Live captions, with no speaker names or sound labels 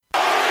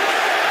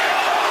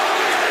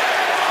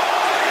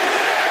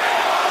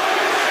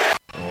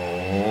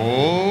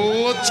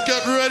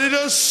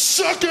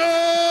sucker!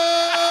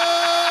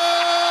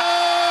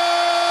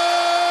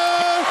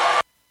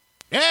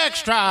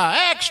 Extra,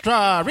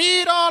 extra,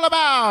 read all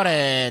about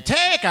it.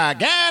 Take a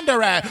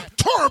gander at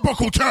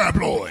Turnbuckle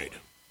Tabloid.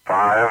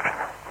 5,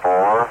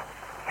 4,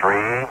 3,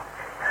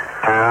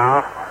 2,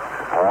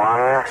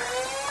 1,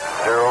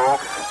 0,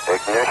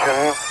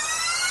 ignition,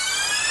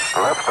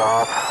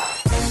 liftoff.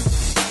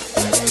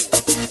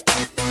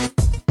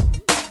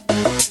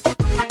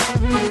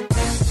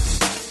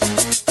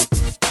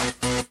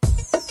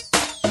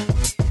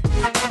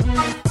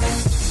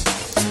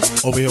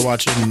 Over here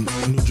watching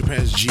New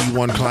Japan's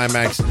G1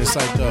 Climax, and it's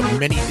like the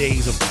many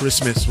days of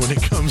Christmas when it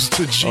comes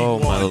to G1. Oh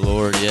my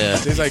lord, yeah.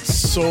 There's like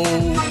so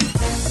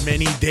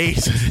many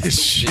days of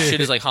this shit. This shit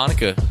is like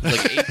Hanukkah.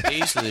 Like 8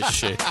 days of this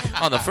shit.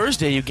 On the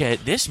first day you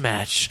get this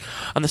match.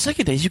 On the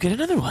second day you get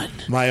another one.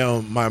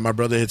 My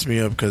brother hits me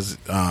up because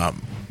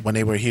when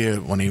they were here,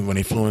 when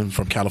they flew in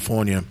from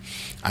California,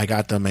 I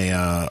got them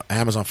a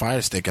Amazon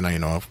Fire Stick, and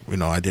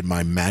I did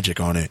my magic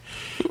on it.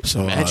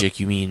 So magic,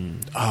 you mean?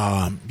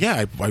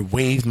 Yeah, I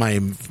waved my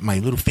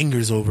little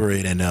fingers over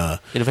it, and it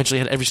eventually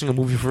had every single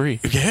movie free.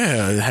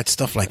 Yeah, it had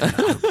stuff like that.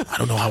 I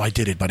don't know how I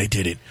did it, but I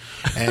did it.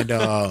 And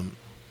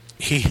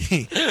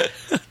he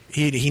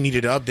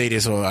needed to update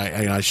it, so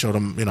I showed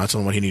him. I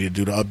told him what he needed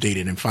to do to update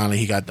it, and finally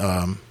he got.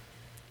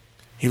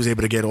 He was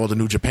able to get all the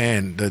New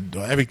Japan,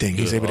 everything.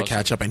 He's able to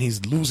catch up, and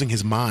he's losing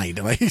his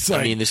mind. Like,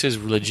 I mean, this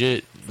is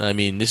legit. I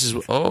mean, this is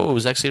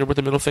Zack Sabre with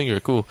the middle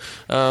finger. Cool.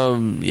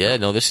 Yeah,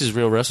 no, this is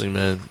real wrestling,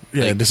 man.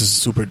 Yeah, like, this is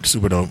super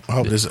dope. I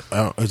hope is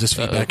this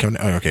feedback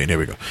coming? Oh, okay, there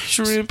we go.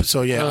 Shrimp.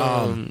 So yeah,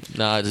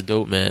 nah, it's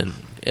dope, man.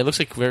 It looks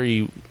like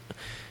very.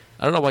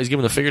 I don't know why he's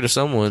giving the figure to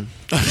someone.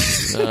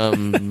 But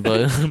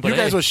you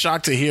guys were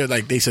shocked to hear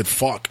like they said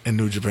 "fuck" in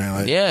New Japan.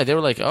 Like, yeah, they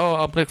were like, "Oh,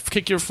 I'm gonna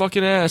kick your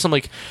fucking ass." I'm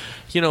like,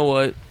 you know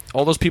what?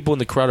 All those people in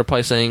the crowd are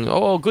probably saying,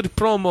 "Oh, good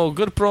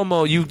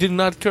promo. You did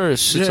not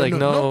curse." It's like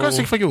no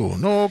cursing for you.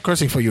 No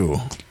cursing for you.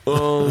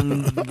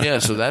 Yeah,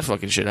 so that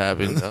fucking shit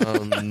happened.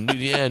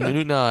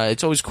 Nah,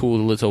 it's always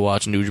cool to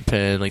watch New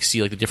Japan, like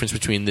see like the difference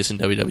between this and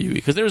WWE,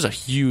 because there's a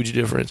huge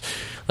difference,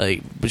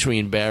 like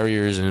between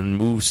barriers and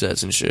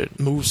movesets and shit.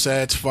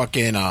 Movesets,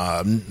 fucking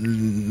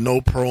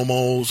no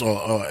promos,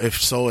 or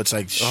if so, it's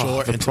like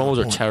short. The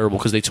promos are terrible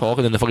because they talk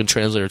and then the fucking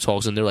translator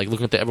talks and they're like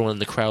looking at everyone in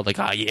the crowd like,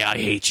 yeah, I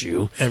hate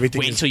you. Wait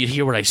until you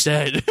hear what I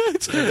said.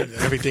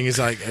 Everything is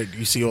like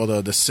you see all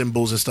the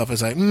symbols and stuff.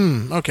 It's like,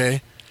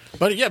 okay.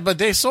 But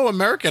they're so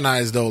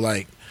Americanized though.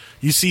 Like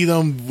you see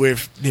them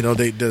with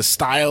the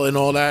style and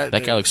all that.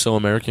 That guy looks so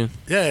American.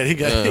 Yeah, he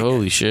got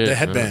holy shit. The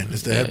headband.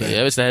 It's the headband.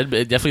 Yeah, it's the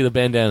headband. Definitely the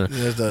bandana.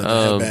 There's the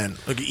headband.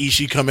 Look at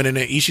Ishii coming in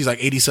there. Ishii's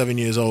like 87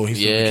 years old.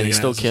 He's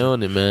still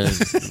killing it, man.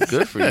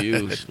 Good for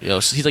you.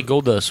 He's like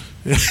Goldust.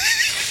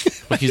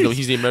 Like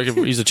he's the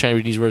American. He's the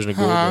Chinese version of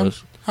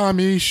Goldust. I'm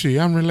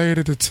Ishii. I'm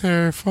related to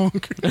Terry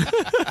Funk.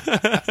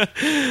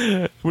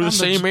 We're the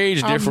same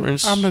age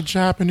difference. I'm the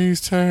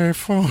Japanese Terry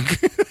Funk.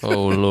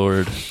 Oh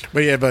Lord.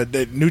 But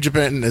the New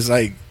Japan is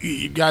like,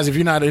 you guys, if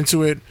you're not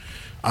into it,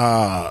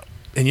 and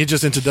you're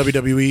just into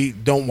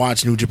WWE, don't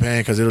watch New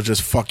Japan because it'll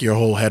just fuck your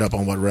whole head up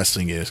on what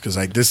wrestling is. Because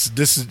like this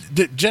is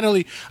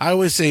generally, I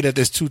always say that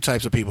there's two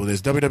types of people.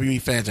 There's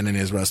WWE fans and then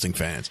there's wrestling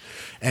fans,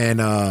 and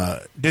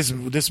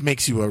this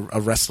makes you a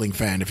wrestling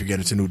fan if you get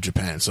into New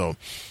Japan. So.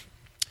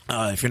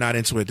 If you're not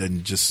into it,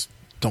 then just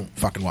don't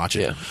fucking watch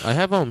it. Yeah, I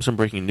have some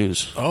breaking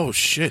news. Oh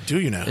shit,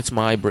 do you now? It's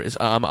my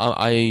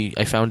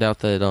I found out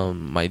that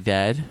my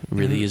dad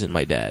really isn't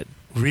my dad.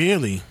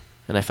 Really?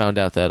 And I found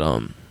out that I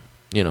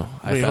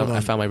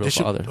found my real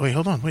father. Wait,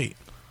 hold on, wait.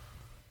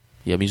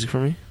 You have music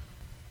for me?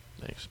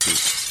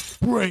 Thanks.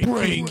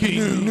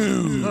 Breaking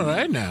news. All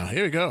right, now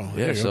here we go.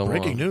 Yeah, so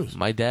breaking news.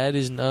 My dad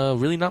is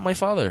really not my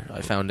father.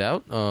 I found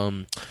out.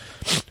 Calm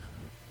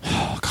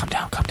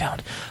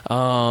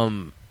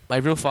down. My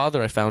real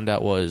father, I found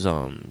out, was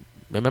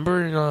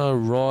remember in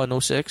Raw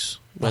in 06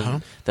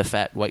 when the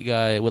fat white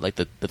guy with like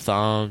the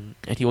thong,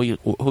 and he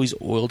always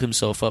oiled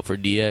himself up for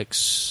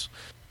DX.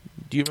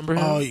 Do you remember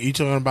him? Oh, you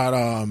talking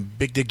about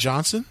Big Dick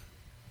Johnson?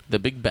 The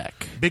Big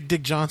Back. Big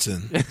Dick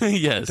Johnson.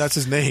 Yes, that's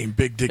his name.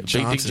 Big Dick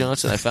Johnson. Big Dick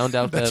Johnson. I found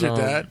out that your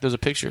dad? There's a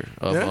picture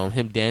of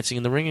him dancing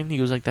in the ring, and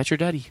he was like, "That's your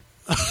daddy."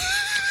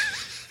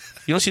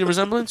 You don't see the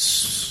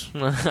resemblance?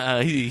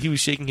 He was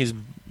shaking his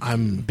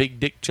Big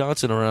Dick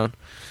Johnson around.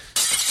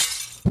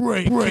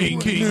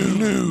 Breaking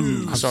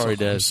news. I'm sorry,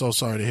 Dad. I'm so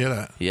sorry to hear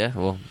that. Yeah,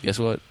 well, guess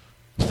what?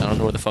 I don't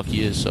know where the fuck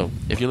he is, so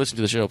if you listen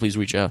to the show, please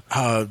reach out.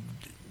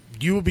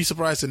 You would be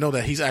surprised to know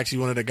that he's actually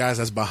one of the guys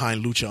that's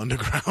behind Lucha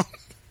Underground.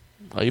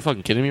 Are you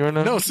fucking kidding me right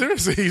now? No,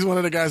 seriously, he's one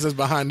of the guys that's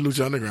behind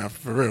Lucha Underground,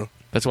 for real.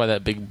 That's why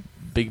that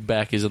big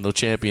back is the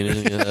champion.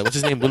 What's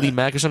his name? Willie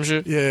Mack or some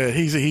shit? Yeah,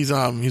 he's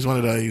one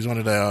of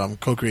the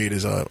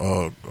co-creators.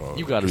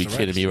 You got to be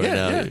kidding me right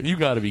now. Yeah. You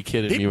got to be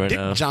kidding me right Dick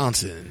now.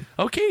 Johnson.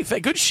 Okay,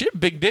 good shit,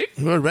 Big Dick.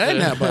 We're right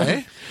now,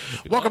 buddy.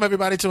 Welcome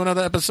everybody to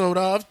another episode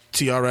of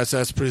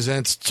TRSS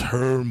Presents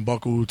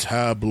Turnbuckle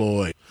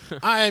Tabloid.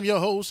 I am your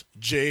host,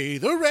 Jay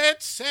the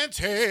Red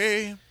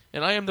Sante.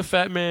 And I am the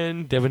fat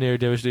man, Debonair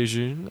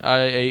Devastation.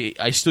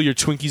 I steal your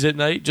Twinkies at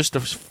night just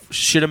to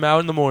shit them out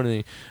in the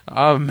morning.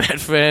 I'm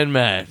Matt Fan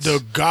Matt. The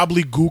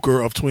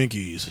gobbledygooker of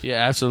Twinkies.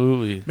 Yeah,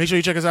 absolutely. Make sure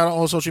you check us out on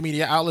all social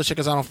media outlets. Check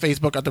us out on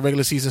Facebook at the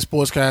Regular Season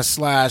Sportscast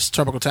 /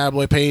 Turnbuckle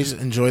Tabloid page.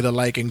 Enjoy the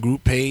like and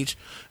group page.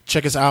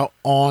 Check us out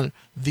on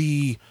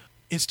the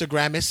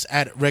Instagrammers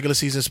at Regular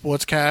Season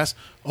Sportscast.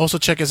 Also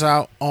check us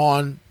out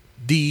on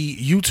the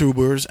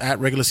YouTubers at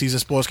Regular Season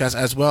Sportscast,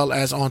 as well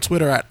as on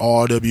Twitter at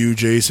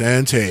RWJ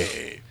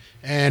Sante.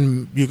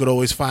 And you could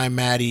always find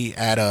Matty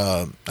at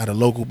a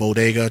local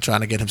bodega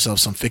trying to get himself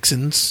some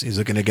fixins. He's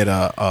looking to get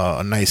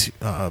a nice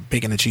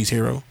bacon and cheese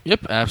hero.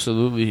 Yep,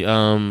 absolutely.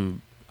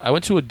 I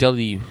went to a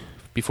deli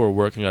before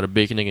work and got a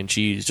bacon, egg, and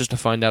cheese just to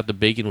find out the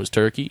bacon was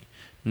turkey.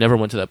 Never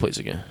went to that place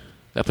again.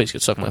 That place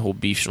could suck my whole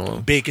beef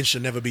schnall. Bacon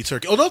should never be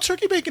turkey. Although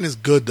turkey bacon is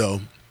good, though.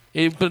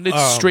 But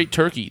it's straight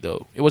turkey,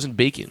 though. It wasn't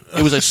bacon.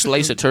 It was a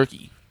slice of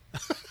turkey. I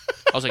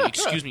was like,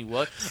 excuse me,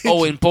 what?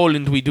 Oh, in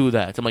Poland we do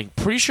that. I'm like,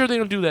 pretty sure they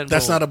don't do that in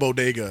That's Poland. not a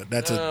bodega.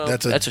 That's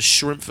a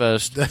shrimp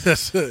fest.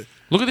 That's a,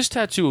 Look at this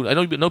tattoo. I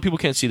know people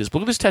can't see this, but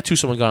look at this tattoo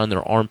someone got on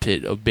their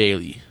armpit of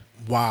Bailey.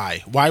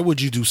 Why? Why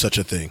would you do such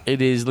a thing? It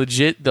is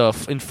legit the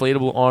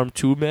inflatable arm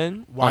tube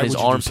man on his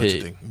armpit. Do such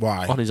a thing?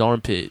 Why? On his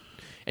armpit.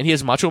 And he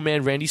has Macho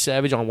Man Randy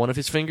Savage on one of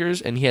his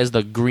fingers, and he has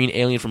the green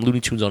alien from Looney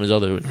Tunes on his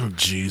other. Oh,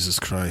 Jesus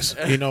Christ.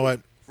 You know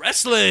what?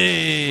 Wrestling.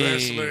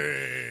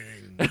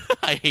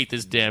 I hate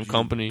this damn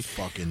company. You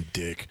fucking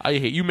dick. I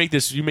hate you. Make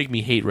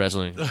me hate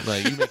wrestling.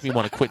 Like you make me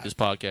want to quit this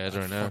podcast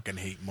right now. I fucking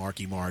hate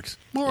Marky Marks.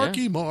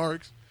 Marky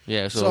Marks.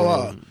 Yeah.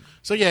 So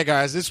yeah,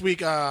 guys. This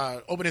week,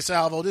 opening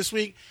salvo. This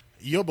week,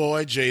 your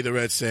boy Jay the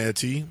Red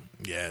Santee.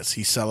 Yes,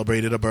 he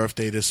celebrated a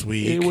birthday this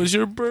week. It was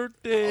your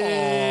birthday.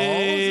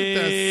 Oh, isn't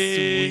that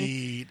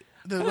sweet?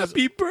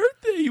 Happy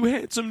birthday, you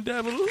handsome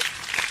devil.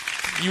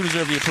 You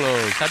deserve the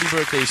applause. Happy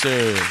birthday,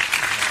 sir.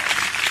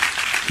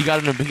 He got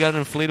an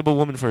inflatable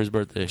woman for his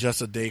birthday.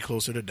 Just a day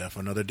closer to death.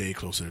 Another day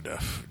closer to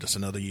death. Just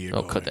another year.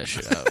 Oh, cut that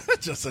shit out.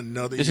 Just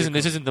another. This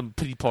isn't the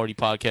pity party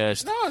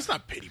podcast. No, it's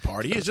not pity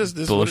party. It's just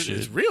this. Bullshit.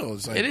 It's real.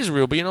 It's like, it is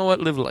real, but you know what?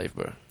 Live life,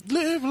 bro.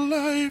 Live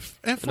life.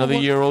 And another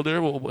year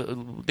older.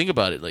 Well, think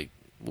about it. Like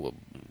a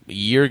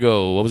year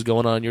ago, what was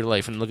going on in your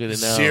life, and look at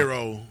it now.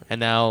 0. And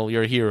now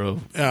you're a hero.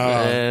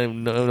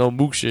 And no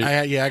mook shit.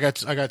 I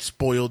got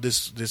spoiled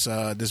this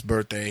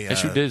birthday.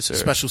 Yes, you did, sir.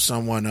 Special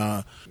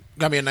someone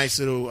got me a nice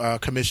little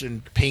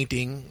commissioned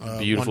painting.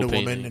 Beautiful Wonder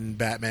painting. Woman and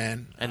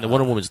Batman. And the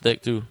Wonder Woman's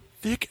thick too.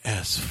 Thick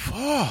as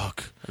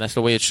fuck. And that's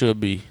the way it should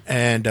be.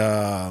 And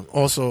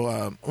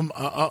also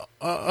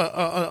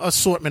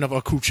assortment of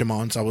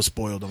accoutrements. I was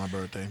spoiled on my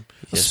birthday.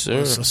 Yes, sir.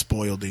 A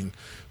spoileding.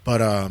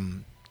 But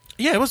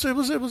yeah, it was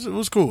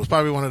cool. It was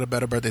probably one of the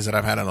better birthdays that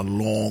I've had in a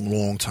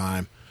long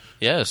time.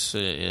 Yes,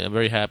 I'm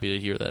very happy to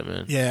hear that,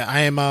 man. Yeah,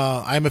 I am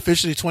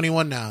officially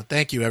 21 now.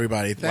 Thank you,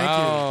 everybody.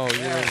 Thank you.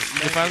 You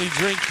can finally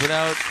drink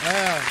without.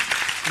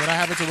 But I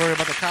haven't to worry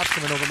about the cops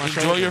coming over my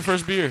shoulder. Enjoy your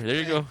first beer. There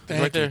you go.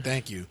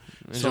 Thank you.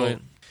 Enjoy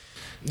it.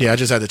 Yeah, I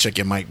just had to check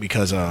your mic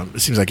because it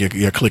seems like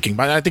you're clicking,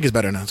 but I think it's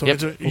better now. So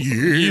Yep.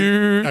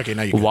 Yeah. Okay,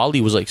 now you can. Wally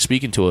was like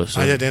speaking to us.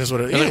 Oh, yeah, that's what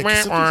it is. Yeah, like,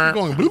 it's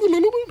going blah, blah, blah,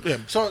 blah. Yeah.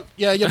 So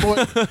yeah,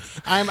 boy.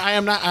 I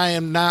am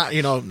not.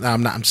 You know,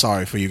 I'm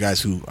sorry for you guys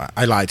who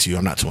I lied to you.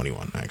 I'm not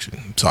 21. Actually,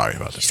 I'm sorry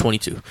about this. He's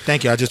 22.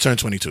 Thank you. I just turned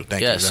 22.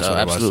 Thank you. Yes, That's what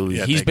it was. absolutely.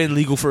 Yeah, he's been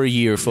legal for a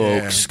year,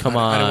 folks. Yeah. Come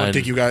on. I don't want to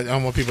think you guys. I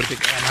don't want people to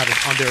think I'm having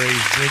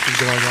underage drinking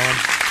going on.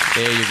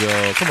 There you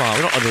go. Come on,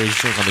 we don't underage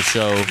drink on the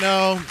show.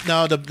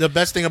 No. The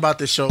best thing about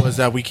this show is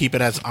that we keep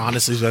it as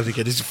honest as we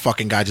can. This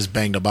fucking guy just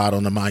banged a bottle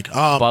on the mic.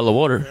 Bottle of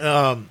water.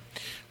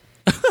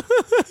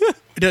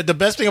 The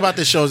best thing about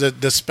this show is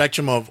that the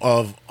spectrum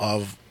of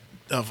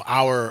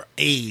our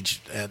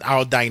age,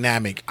 our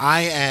dynamic.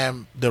 I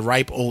am the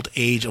ripe old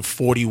age of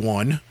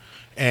 41,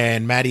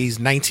 and Maddie's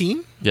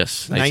 19.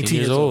 Yes, 19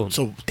 years old.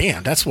 So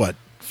damn, that's what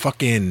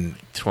fucking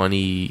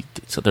 20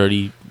 to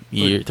 30.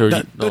 Year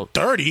 30 no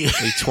 30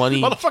 like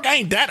 20 motherfucker, I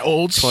ain't that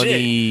old.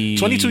 20 shit.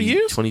 22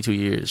 years 22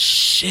 years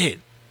shit,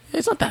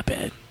 it's not that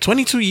bad.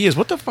 22 years.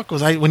 What the fuck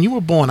was I when you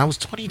were born? I was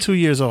 22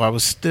 years old. I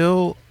was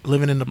still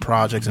living in the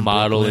projects in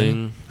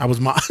modeling. Brooklyn. I was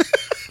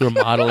you were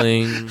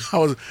modeling.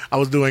 I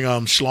was doing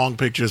schlong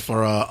pictures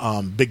for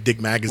Big Dick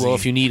magazine. Well,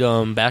 if you need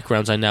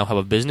backgrounds, I now have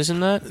a business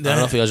in that. I don't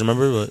know if you guys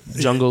remember, but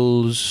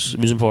jungles,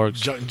 amusement parks,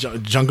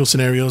 jungle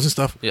scenarios and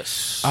stuff.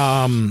 Yes.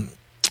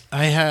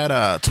 I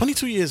had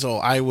 22 years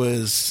old. I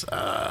was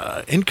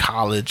in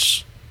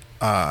college.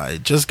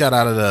 I just got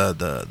out of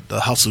the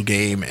hustle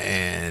game,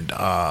 and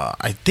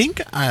I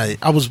think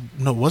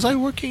was I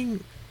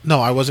working?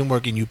 No, I wasn't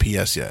working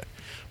UPS yet,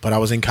 but I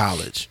was in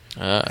college,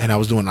 and I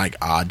was doing like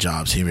odd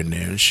jobs here and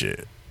there and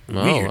shit.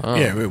 Weird. Oh.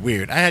 Yeah,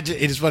 weird. It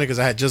is funny because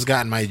I had just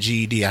gotten my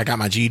GED. I got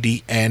my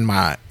GED and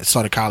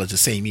started college the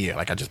same year.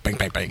 Like I just bang.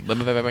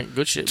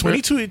 Good shit.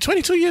 22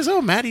 years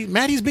old.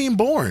 Maddie's being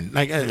born.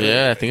 Like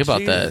yeah, think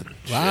about that.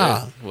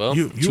 Wow. Shit. Well,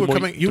 you were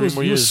coming. You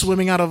were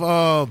swimming out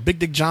of Big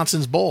Dick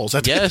Johnson's balls.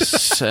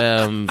 Yes.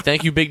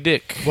 Thank you, Big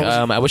Dick.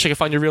 I wish I could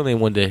find your real name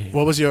one day.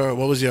 What was your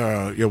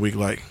week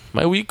like?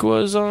 My week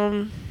was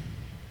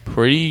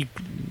pretty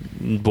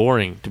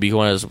boring, to be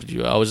honest with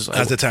you. How's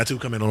the tattoo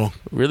coming along?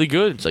 Really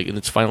good. It's like in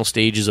its final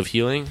stages of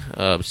healing.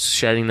 It's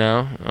shedding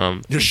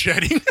now. You're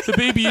shedding? The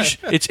baby is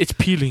it's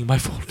peeling. My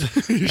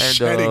fault. You're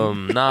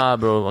shedding. Nah,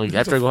 bro. Like,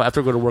 after I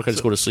go to work, I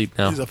just go to sleep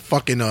now. He's a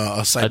fucking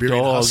Siberian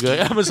a dog. husky.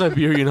 I'm a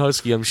Siberian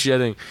husky. I'm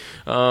shedding.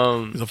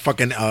 He's a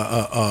fucking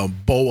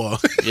boa.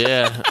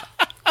 Yeah.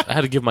 I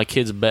had to give my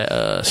kids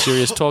a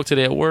serious talk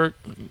today at work.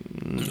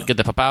 Get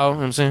the papao, you know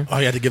what I'm saying? Oh,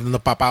 you had to give them the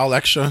papao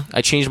lecture?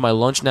 I changed my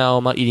lunch now.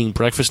 I'm not eating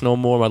breakfast no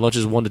more. My lunch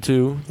is 1 to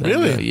 2.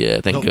 Really? Yeah,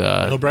 thank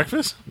God. No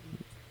breakfast?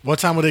 What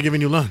time were they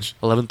giving you lunch?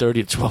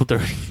 11:30 to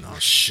 12:30. Oh,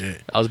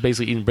 shit. I was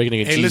basically eating bacon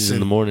and cheese listen,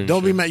 in the morning.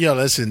 Don't be mad. Yo,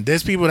 listen,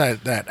 there's people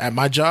that at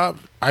my job,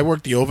 I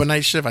work the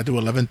overnight shift. I do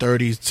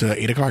 11:30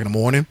 to 8 o'clock in the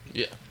morning.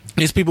 Yeah.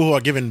 There's people who are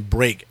giving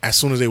break as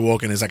soon as they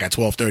walk in. It's like at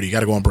 12:30. You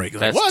got to go on break.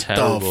 That's like, what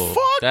terrible. the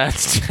fuck?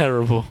 That's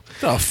terrible.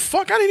 The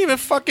fuck? I didn't even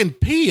fucking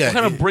pee yet.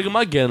 What kind of break am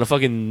I getting? A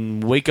fucking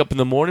wake up in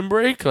the morning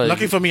break? Like,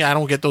 Lucky for me, I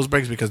don't get those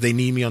breaks because they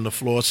need me on the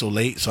floor so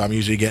late. So I'm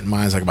usually getting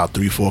mine like about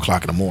 3, 4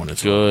 o'clock in the morning.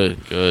 So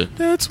good.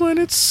 That's when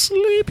it's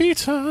sleepy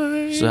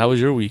time. So how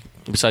was your week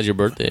besides your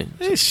birthday?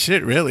 Hey,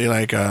 shit, really.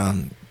 Like,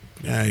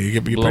 yeah,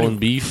 you blowing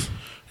beef.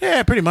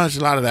 Yeah, pretty much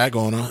a lot of that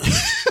going on.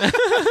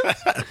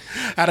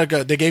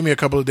 They gave me a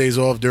couple of days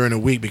off during the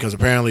week because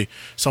apparently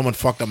someone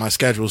fucked up my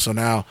schedule. So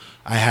now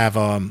I have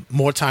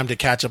more time to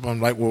catch up on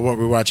like what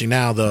we're watching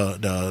now,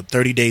 the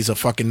 30 days of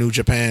fucking New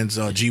Japan's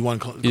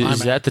G1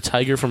 Is that the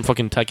tiger from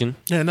fucking Tekken?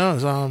 Yeah, no,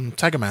 it's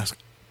Tiger Mask.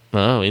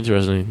 Oh,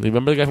 interesting.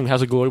 Remember the guy from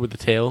House of Glory with the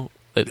tail?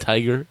 That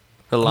tiger?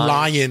 The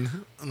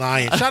lion.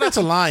 Lion. Shout out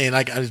to Lion.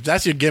 Like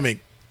that's your gimmick.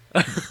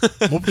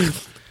 The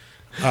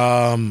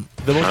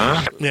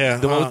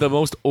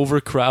most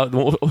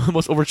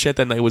overchat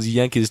that night was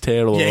yank his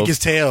tail. Yank his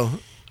tail.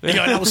 Yo, and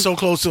I was so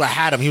close to. I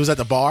had him. He was at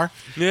the bar.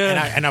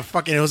 Yeah, and I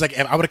fucking. It was like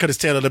I would have cut his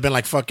tail. It'd have been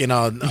like fucking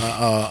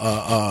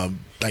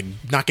like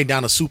knocking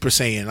down a Super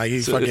Saiyan. Like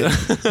he's fucking.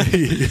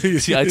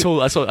 See, I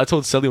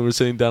told Sally when we were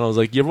sitting down. I was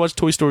like, "You ever watch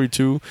Toy Story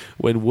 2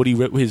 when Woody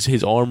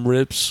his arm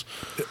rips?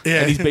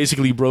 Yeah, and he's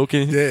basically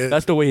broken. Yeah.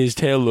 That's the way his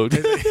tail looked.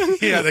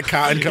 Yeah, the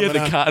cotton coming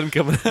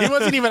out. He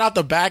wasn't even out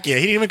the back yet.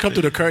 He didn't even come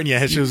through the curtain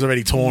yet. His shit was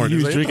already torn. He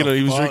was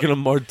drinking a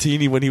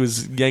martini when he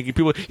was yanking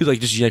people. He was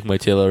like, "Just yank my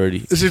tail already."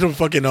 This is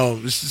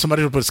fucking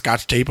somebody would put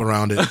Scotch tape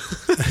around it.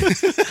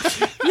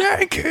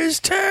 Yank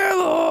his tail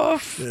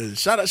off.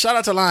 Shout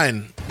out to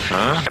Lion.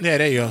 Huh? Yeah,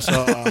 there you go.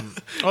 So,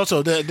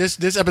 also,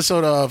 this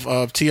episode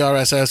of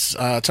TRSS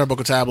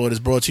Turnbuckle Tabloid is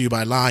brought to you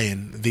by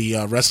Lion, the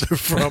wrestler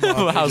from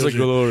House of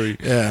Glory.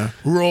 Yeah,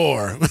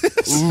 roar.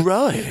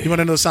 Right. You want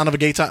to know the sound of a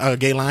gay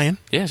lion?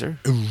 Yeah, sure.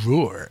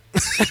 Roar.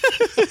 That's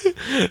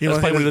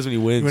probably what he does when he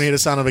wins. You want to hear the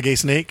sound of a gay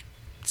snake?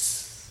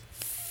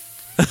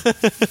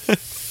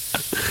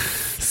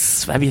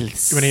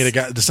 Fabulous. You want to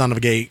hear the sound of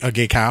a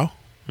gay cow?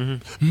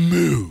 Mm-hmm.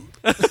 Moo.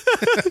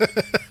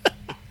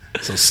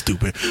 So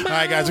stupid. All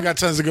right, guys, we got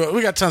tons to go.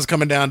 We got tons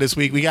coming down this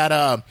week. We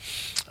got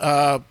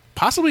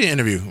possibly an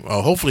interview.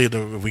 Hopefully,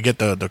 if we get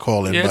the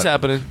call in. Yeah, it's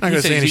happening. Not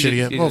gonna say any shit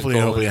yet. Hopefully,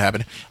 it's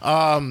happening.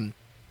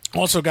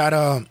 Also got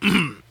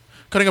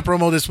cutting a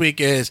promo this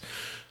week is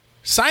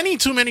signing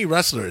too many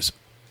wrestlers.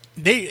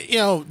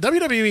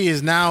 WWE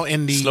is now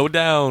in the slow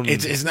down.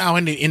 It's now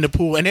in the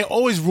pool, and they're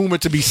always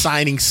rumored to be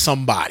signing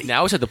somebody.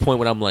 Now it's at the point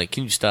when I'm like,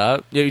 can you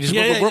stop? Yeah, you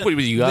just work with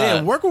what you got.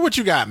 Yeah, work with what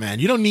you got, man.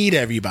 You don't need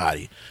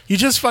everybody. You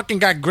just fucking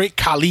got Great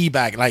Khali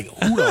back. Like,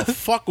 who the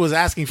fuck was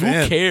asking for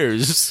him? Who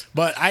cares?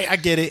 But I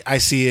get it. I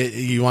see it.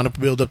 You want to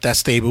build up that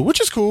stable,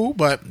 which is cool.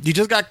 But you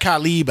just got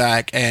Khali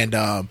back, and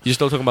you're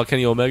still talking about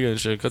Kenny Omega and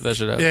shit. Cut that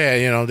shit out.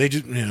 Yeah, they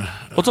just.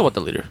 We'll talk about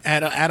that later.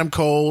 Adam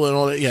Cole and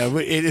all that. Yeah,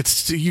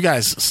 it's you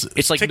guys.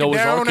 It's like Noah's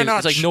Ark.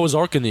 It's like Noah's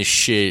Ark in this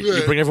shit. Yeah.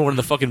 You bring everyone in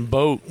the fucking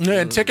boat.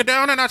 Yeah, take it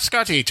down a notch,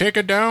 Scotty. Take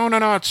it down a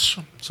notch.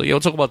 So yeah,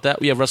 we'll talk about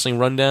that. We have Wrestling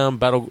Rundown.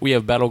 We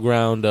have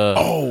Battleground.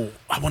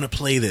 I want to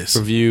play this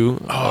review.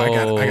 I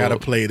gotta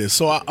play this.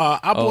 So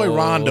our boy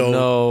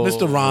Rondo,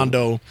 Mr.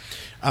 Rondo.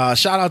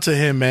 Shout out to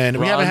him, man.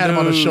 We haven't had him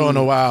on the show in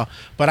a while,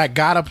 but I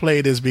gotta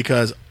play this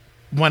because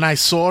when I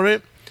saw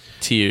it,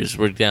 tears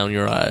were down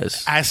your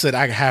eyes. I said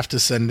I have to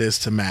send this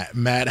to Matt.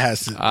 Matt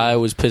has to. I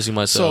was pissing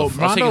myself.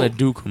 So I was thinking of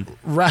Duke him.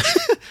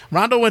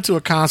 Rondo went to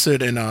a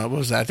concert in what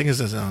was that? I think it's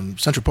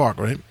Central Park,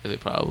 right? They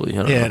probably.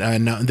 I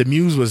don't know. And the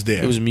Muse was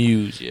there. It was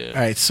Muse, yeah.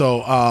 All right,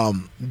 so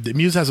the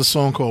Muse has a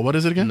song called, what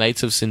is it again?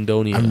 Knights of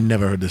Sidonia. I've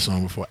never heard this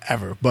song before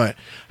ever, but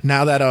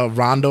now that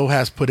Rondo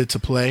has put it to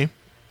play,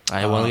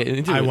 I want to get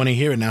into it. I want to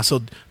hear it now.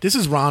 So this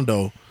is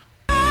Rondo.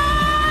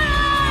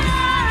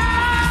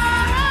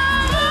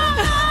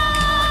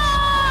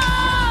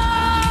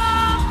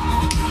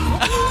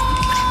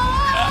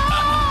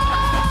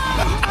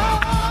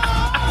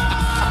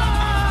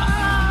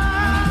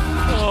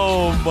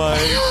 Oh my!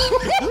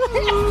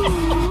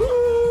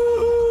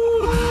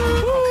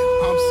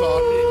 I'm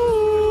sorry.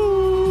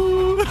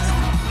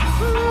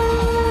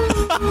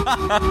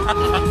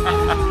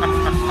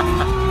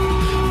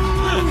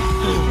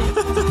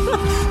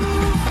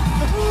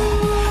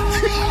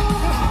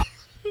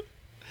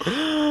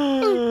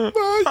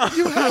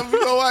 You have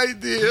no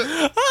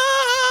idea.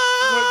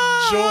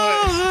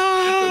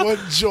 What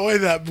joy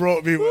that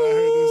brought me when I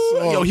heard this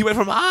song. Yo, he went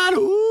from ah to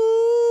ooh.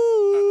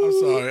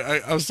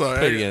 I'm sorry.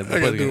 Play it again. I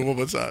gotta do it one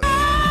more time.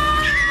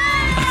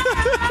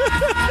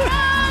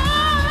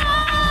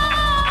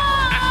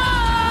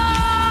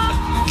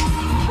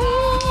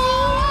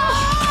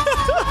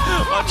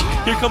 Watch,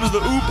 here comes the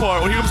ooh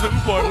part. Here comes the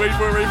ooh part. Wait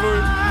for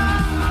it.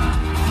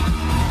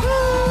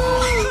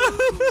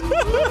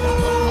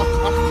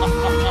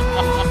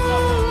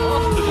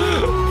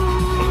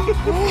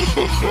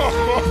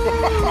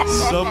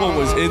 Someone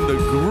was in the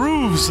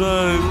groove,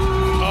 son.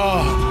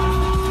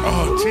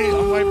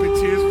 I'm wiping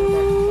tears from my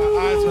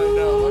eyes right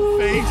now. My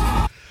face.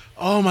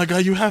 Oh my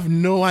God, you have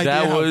no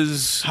idea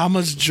how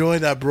much joy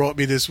that brought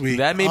me this week.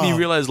 That made me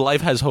realize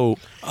life has hope.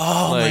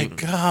 Oh my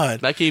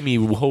God. That gave me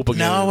hope again.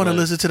 Now I want to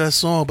listen to that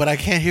song, but I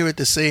can't hear it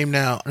the same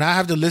now. And I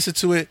have to listen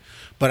to it,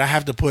 but I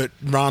have to put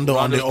Rondo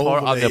on the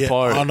overlay. On the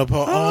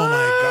part. Oh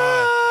my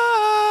God.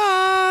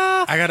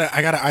 I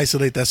gotta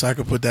isolate that so I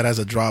can put that as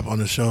a drop on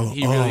the show.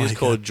 He really is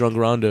called Drunk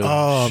Rondo.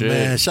 Oh shit.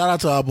 Man, shout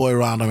out to our boy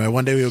Rondo, man.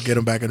 One day we'll get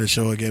him back on the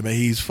show again, man.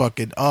 He's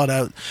fucking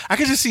that. I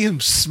can just see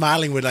him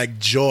smiling with like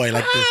joy,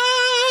 like the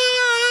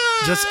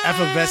just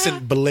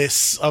effervescent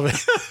bliss of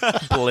it.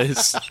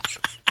 Bliss.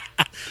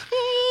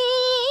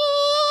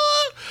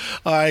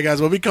 All right,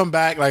 guys. When we come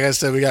back, like I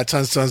said, we got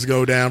tons to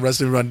go down.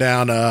 Wrestling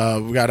rundown.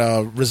 We got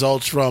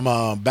results from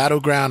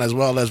Battleground as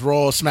well as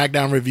Raw,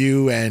 SmackDown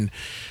review, and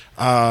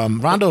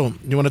Rondo.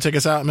 You want to take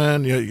us out,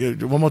 man?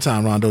 One more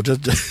time, Rondo.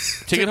 Just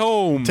take it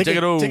home. Take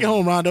it home. Take it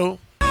home, Rondo.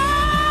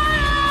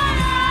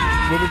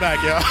 We'll be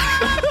back, y'all.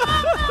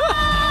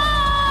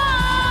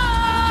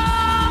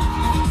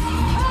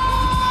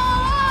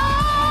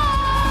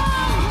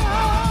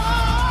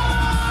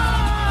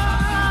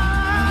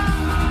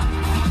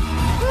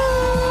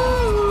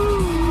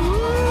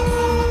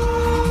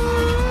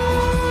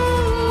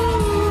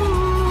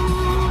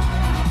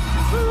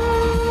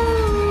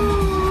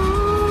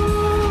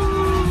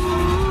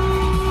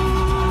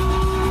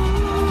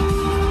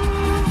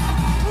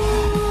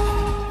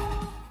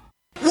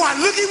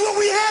 Look at what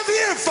we have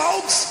here,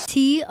 folks.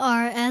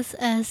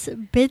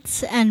 TRSS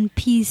Bits and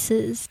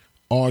Pieces.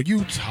 Are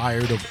you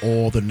tired of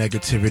all the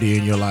negativity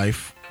in your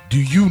life?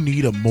 Do you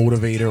need a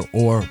motivator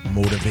or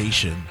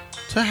motivation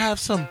to have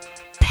some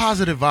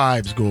positive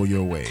vibes go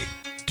your way?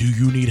 Do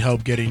you need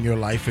help getting your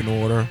life in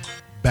order,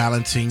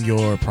 balancing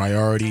your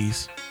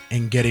priorities,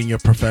 and getting your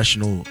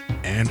professional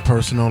and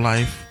personal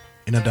life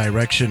in a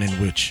direction in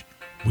which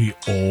we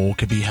all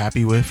could be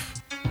happy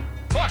with?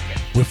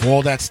 With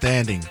all that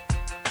standing,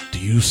 do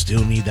you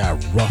still need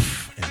that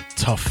rough and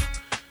tough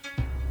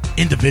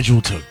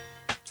individual to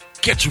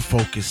get you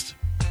focused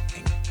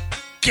and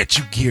get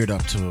you geared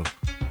up to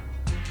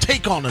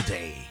take on a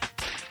day?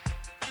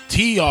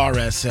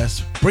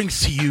 TRSS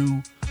brings to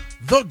you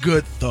the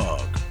Good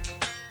Thug.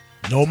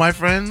 No, my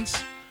friends,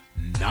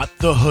 not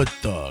the hood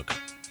thug.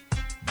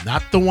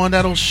 Not the one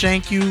that'll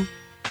shank you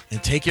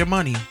and take your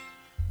money.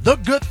 The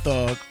Good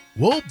Thug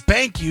will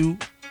bank you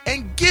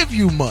and give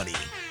you money.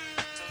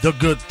 The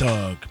Good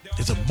Thug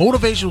is a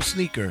motivational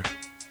sneaker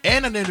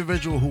and an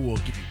individual who will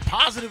give you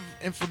positive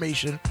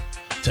information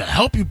to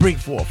help you bring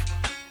forth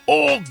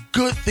all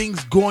good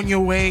things going your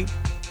way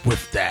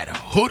with that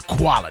hood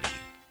quality.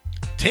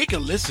 Take a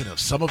listen of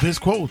some of his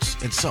quotes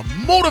and some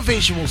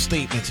motivational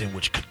statements in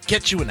which could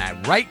get you in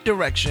that right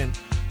direction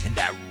in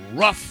that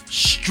rough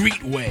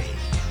street way.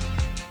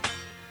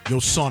 Yo,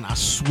 son, I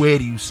swear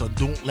to you, son,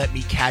 don't let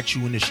me catch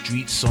you in the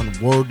street, son.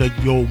 Word to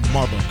your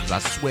mother, because I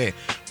swear,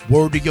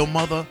 word to your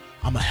mother,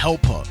 I'ma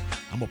help her.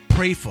 I'ma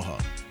pray for her.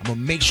 I'ma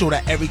make sure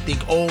that everything,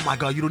 oh my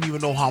God, you don't even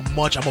know how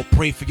much I'ma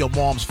pray for your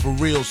moms for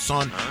real,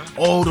 son.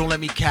 Oh, don't let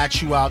me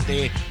catch you out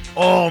there.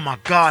 Oh my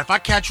God, if I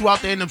catch you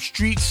out there in them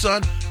streets,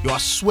 son, yo, I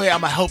swear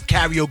I'ma help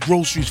carry your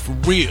groceries for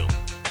real.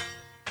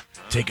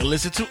 Take a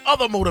listen to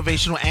other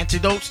motivational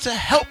antidotes to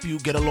help you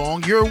get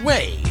along your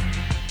way.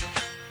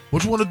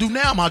 What you want to do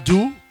now, my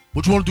dude?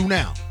 What you want to do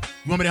now?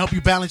 You want me to help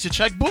you balance your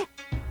checkbook?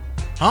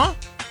 Huh?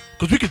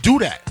 Because we could do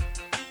that.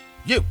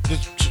 Yeah,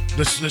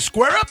 let's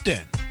square up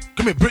then.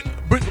 Come here,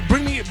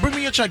 bring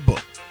me your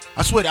checkbook.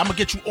 I swear, I'm gonna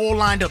get you all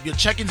lined up, your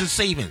check-ins and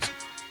savings.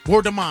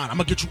 Word of mine, I'm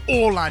gonna get you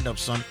all lined up,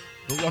 son.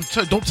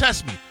 Don't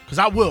test me, because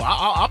I will.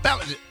 I'll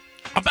balance it.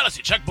 I'll balance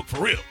your checkbook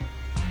for real.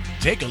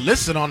 Take a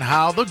listen on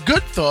how the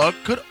Good Thug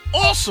could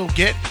also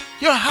get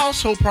your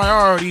household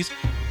priorities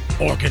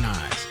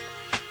organized.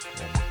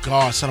 Oh my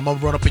God, son, I'm gonna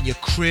run up in your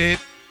crib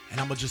and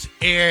I'm gonna just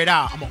air it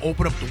out. I'm gonna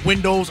open up the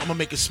windows. I'm gonna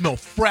make it smell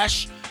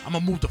fresh. I'm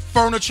gonna move the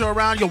furniture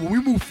around. Yo, when we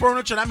move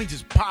furniture, that means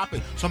it's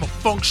popping. So I'm gonna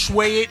feng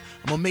shui it.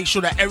 I'm gonna make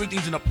sure that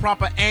everything's in the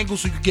proper angle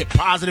so you get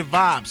positive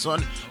vibes,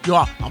 son.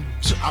 Yo,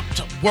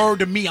 word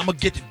to me, I'm gonna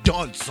get it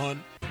done,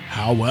 son.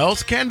 How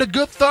else can the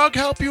Good Thug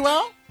help you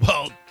out?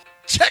 Well,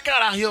 check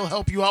out how he'll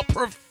help you out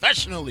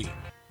professionally.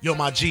 Yo,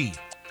 my G,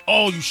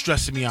 you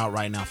stressing me out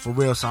right now, for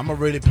real. So I'm gonna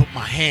really put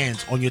my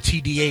hands on your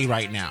TDA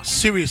right now.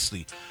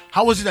 Seriously,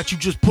 how is it that you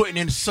just putting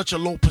in such a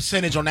low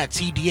percentage on that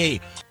TDA?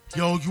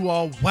 Yo, you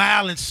are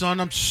wildin', son.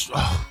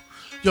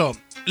 Yo,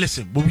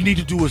 listen, what we need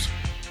to do is,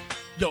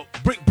 Yo,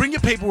 bring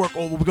your paperwork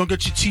over. We're going to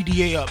get your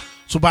TDA up.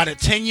 So by the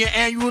 10-year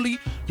annually,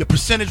 your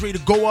percentage rate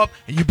to go up,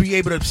 and you'll be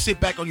able to sit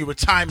back on your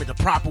retirement the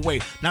proper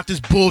way. Not this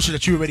bullshit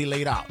that you already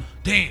laid out.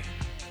 Damn.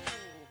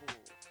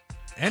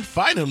 And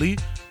finally,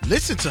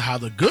 listen to how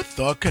the Good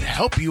Thug could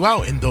help you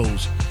out in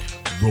those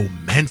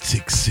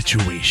romantic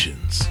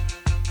situations.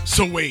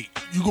 So wait,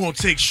 you gonna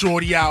take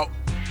Shorty out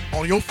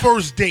on your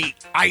first date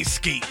ice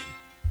skating?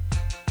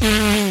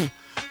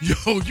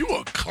 Yo, you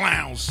a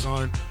clown,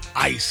 son.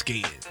 Ice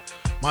skating.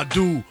 My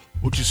dude,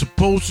 what you're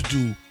supposed to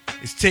do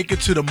is take her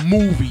to the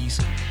movies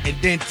and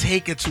then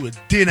take her to a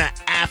dinner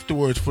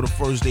afterwards for the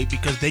first date,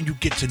 because then you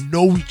get to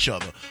know each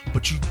other.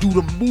 But you do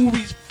the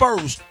movies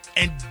first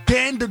and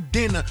then the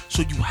dinner,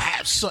 so you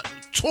have something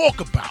to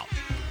talk about.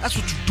 That's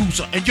what you do,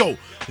 son. And yo,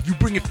 if you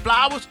bring in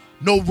flowers,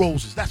 no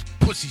roses. That's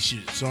pussy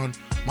shit, son.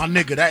 My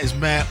nigga, that is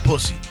mad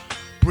pussy.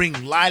 Bring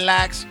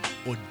lilacs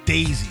or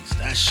daisies.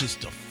 That's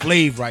just the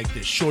flavor right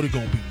there. Shorty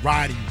gonna be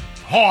riding you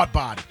hard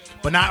body,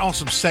 but not on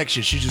some sex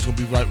shit. She's just gonna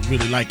be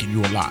really liking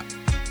you a lot.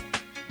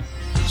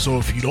 So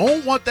if you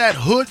don't want that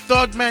hood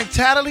thug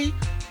mentality,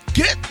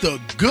 get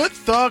the Good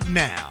Thug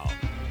now.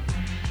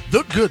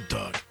 The Good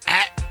Thug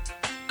at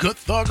Good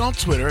Thug on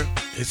Twitter.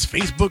 His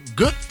Facebook,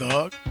 Good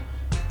Thug.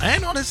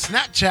 And on his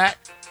Snapchat,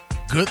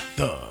 Good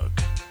Thug.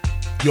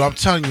 Yo, I'm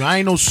telling you, I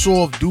ain't no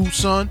soft dude,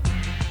 son.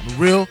 I'm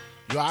real.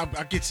 Yo, I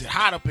gets it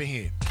hot up in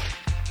here.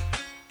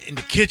 In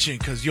the kitchen,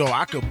 because,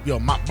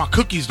 my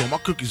cookies, though, my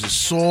cookies are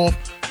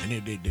soft. And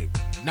they're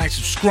nice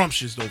and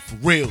scrumptious, though, for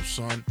real,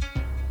 son.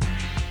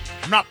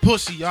 I'm not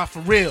pussy, y'all,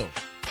 for real.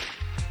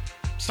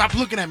 Stop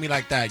looking at me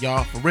like that,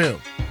 y'all, for real.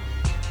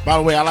 By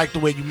the way, I like the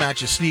way you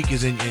match your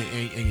sneakers and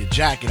your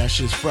jacket. That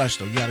shit's fresh,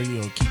 though. You gotta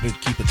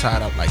keep it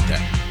tied up like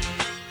that.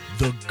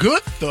 The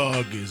Good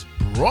Thug is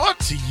brought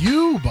to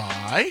you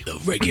by the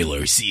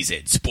Regular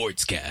Season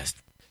Sportscast.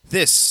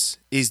 This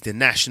is the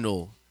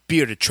national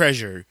bearded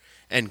treasure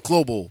and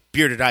global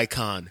bearded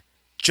icon,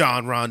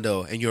 John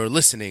Rondo, and you're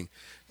listening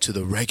to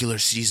the Regular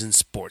Season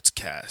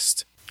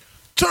Sportscast.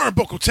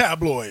 Turnbuckle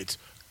Tabloids,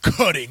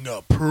 cutting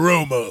a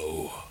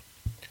promo.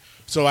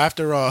 So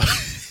after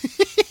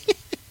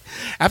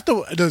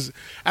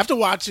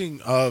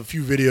watching a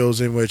few videos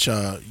in which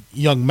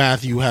young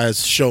Matthew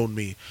has shown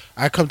me,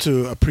 I come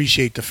to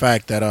appreciate the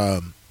fact that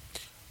I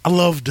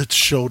love the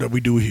show that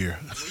we do here.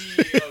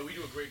 We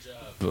do a great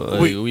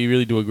job. We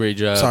really do a great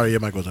job. Sorry, your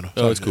mic wasn't on.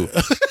 Oh, it's cool.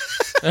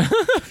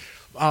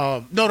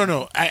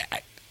 No.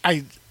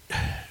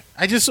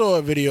 I just saw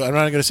a video. I'm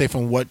not going to say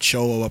from what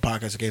show or what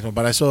podcast it came from,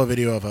 but I saw a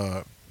video of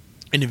a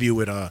interview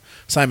with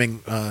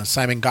Simon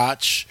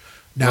Gotch,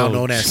 now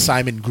known as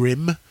Simon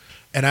Grimm.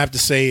 And I have to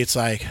say, it's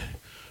like,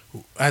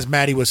 as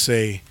Maddie would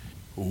say,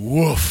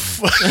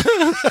 woof.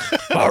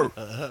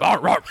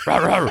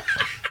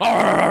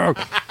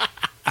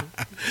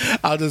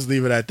 I'll just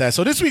leave it at that.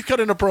 So this week's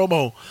cutting a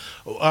promo.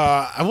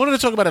 I wanted to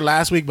talk about it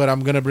last week, but I'm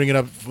going to bring it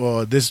up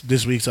for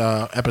this week's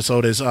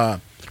episode. Is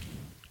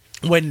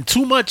when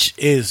too much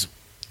is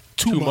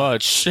too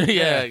much.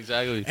 Yeah,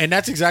 exactly. And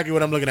that's exactly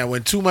what I'm looking at.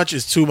 When too much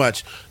is too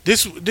much.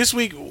 This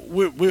week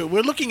we're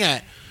looking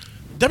at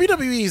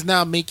WWE is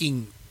now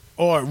making,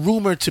 or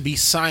rumored to be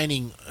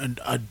signing,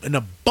 an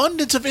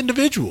abundance of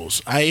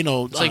individuals.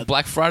 It's like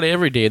Black Friday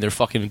every day in their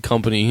fucking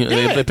company.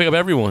 Yeah. They pick up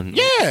everyone.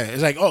 Yeah,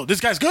 it's like, oh, this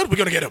guy's good, we're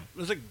gonna get him.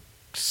 It's like,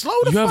 slow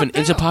the fuck down. You have an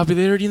instant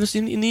popularity in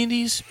the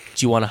indies.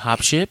 Do you want to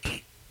hop ship?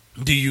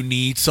 Do you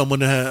need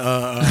someone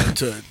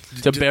to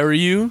bury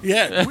you?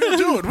 Yeah, we'll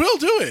do it. We'll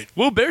do it.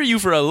 We'll bury you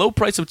for a low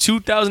price of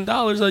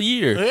 $2,000 a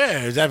year.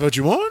 Yeah, is that what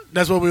you want?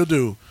 That's what we'll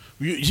do.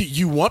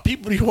 You want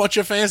people? You want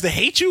your fans to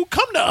hate you?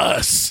 Come to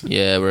us.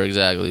 Yeah, we're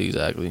exactly.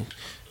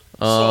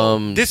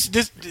 So this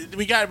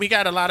we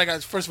got a lot of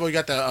guys. First of all, you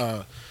got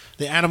the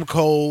Adam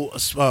Cole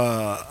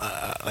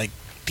like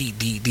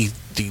the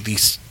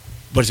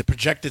what is it,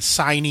 projected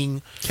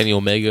signing Kenny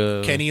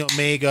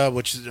Omega,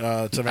 which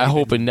I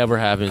hope it never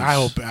happens. I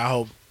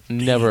hope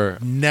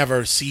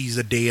never sees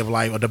a day of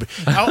life.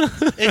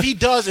 If he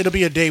does, it'll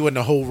be a day when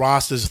the whole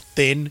roster's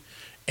thin.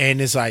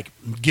 And it's like,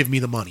 give me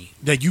the money.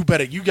 That you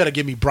gotta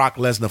give me Brock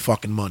Lesnar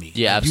fucking money.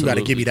 Yeah, absolutely. You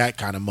gotta give me that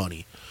kind of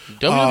money.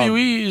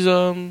 WWE is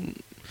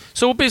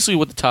so basically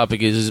what the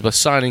topic is about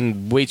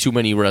signing way too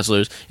many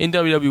wrestlers in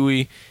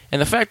WWE,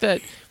 and the fact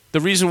that the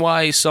reason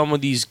why some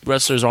of these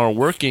wrestlers aren't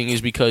working is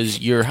because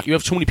you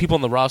have too many people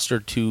on the roster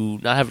to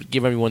not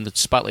give everyone the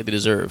spotlight they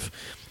deserve.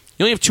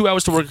 You only have 2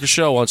 hours to work a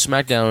show on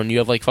SmackDown, and you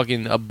have like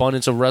fucking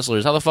abundance of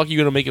wrestlers. How the fuck are you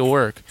gonna make it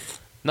work?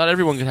 Not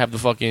everyone can have the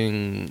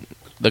fucking.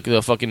 Not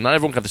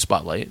everyone can have the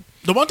spotlight.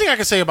 The one thing I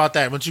can say about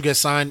that, once you get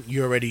signed,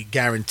 you already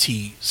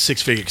guarantee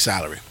 6-figure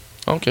salary.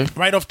 Okay.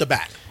 Right off the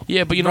bat.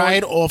 Yeah, but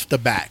right off the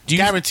bat.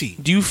 Guarantee.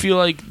 Do you feel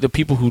like the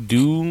people who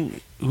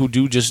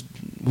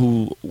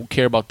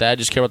care about that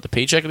just care about the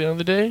paycheck at the end of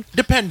the day?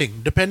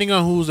 Depending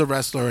on who's the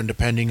wrestler and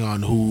depending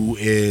on who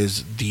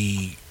is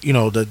the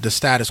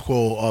status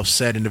quo of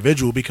said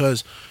individual,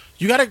 because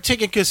you got to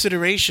take in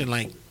consideration,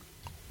 like,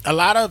 a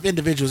lot of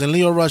individuals, and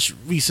Leo Rush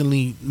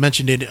recently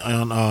mentioned it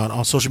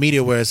on social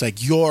media, where it's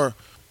like your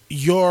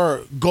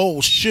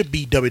goal should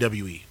be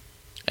WWE.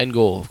 End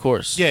goal, of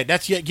course. Yeah,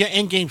 that's your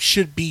end game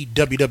should be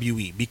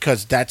WWE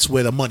because that's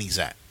where the money's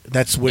at.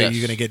 That's where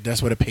you're gonna get.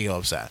 That's where the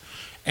payoff's at.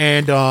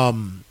 And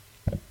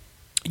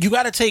you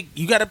gotta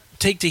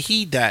take to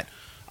heed that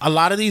a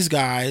lot of these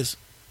guys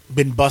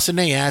been busting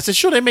their ass. And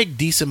sure, they make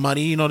decent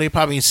money. You know, they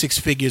probably in six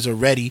figures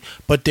already,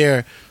 but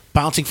they're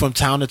bouncing from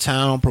town to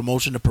town,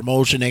 promotion to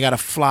promotion. They gotta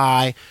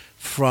fly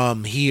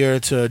from here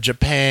to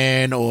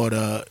Japan or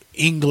to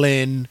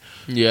England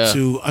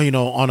to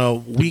on a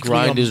weekly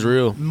grind is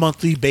real.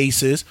 monthly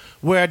basis,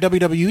 where at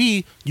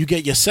WWE you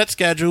get your set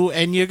schedule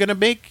and you're gonna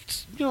make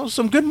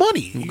some good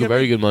money.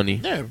 Very good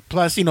money. Yeah.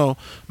 Plus,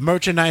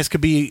 merchandise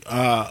could be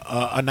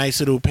a nice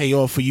little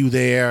payoff for you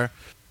there.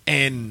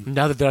 And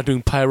now that they're not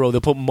doing pyro, they'll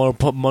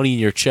put money in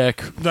your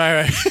check.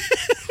 Right.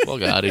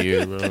 Fuck out of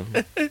here, bro.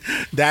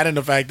 That and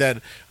the fact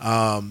that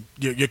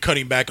you're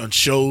cutting back on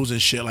shows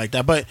and shit like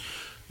that, but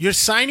you're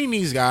signing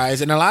these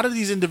guys, and a lot of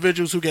these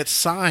individuals who get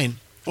signed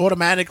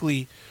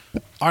automatically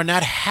are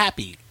not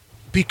happy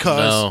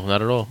because no,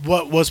 not at all.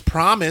 What was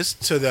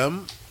promised to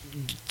them.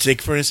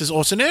 Take for instance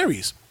Austin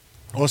Aries.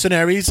 Austin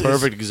Aries,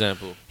 perfect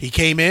example. He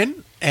came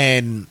in,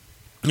 and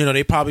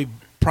they probably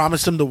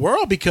promised him the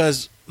world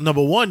because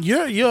number one,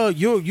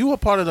 you were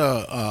part of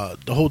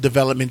the whole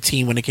development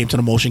team when it came to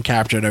the motion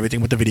capture and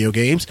everything with the video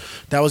games.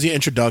 That was your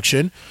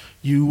introduction.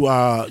 You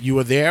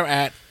were there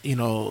at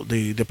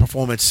the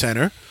performance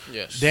center.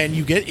 Yes. Then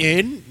you get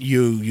in.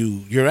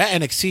 You're at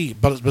NXT.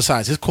 But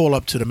besides, his call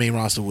up to the main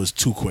roster was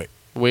too quick.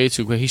 Way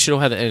too quick. He should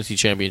have had the NXT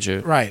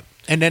championship. Right.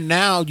 And then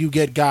now you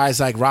get guys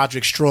like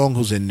Roderick Strong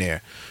who's in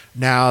there.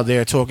 Now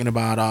they're talking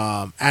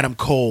about Adam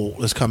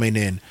Cole is coming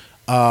in.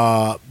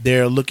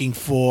 They're looking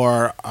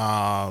for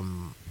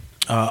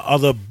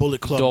other Bullet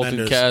Club Dalton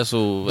members.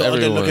 Castle. They're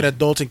everyone. looking at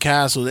Dalton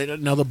Castle.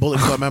 Other Bullet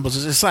Club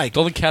members. It's like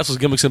Dalton Castle's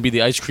gimmick's gonna be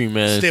the ice cream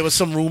man. there was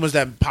some rumors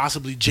that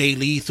possibly Jay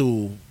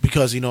Lethal,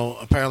 because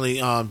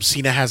apparently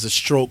Cena has a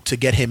stroke to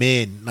get him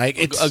in. Like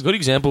it's a good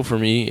example for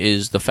me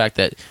is the fact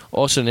that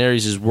Austin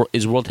Aries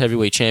is world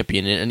heavyweight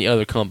champion in any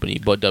other company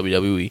but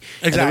WWE.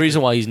 Exactly. And the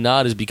reason why he's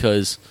not is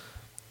because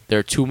there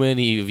are too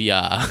many of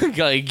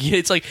like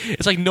it's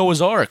like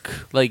Noah's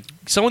Ark. Like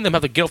some of them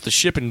have to get off the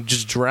ship and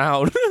just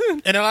drown.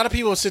 And a lot of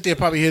people sit there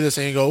probably hear this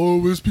and go,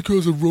 "Oh, it's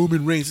because of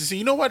Roman Reigns." And see,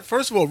 you know what?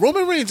 First of all,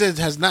 Roman Reigns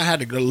has not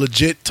had a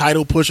legit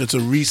title push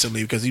until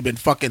recently because he's been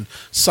fucking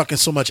sucking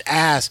so much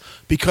ass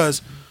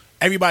because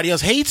everybody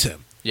else hates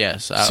him.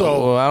 Yes. I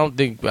don't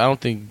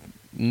think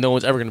no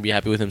one's ever going to be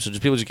happy with him. So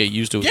just people just get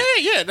used to it.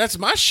 Yeah, that's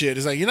my shit.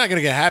 It's like you're not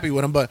gonna get happy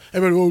with him, but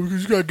everybody,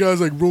 because you got guys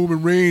like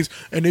Roman Reigns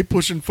and they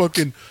pushing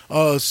fucking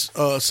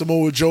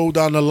Samoa Joe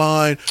down the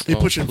line. They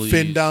pushing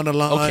Finn down the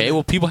line. Okay,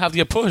 well, people have to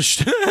get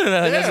pushed.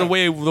 That's the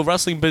way the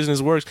wrestling business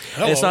works.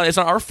 And it's not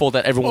our fault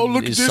that everyone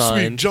look is at this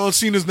signed. week. John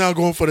Cena's now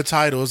going for the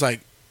title. It's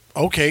like,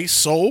 okay,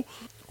 so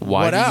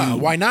why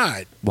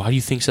not? Why do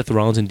you think Seth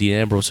Rollins and Dean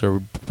Ambrose are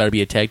about to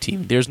be a tag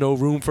team? There's no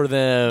room for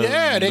them.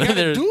 Yeah, they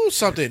gotta do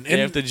something. They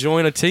have to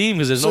join a team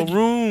because there's no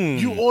room.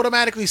 You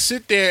automatically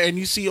sit there and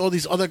you see all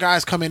these other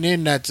guys coming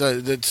in that's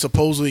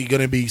supposedly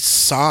going to be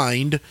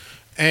signed,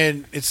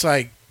 and it's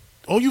like,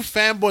 all you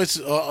fanboys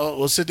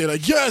will sit there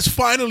like, yes,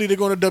 finally they're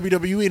going to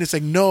WWE, and it's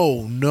like,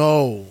 no,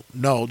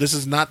 this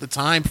is not the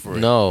time for it.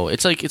 No,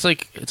 it's like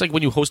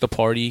when you host a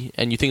party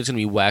and you think it's gonna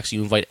be wax,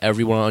 you invite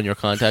everyone on your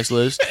contacts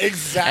list,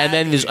 exactly,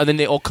 and then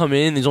they all come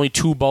in. There's only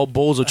two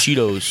bowls of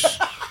Cheetos,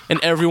 and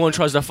everyone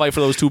tries to fight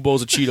for those two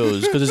bowls of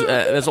Cheetos because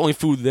that's the only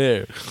food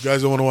there. You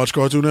guys don't want to watch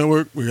Cartoon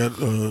Network? We got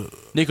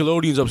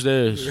Nickelodeon's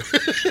upstairs.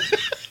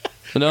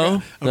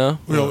 No. Y'all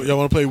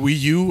want to play Wii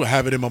U? I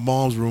have it in my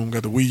mom's room.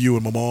 Got the Wii U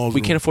in my mom's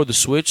room. We can't afford the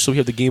Switch, so we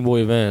have the Game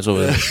Boy Advance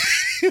over there.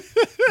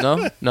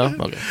 No,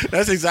 okay.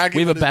 That's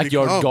exactly. We have a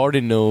backyard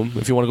garden gnome.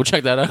 If you want to go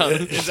check that out,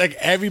 it's like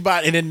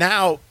everybody. And then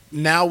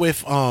now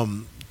with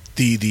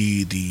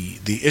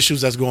the issues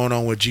that's going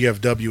on with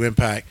GFW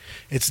Impact,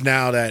 it's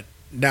now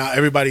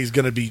everybody's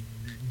gonna be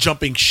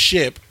jumping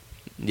ship.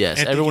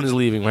 Yes, everyone is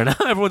leaving right now.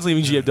 Everyone's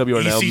leaving GFW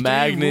right now.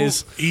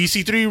 Magnus.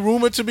 EC3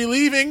 rumored to be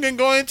leaving and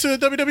going to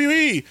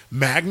WWE.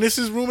 Magnus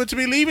is rumored to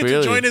be leaving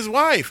to join his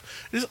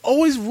wife. There's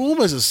always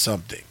rumors of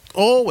something.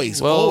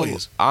 Always.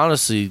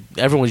 Honestly,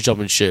 everyone's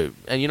jumping ship.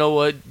 And you know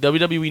what?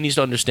 WWE needs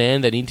to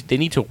understand that they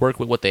need to work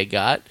with what they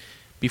got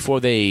before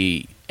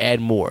they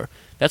add more.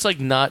 That's like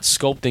not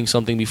sculpting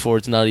something before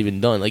it's not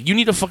even done. Like, you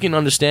need to fucking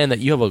understand that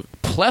you have a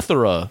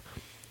plethora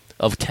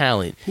of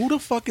talent. Who the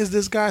fuck is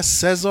this guy?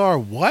 Cesar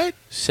what?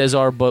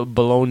 Cesar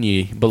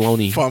Bologna.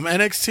 From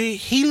NXT?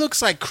 He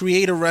looks like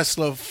creator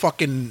wrestler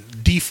fucking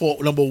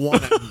default number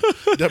one at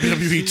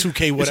WWE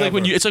 2K whatever.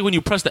 It's like when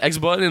you press the X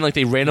button and like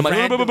they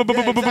randomize.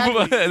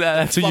 Exactly.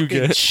 That's what you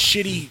get.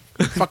 Shitty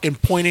fucking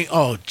pointing.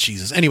 Oh,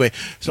 Jesus. Anyway,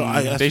 so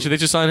they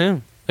should sign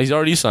him. He's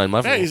already signed.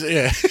 My fault.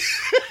 Yeah.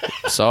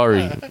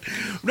 Sorry.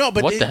 No,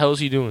 but what the hell is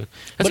he doing?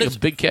 That's like a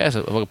big cast,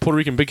 like a Puerto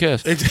Rican big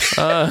cast.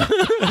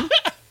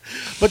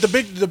 But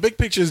the big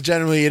picture is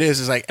generally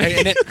it's like,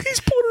 and he's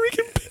Puerto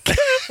Rican big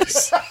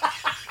cast.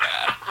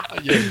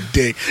 You're a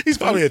dick. He's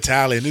probably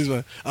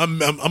Italian.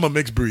 I'm a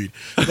mixed breed.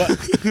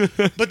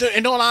 But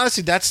in all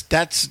honesty,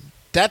 that's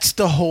that's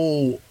the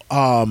whole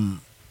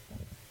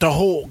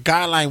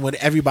guideline when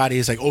everybody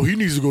is like, oh, he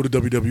needs to go to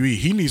WWE.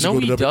 He needs to go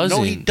to WWE. Doesn't.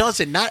 No, he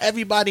doesn't. Not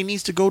everybody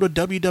needs to go to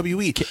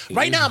WWE.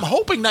 Right now, I'm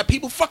hoping that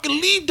people fucking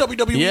leave WWE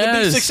to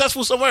be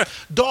successful somewhere.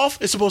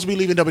 Dolph is supposed to be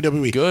leaving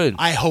WWE. Good.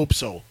 I hope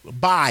so.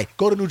 Bye.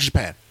 Go to New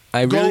Japan.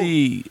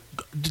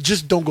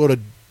 Just don't go to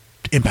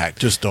Impact.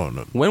 Just don't.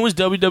 When was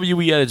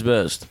WWE at its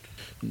best?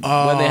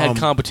 When they had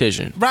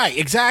competition. Right,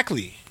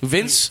 exactly.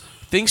 Vince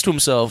thinks to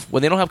himself,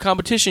 when they don't have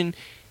competition,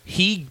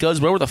 he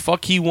does whatever the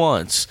fuck he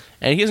wants,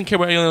 and he doesn't care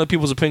about any other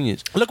people's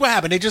opinions. Look what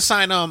happened. They just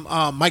signed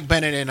Mike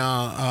Bennett and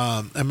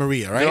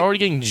Maria, right? They're already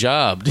getting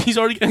jobbed. He's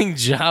already getting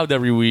jobbed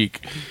every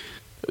week,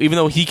 even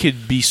though he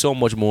could be so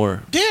much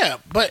more. Yeah,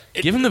 but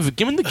give him the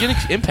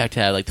gimmick Impact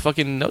had. Like, the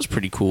fucking, that was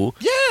pretty cool.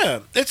 Yeah,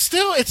 it's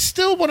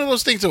still one of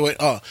those things.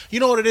 You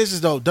know what it is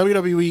though.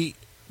 WWE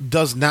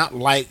does not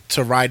like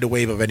to ride the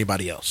wave of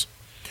anybody else.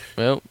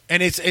 Well,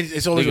 and it's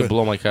always they could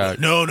blow my cock.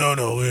 No.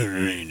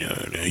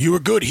 You were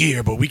good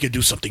here, but we could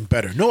do something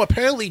better. No,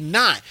 apparently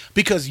not,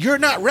 because you're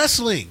not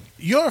wrestling.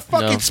 You're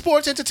fucking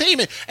sports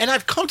entertainment, and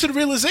I've come to the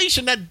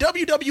realization that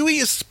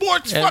WWE is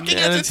sports fucking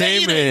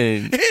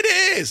entertainment.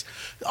 It is.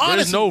 Honestly,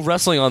 there's no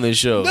wrestling on this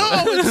show.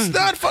 No, it's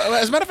not.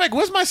 As a matter of fact,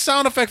 where's my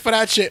sound effect for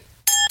that shit?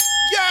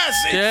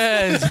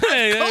 Yes.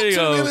 Hey, there you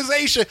go.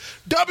 Realization: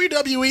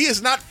 WWE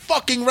is not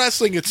fucking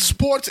wrestling; it's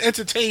sports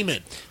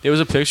entertainment. There was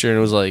a picture, and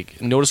it was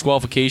like no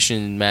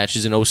disqualification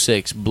matches in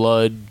 06,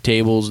 blood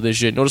tables, this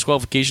shit. No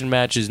disqualification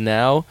matches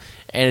now,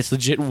 and it's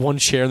legit one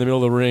chair in the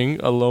middle of the ring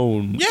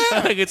alone.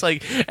 Yeah, it's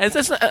like,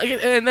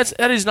 and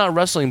that is not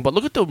wrestling. But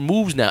look at the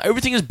moves now.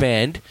 Everything is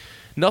banned.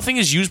 Nothing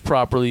is used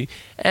properly,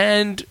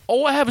 and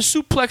all I have is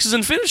suplexes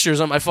and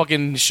finishers on my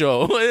fucking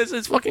show.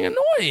 It's fucking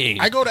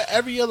annoying. I go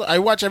to I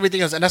watch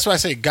everything else, and that's why I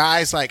say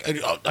guys like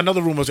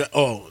another rumor was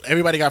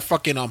everybody got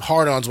fucking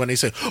hard-ons when they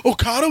say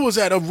Okada was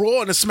at a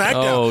Raw and a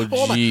SmackDown.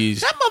 Oh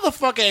jeez, that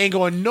motherfucker ain't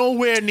going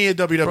nowhere near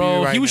WWE.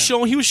 Bro, right he was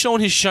now. He was showing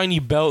his shiny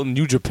belt in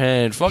New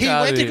Japan. Fuck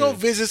out of here. He went to go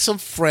visit some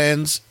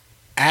friends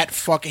at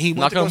fucking. He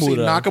went to go see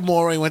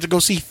Nakamura. He went to go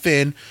see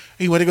Finn.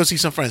 He went to go see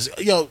some friends.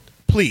 Yo.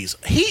 Please.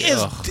 He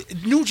is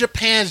New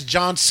Japan's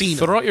John Cena.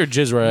 Throw out your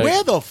jizz rag.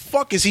 Where the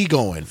fuck is he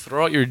going?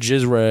 Throw out your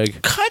jizz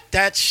rag. Cut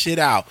that shit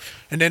out.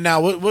 And then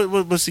now,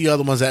 what's the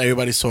other ones that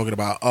everybody's talking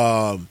about?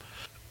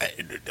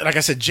 Like I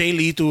said, Jay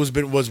Lethal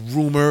was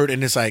rumored,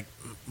 and it's like,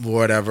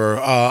 whatever.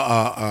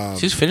 Is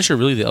his finisher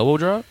really the elbow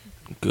drop?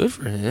 Good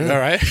for him. All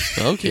right.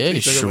 Okay,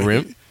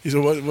 shrimp. He's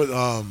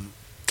the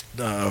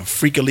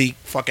Freak Elite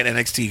fucking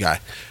NXT guy.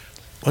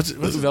 What's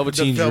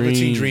Velveteen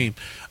Dream.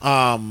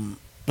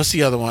 What's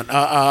the other one?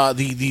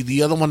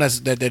 The other one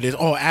that is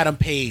Adam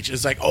Page.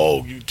 It's like,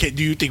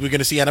 do you think we're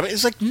gonna see Adam Page?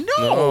 It's like,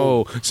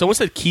 no. Someone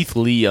said Keith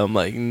Lee. I'm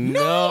like,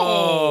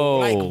 no.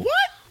 Like, what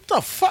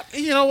the fuck?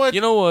 You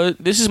know what?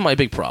 This is my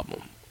big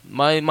problem.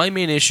 My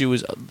main issue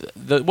is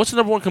what's the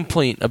number one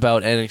complaint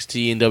about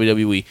NXT and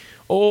WWE?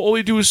 All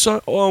they do is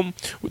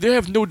they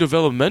have no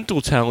developmental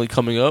talent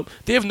coming up.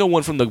 They have no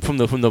one from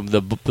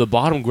the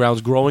bottom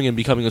grounds growing and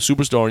becoming a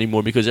superstar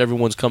anymore because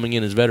everyone's coming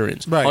in as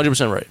veterans. Right.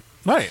 100% right.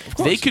 Right, of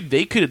course.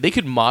 They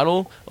could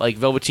model like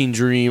Velveteen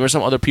Dream or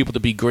some other people to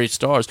be great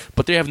stars,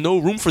 but they have no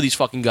room for these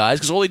fucking guys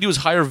because all they do is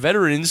hire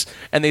veterans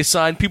and they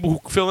sign people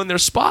who fill in their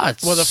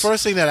spots. Well, the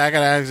first thing that I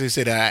gotta actually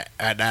say that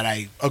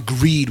I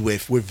agreed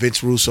with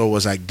Vince Russo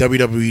was like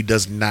WWE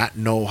does not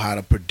know how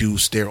to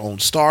produce their own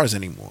stars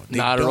anymore.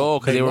 Not at all,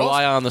 because they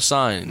rely on the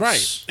signs.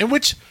 Right. In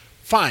which,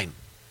 fine,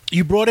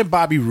 you brought in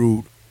Bobby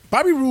Roode.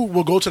 Bobby Roode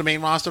will go to the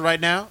main roster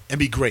right now and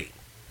be great.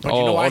 But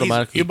you know why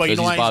automatically, because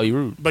he's Bobby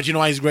Roode. But you know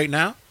why he's great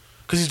now?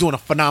 Because he's doing a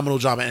phenomenal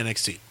job at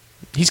NXT.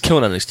 He's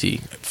killing NXT.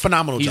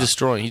 Phenomenal job. He's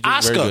destroying. He's doing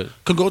Asuka very good.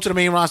 Can go to the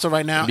main roster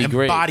right now and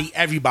body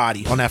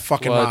everybody on that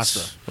fucking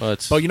roster.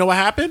 But you know what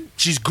happened?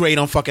 She's great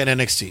on fucking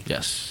NXT.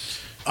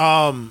 Yes.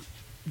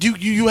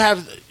 You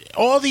have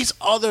all these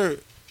other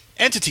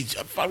entities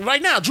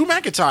right now. Drew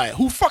McIntyre,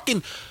 who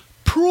fucking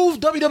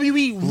proved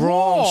WWE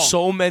wrong.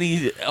 So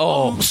many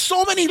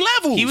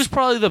levels. He was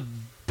probably the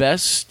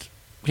best.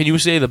 Can you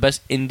say the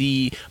best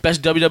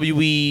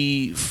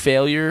WWE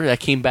failure that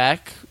came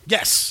back?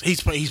 Yes,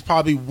 he's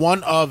probably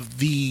one of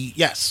the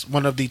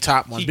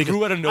top ones. He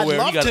grew out of nowhere.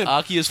 He got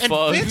Aki as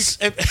fuck.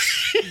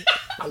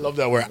 I love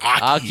that word,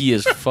 Aki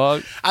as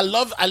fuck. I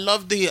love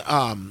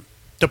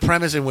the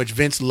premise in which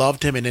Vince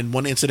loved him, and then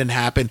one incident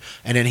happened,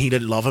 and then he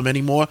didn't love him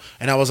anymore.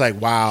 And I was like,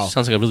 wow,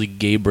 sounds like a really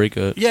gay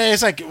breakup. Yeah,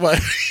 it's like what?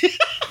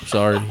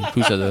 Sorry,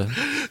 who said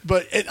that?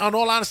 But on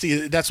all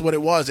honesty, that's what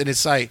it was, and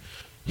it's like.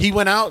 He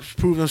went out,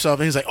 proved himself,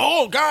 and he's like,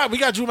 "Oh God, we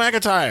got Drew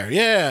McIntyre."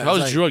 Yeah, if I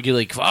was Drew, I'd get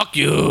like, "Fuck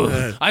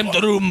you, I'm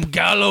Drew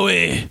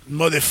Galloway,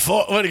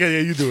 motherfucker." What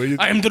are you doing?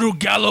 I'm Drew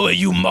Galloway,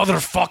 you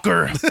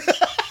motherfucker.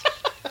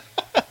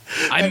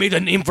 I made a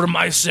name for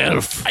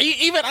myself.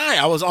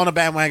 I was on a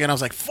bandwagon. I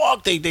was like,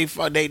 fuck, they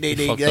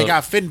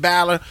got Finn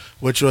Balor,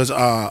 which was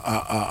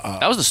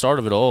that was the start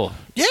of it all.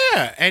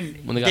 Yeah,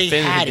 and when they got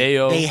Finn and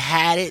Hideo,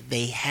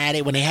 they had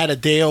it when they had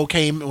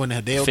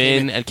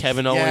Finn and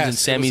Kevin Owens and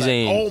Sami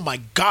Zayn. Oh my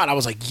god, I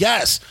was like,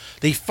 yes,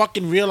 they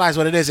fucking realize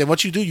what it is, and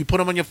what you do, you put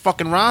them on your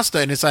fucking roster,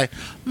 and it's like,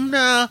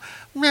 nah,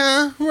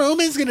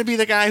 Roman's gonna be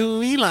the guy who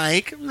we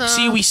like. Nah.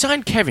 See, we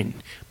signed Kevin,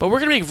 but we're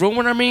gonna make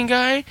Roman our main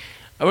guy.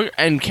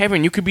 And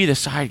Kevin, you could be the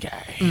side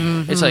guy.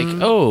 Mm-hmm. It's like,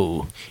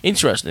 oh,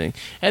 interesting.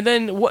 And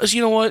then,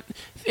 you know what?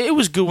 It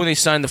was good when they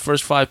signed the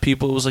first 5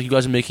 people. It was like, you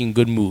guys are making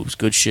good moves.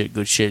 Good shit.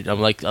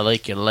 I'm like, I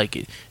like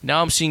it.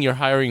 Now I'm seeing you're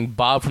hiring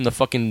Bob from the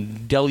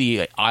fucking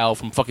deli aisle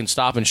from fucking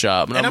Stop and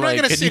Shop. And I'm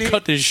like, can you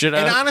cut this shit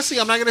out? And honestly,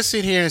 I'm not going to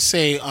sit here and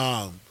say,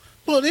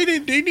 well, they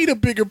need a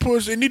bigger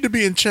push. They need to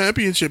be in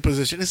championship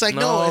position. It's like,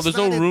 no, there's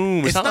no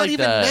room. It's not like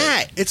even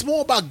that. It's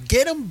more about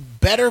get them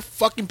better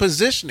fucking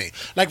positioning.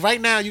 Like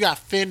right now, you got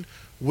Finn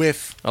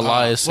with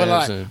Elias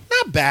Samson.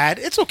 Not bad.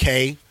 It's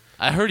okay.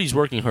 I heard he's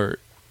working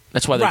hurt.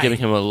 That's why they're giving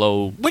him a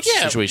low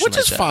situation. Which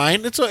is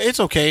fine. It's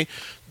okay.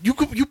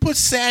 You put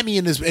Sammy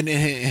in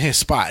his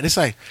spot. And it's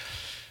like,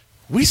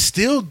 we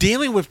still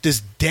dealing with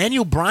this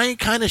Daniel Bryan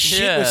kind of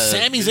shit with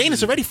Sami Zayn.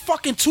 It's already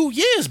fucking 2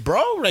 years,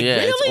 bro. Like,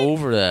 really? It's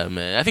over that,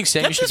 man. I think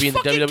Sami should be in the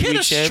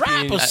WWE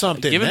champion. Or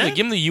something, give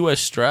him the U.S.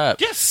 strap.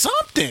 Get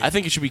something. I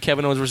think it should be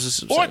Kevin Owens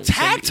versus or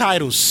tag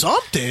titles,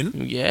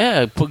 something.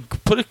 Yeah,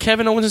 put a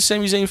Kevin Owens and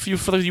Sami Zayn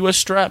for the U.S.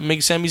 strap.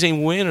 Make Sami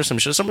Zayn win or some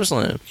shit.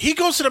 SummerSlam. He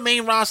goes to the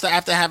main roster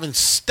after having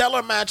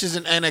stellar matches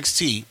in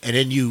NXT, and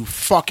then you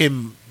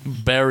fucking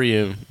bury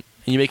him.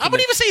 And you make I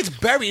wouldn't even say it's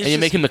buried. And you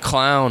make him the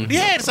clown.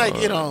 Yeah, it's like,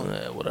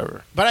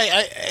 whatever. But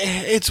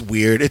it's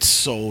weird. It's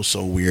so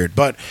weird.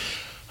 But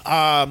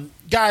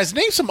guys,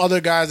 name some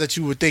other guys that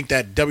you would think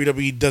that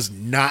WWE does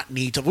not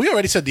need to. We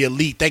already said the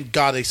Elite. Thank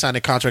God they signed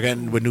a contract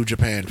with New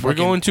Japan. We're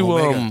going to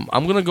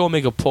I'm going to go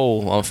make a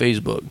poll on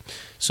Facebook.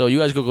 So you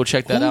guys go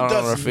check that out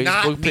on our Facebook page.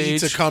 Who does not need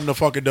to come to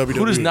fucking WWE?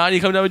 Who does not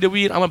need to come to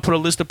WWE? I'm going to put a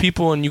list of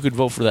people and you could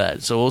vote for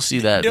that. So we'll see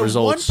that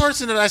results. One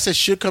person that I said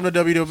should come to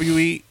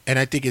WWE, and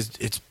I think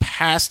it's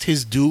past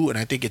his due, and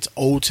I think it's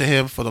owed to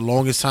him for the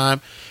longest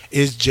time,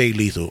 is Jay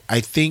Lethal. I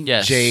think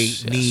Jay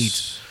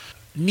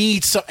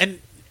needs some.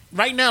 And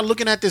right now,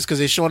 looking at this, because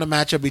they're showing a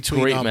matchup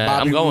between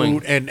Bobby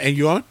Roode and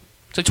you on?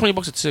 It's like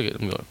 $20 a ticket.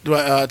 I'm going.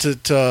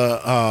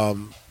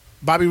 To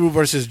Bobby Roode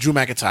versus Drew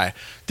McIntyre.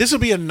 This will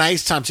be a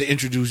nice time to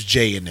introduce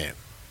Jay in there.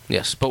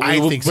 Yes, but we're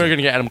going to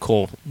get Adam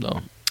Cole, though.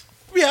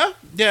 Yeah.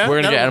 We're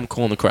going to get Adam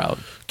Cole in the crowd.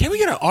 Can we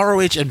get an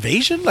ROH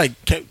invasion? Like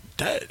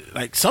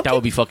something? That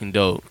would be fucking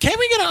dope. Can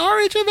we get an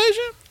ROH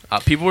invasion?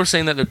 People were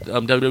saying that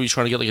WWE's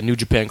trying to get like a New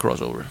Japan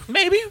crossover.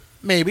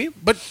 Maybe.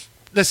 But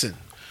listen,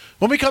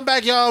 when we come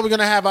back, y'all, we're going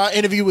to have our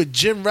interview with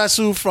Jim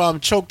Resu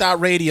from Choked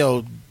Out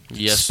Radio.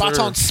 Yes, Spot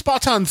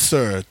on,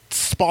 sir.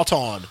 Spot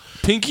on.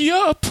 Pinky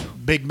up.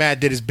 Big Matt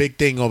did his big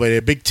thing over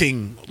there. Big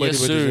ting. Yes,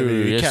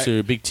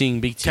 sir. Big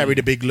ting. Carry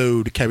the big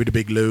load.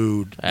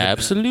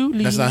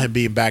 Absolutely. That's not him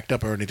being backed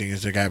up or anything.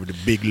 It's the guy with the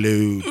big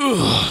load.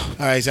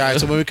 All right.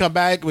 So when we come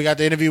back, we got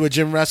the interview with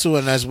Jim Russell,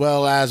 and as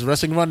well as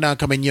Wrestling Rundown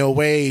coming your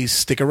way.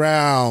 Stick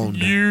around.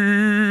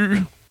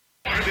 Yeah.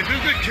 This is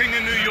the King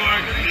of New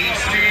York,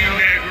 Steve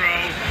Negro,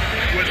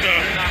 with the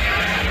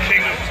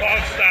King of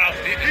Talk Style.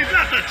 He's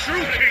not the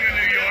true King of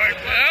New York.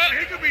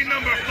 He could be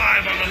number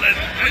 5 on the list.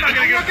 I'm not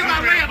going to get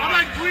my ramp. I'm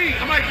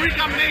like Greek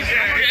combination.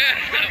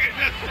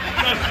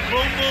 Just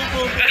boom, boom,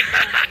 boom.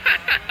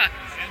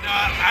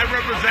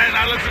 And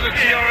I listen to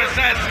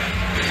TRSS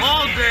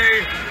all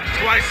day,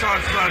 twice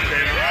on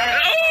Sunday. Right?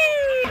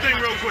 Thing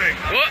real quick.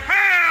 What?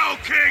 Hail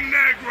King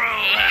Negro!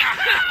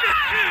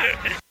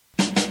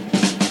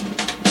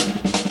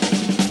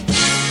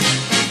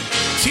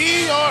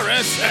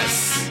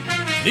 TRSS,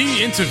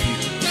 the interview.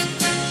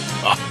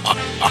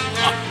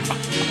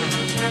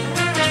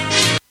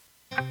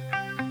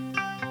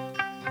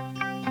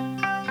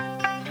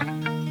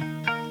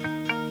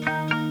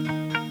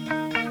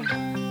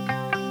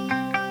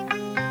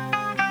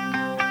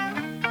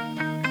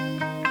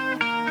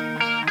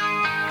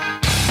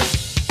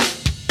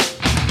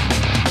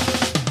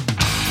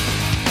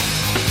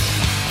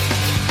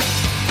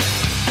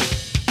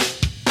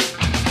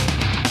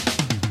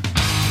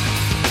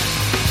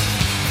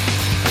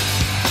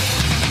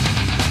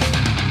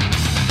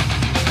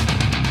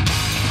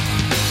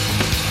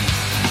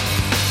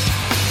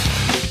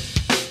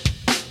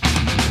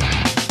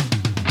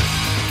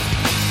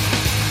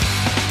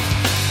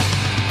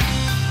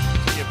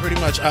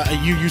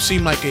 You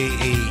seem like a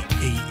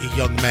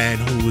young man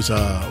who's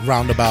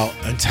roundabout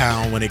in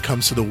town when it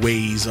comes to the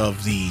ways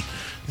of the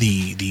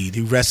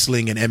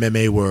wrestling and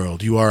MMA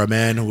world. You are a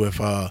man with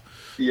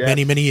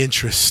many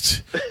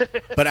interests.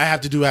 But I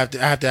have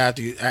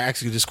to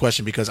ask you this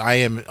question because I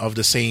am of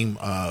the same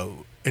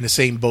in the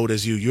same boat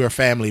as you. You're a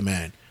family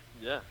man.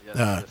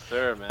 Yes,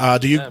 sir, man.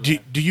 Do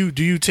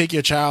you take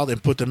your child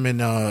and put them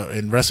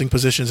in wrestling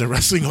positions and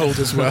wrestling holds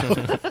as well?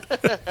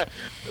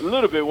 A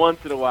little bit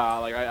once in a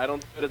while. Like I don't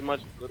do it as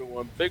much as the little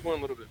one. Big one,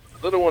 a little bit.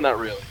 Little one, not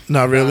really.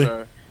 Not really.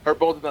 Her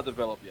bolt is not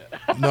developed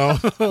yet. No.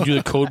 You do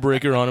the code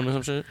breaker on him or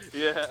some shit?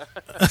 Yeah.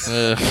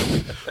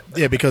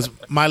 Yeah, because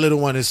my little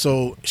one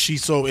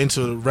she's so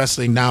into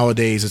wrestling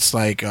nowadays. It's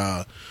like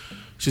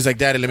she's like,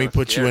 Daddy, let me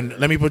put you in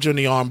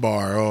the arm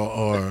bar,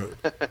 or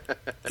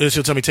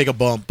she'll tell me take a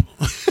bump.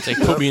 It's like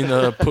put me in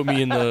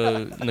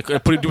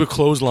the do a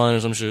clothesline or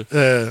some shit.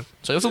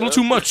 It's like that's a little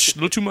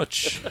too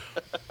much.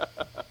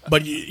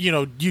 But you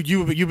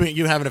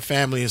having a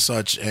family and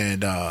such,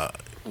 and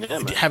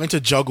having to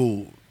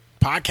juggle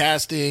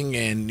podcasting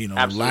and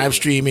live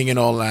streaming and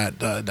all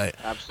that.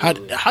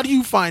 How do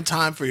you find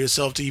time for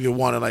yourself to even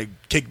want to like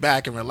kick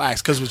back and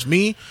relax? Because with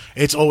me,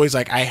 it's always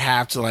like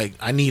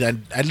I need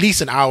at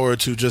least an hour or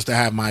two just to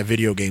have my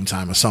video game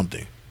time or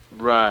something.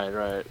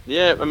 Right.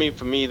 Yeah, I mean,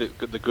 for me,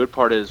 the good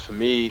part is, for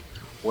me,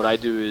 what I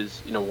do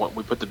is,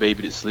 we put the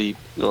baby to sleep,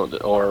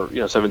 or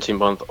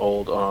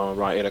 17-month-old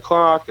around 8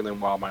 o'clock, and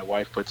then while my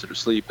wife puts her to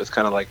sleep, it's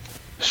kind of like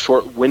a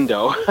short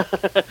window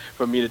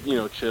for me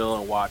to, chill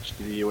and watch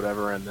TV or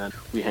whatever, and then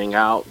we hang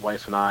out,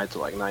 wife and I,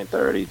 till like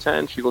 9:30,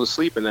 10. She goes to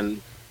sleep, and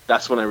then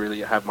that's when I really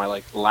have my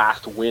like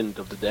last wind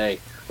of the day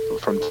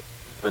from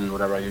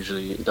whatever.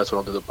 That's when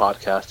I'll do the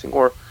podcasting,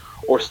 or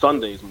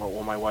Sundays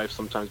when my wife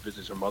sometimes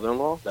visits her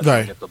mother-in-law. That's when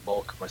I get the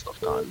bulk of my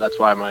stuff done. That's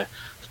why my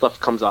stuff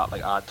comes out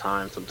like odd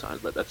times sometimes,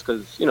 but that's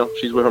because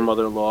she's with her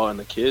mother-in-law and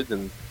the kids,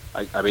 and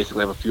I basically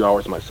have a few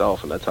hours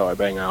myself, and that's how I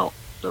bang out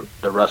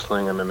the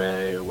wrestling,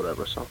 MMA, or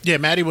whatever. So yeah,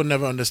 Maddie will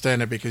never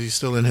understand it because he's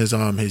still in his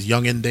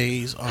youngin'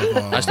 days.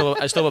 Of, I still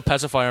have a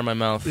pacifier in my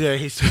mouth. Yeah,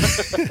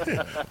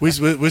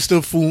 we're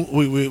still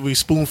we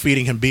spoon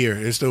feeding him beer.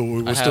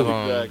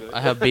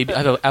 I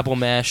have apple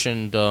mash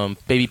and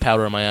baby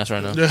powder in my ass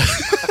right now.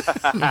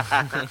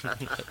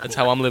 That's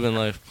how I'm living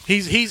life.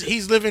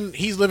 He's living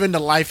the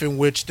life in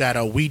which that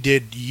we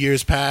did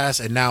years past,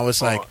 and now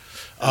it's like,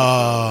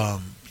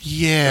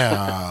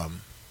 yeah.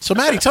 So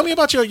Maddie, tell me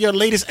about your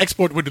latest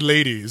export with the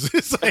ladies.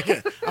 It's like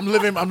I'm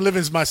living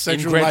my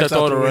sexual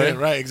lifestyle,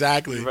 right?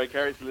 Exactly. You're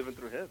vicariously living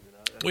through him.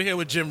 We're here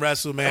with Jim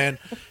Wrestle, man.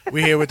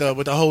 We're here with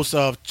the host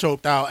of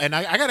Choked Out, and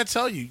I gotta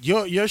tell you,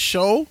 your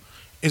show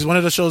is one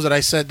of the shows that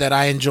I said that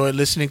I enjoy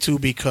listening to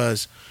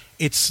because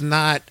it's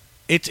not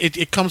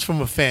it comes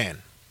from a fan.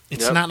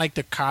 It's not like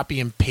the copy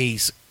and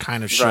paste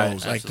kind of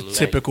shows, like the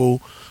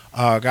typical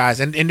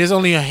guys. And there's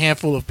only a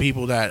handful of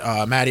people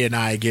that Maddie and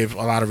I give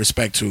a lot of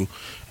respect to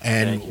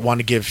and want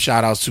to give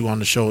shout outs to on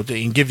the show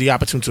and give the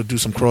opportunity to do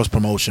some cross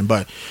promotion.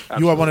 But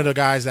you are one of the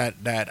guys that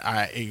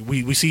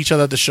we see each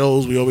other at the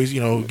shows. We always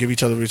give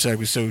each other respect.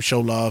 We still show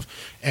love,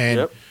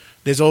 and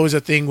there's always a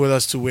thing with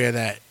us to where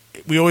that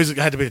we always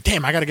had to be,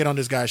 damn, I got to get on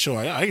this guy's show.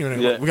 We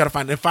got to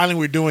find it. And finally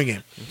we're doing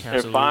it.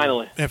 And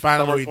finally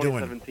we're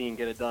doing it. 2017,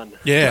 get it done.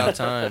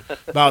 Yeah.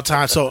 About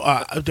time.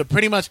 So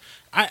pretty much,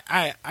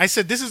 I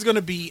said this is going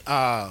to be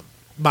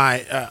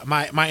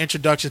my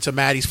introduction to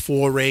Maddie's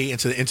foray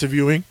into the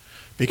interviewing,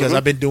 because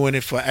I've been doing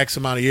it for X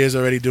amount of years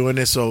already doing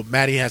this. So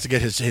Maddie has to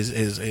get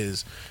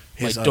his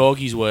like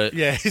doggies wet.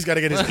 Yeah, he's got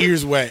to get his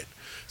ears wet.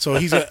 So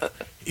he's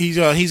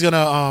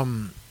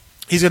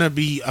gonna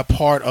be a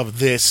part of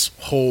this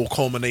whole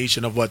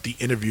culmination of what the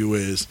interview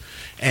is,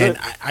 and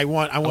I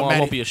want Maddie,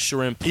 won't be a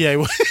shrimp.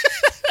 Yeah,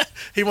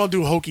 he won't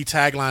do hokey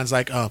taglines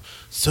like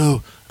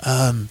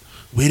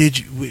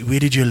where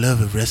did your love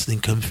of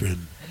wrestling come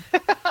from?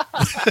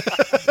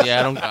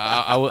 Yeah,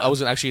 I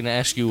was actually gonna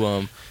ask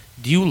you,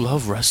 do you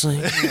love wrestling?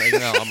 Like,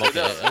 no, I'm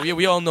okay.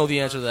 We all know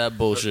the answer to that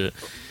bullshit.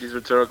 These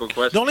rhetorical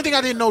questions. The only thing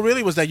I didn't know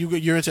really was that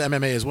you're into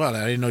MMA as well.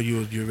 I didn't know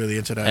you're really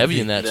into that. Heavy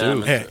in that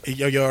too.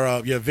 Yeah,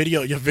 your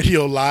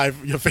video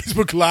live, your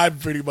Facebook live,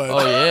 pretty much.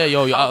 Oh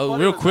yeah,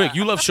 real quick,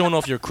 you love showing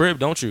off your crib,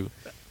 don't you?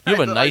 You have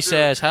a nice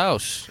ass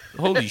house.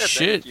 Holy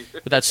shit,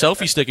 with that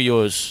selfie stick of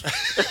yours.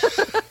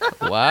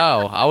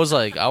 Wow, I was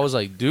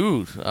like,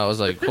 dude,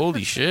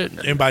 holy shit.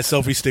 And by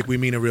selfie stick, we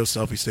mean a real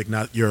selfie stick,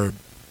 not your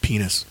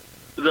penis.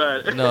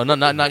 Right. No,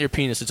 not your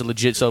penis. It's a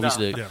legit selfie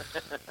stick. Yeah.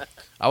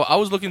 I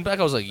was looking back.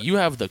 I was like, you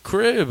have the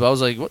crib. I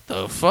was like, what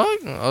the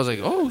fuck? I was like,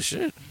 oh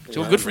shit.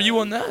 So good for you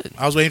on that.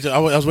 I was waiting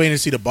to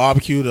see the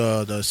barbecue,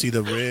 to see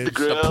the ribs,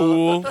 the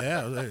pool.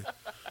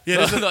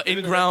 Yeah, the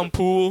in-ground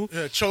pool.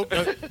 Yeah,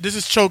 this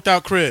is Choked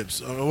Out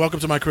Cribs.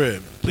 Welcome to my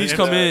crib. Please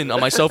come in on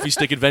my selfie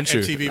stick adventure.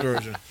 MTV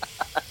version.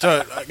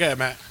 So, yeah,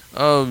 Matt.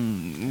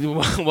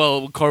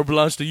 Well, carte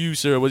blanche to you,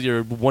 sir, with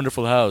your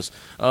wonderful house.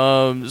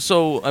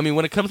 So, I mean,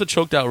 when it comes to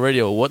Choked Out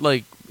Radio,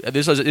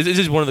 this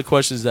is one of the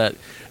questions that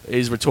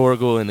is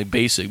rhetorical and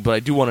basic, but I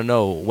do want to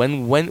know what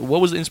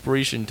was the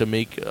inspiration to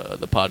make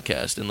the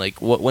podcast, and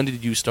when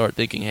did you start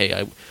thinking,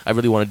 hey, I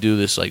really want to do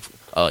this like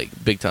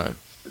big time?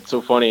 It's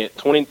so funny.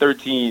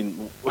 2013,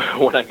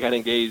 when I got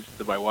engaged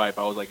to my wife,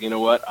 I was like, you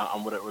know what?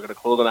 We're gonna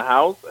close on a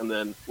house, and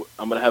then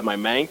I'm gonna have my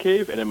man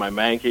cave, and in my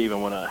man cave,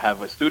 I'm gonna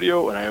have a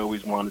studio, and I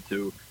always wanted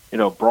to,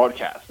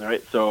 broadcast,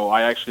 right? So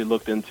I actually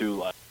looked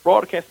into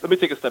broadcast. Let me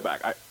take a step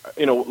back.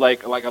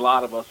 Like a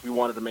lot of us, we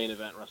wanted a main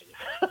event wrestling.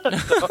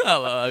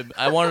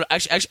 I wanted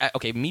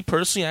okay. Me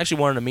personally, I actually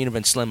wanted a main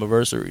event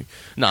Slammiversary.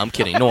 No, I'm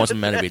kidding. No one's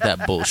main event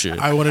that bullshit.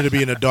 I wanted to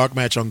be in a dark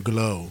match on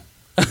Glow.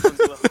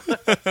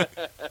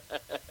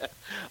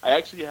 I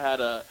actually had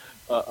a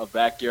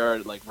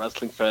backyard like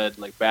wrestling fed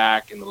like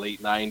back in the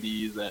late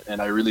 '90s,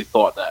 and I really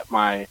thought that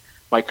my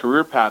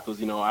career path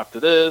was, after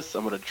this,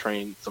 I'm going to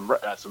train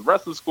at some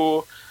wrestling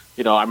school.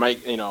 I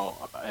might,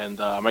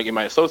 I might get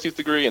my associate's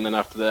degree, and then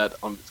after that,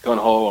 I'm going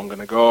home. I'm going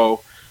to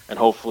go and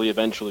hopefully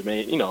eventually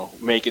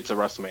make it to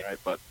WrestleMania, right?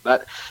 But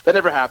that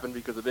never happened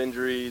because of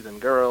injuries and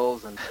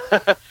girls and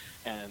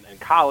and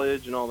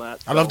college and all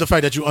that. I love the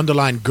fact that you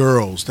underlined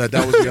girls. That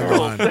was the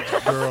underline.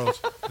 Girls.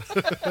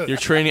 Your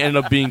training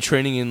ended up being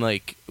training in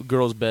like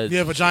girls' beds.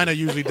 Yeah, vagina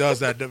usually does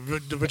that. The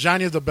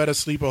vagina is the better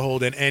sleeper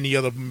hold than any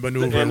other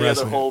maneuver in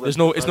wrestling. There's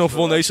no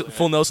full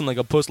Nelson like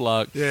a puss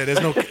lock. Yeah,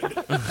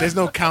 there's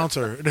no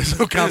counter. There's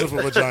no counter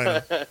for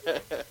vagina.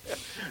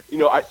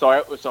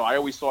 I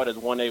always saw it as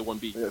 1A,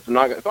 1B. If I'm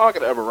not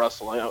gonna ever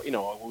wrestle, I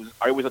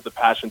always had the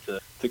passion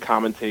to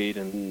commentate,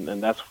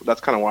 and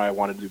that's kind of why I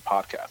wanted to do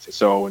podcasting.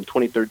 So in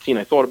 2013,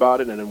 I thought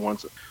about it, and then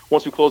once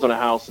we closed on a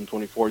house in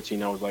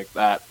 2014, I was like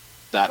that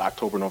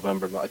October,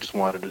 November, I just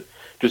wanted to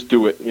just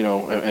do it,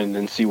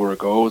 and see where it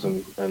goes,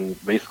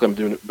 and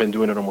basically been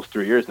doing it almost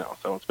 3 years now.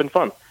 So it's been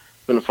fun.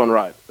 It's been a fun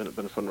ride. Been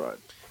a fun ride.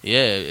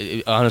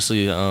 Yeah,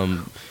 honestly,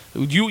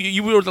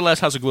 you were at the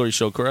last House of Glory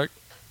show, correct?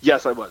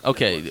 Yes, I was.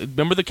 Okay,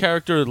 remember the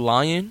character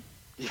Lion?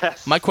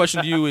 Yes. My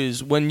question to you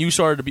is: when you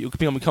started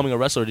becoming a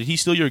wrestler, did he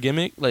steal your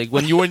gimmick? Like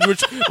when you were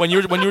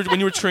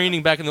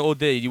training back in the old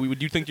day,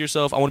 would you think to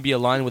yourself, "I want to be a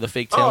lion with a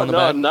fake tail in the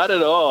back"? No, not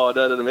at all.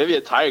 No, maybe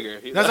a tiger.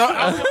 That's all,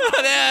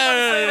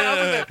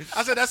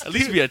 I said that's at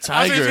least be a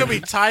tiger. I said it's gonna be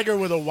tiger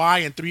with a Y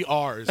and 3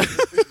 R's.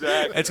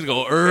 Exactly. It's gonna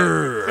go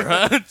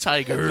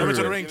tiger. Coming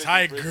to the ring,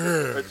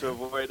 tiger. To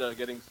avoid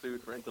getting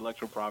sued for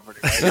intellectual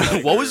property.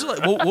 What was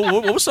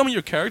what was some of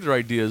your character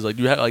ideas? Like,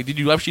 did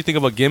you actually think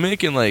of a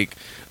gimmick and like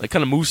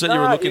kind of moveset you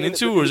were looking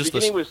into, or just the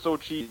beginning was so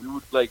cheap?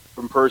 Like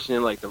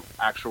impersonating like the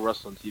actual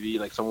wrestling TV,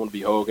 like someone would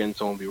be Hogan,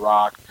 someone would be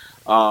Rock.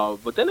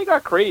 But then it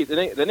got crazy.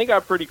 Then it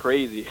got pretty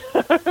crazy.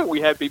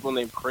 We had people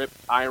named Crip,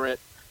 Tyrant.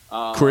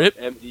 Crip?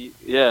 MD,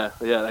 yeah,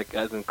 like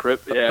as in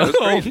Crip. Yeah, it was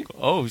crazy.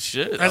 Oh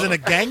shit! As in a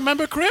gang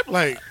member, Crip,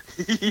 like.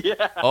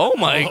 Yeah. Oh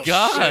my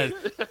god!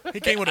 He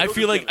came with I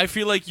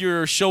feel like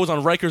your show is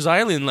on Rikers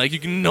Island.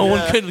 Like no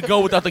one could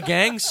go without the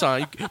gang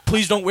sign.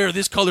 Please don't wear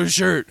this color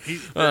shirt. He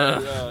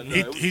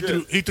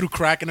threw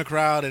crack in the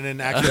crowd and then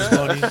acted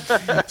funny.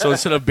 So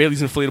instead of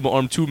Bailey's inflatable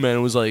arm 2 men,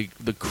 it was like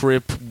the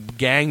Crip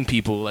gang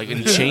people, like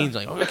in chains,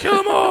 like kill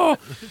them all.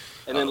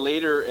 And then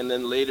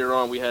later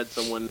on, we had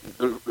someone,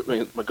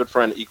 my good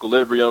friend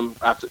Equilibrium,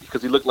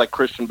 because he looked like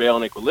Christian Bale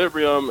in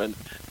Equilibrium, and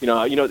do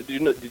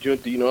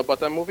you know about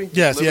that movie?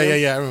 Yes, yeah,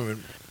 I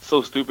remember.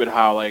 So stupid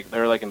how like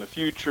they're like in the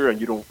future and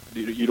you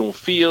don't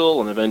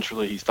feel, and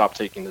eventually he stopped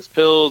taking his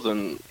pills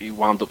and he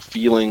wound up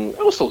feeling.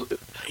 It was so.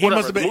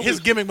 His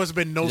gimmick must have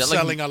been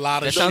selling a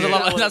lot of shit.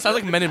 That sounds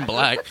like Men in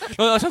Black.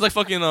 No, that sounds like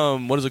fucking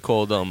what is it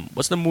called?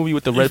 What's the movie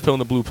with the red pill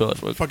and the blue pill?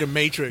 Fucking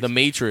Matrix. The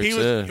Matrix.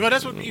 Well,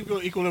 that's what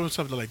Equilibrium was,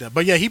 something like that.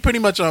 But yeah, he pretty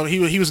much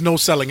he was no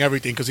selling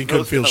everything because he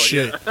couldn't feel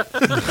shit.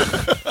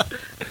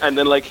 And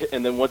then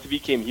once he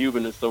became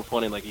human, it's so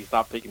funny. Like he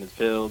stopped taking his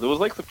pills. It was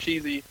like some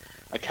cheesy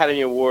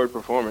Academy Award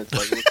performance.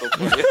 Like it was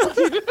so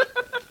funny.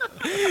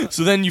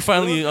 So then you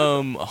finally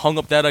hung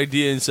up that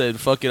idea and said,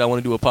 "Fuck it, I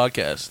want to do a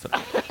podcast."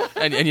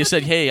 And you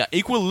said, "Hey,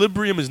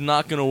 Equilibrium is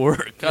not going to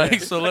work." Yeah.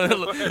 So let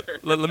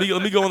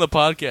me go on the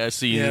podcast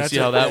scene and see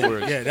how that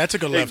works. Yeah, that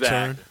took a left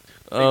turn.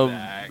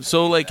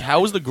 So like,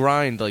 how was the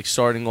grind? Like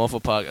starting off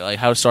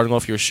starting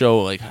off your show?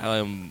 Like,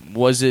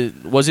 was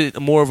it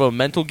more of a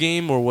mental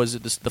game, or was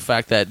it the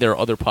fact that there are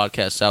other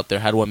podcasts out there?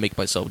 How do I make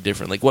myself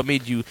different? Like, what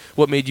made you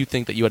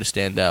think that you had to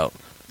stand out?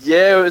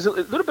 Yeah, it was a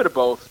little bit of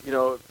both.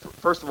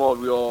 First of all,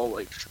 we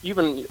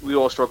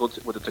all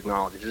struggled with the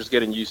technology, just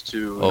getting used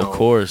to. Of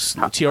course,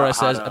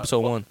 TRS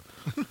episode 1.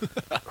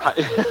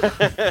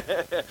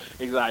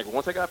 Exactly.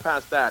 Once I got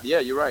past that, yeah,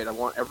 you're right. I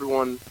want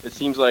everyone. It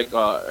seems like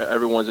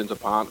everyone's into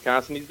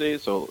podcasting these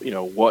days. So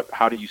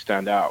how do you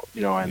stand out?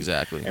 And,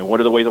 exactly. And one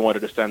of the ways I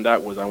wanted to stand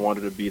out was I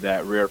wanted to be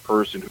that rare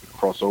person who could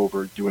cross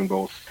over doing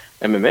both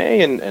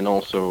MMA and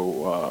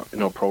also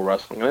pro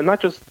wrestling, and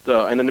not just.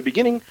 And in the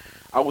beginning,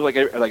 I was like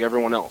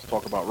everyone else,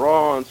 talk about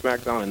Raw and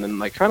SmackDown, and then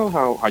like kind of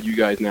how you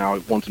guys now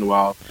once in a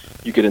while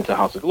you get into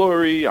House of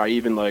Glory. I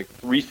even like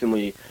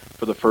recently,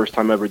 for the first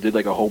time ever, did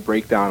like a whole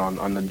breakdown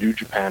on the New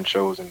Japan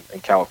shows in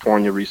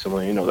California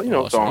recently.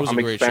 So I'm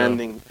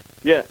expanding.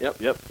 Yeah, yep,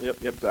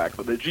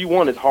 exactly. The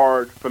G1 is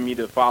hard for me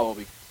to follow.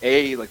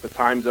 A, like the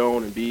time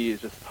zone, and B,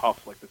 is just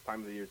tough. Like this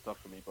time of the year is tough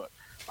for me, but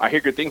I hear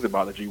good things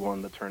about the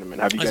G1, the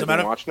tournament. Have you guys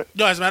been watching it?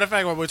 No, as a matter of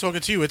fact, while we're talking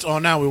to you, it's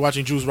on now. We're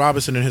watching Juice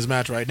Robinson in his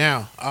match right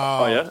now.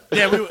 Oh yeah,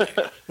 yeah.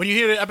 When you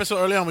hear the episode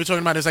early on, we're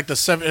talking about it's like the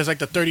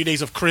 30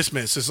 days of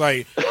Christmas. It's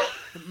like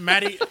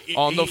Maddie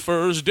on the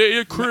first day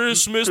of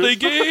Christmas, they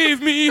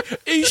gave me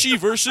Ishii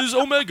versus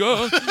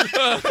Omega.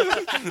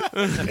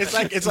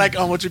 It's like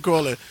what you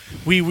call it.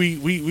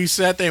 We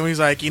sat there and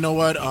he's like, you know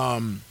what?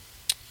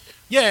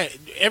 Yeah,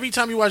 every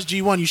time you watch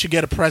G1, you should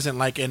get a present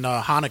like in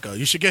Hanukkah.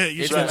 You should get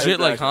legit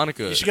like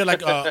Hanukkah.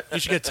 You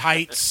should get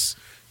tights.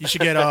 You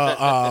should get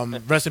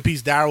rest in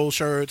peace Daryl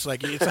shirts.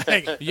 Like it's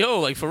like Yo,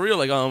 like for real,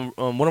 like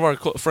one of our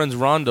friends,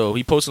 Rondo,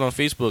 he posted on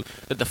Facebook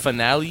that the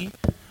finale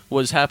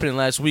was happening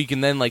last week,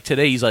 and then like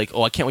today he's like,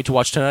 "Oh, I can't wait to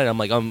watch tonight." I'm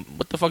like,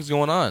 what the fuck's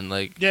going on?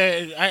 Like,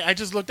 yeah, I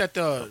just looked at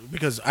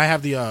because I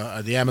have the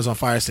Amazon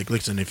Fire Stick.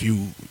 Listen, if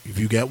you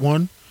get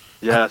one,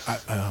 Yes.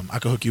 I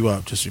can hook you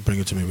up. Just bring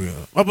it to me.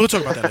 We'll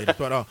talk about that later.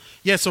 But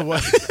yeah, so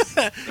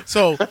I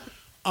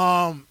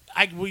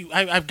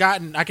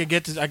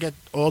get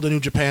all the New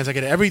Japans. I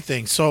get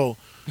everything. So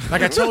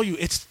like I told you,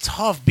 it's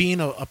tough being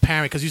a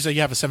parent because you said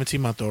you have a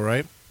 17-month-old,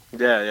 right?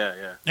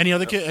 Yeah. Any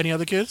other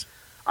kids?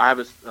 I have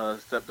a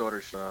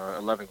stepdaughter, she's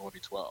 11, going to be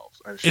 12,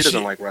 and she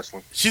doesn't like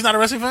wrestling. She's not a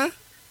wrestling fan?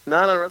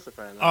 Not a wrestling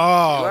fan. No.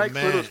 Oh, she likes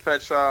man. Littlest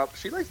Pet Shop.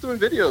 She likes doing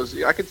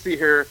videos. I could see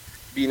her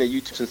being a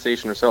YouTube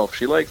sensation herself.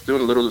 She likes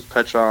doing Littlest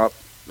Pet Shop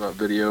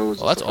videos.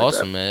 oh, that's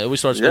awesome, man.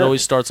 It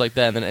always starts like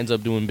that, and then ends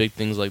up doing big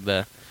things like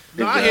that.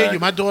 No, I hear you.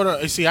 My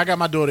daughter, see, I got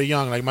my daughter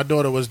young. Like, my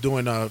daughter was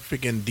doing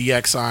freaking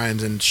DX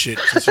signs and shit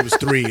since she was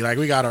 3. Like,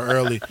 we got her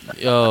early.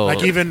 Yo.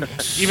 Like, even to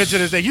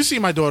this day, you see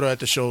my daughter at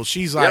the show.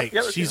 She's like,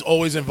 she's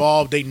always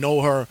involved. They know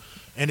her.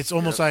 And it's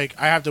almost like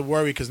I have to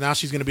worry because now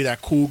she's going to be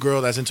that cool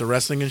girl that's into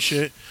wrestling and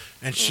shit.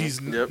 And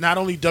she's not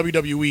only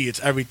WWE,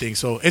 it's everything.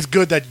 So it's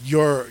good that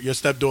your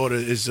stepdaughter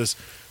is just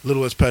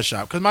Littlest Pet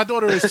Shop. Because my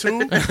daughter is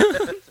too.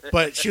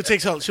 But she'll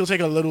take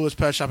a Littlest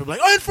Pet Shop and be like,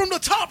 "Oh, it's from the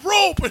top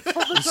rope."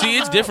 See,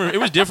 it's different. It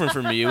was different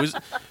for me. It was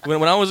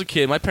when I was a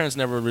kid. My parents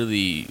never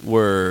really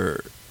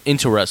were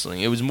into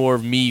wrestling. It was more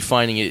of me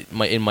finding it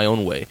in my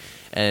own way.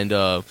 And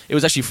it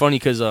was actually funny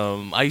because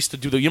I used to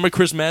do you remember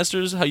Chris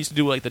Masters? I used to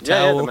do like the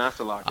towel. Yeah, the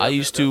Master Lock. I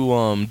used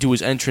to do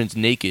his entrance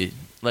naked.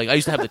 Like I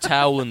used to have the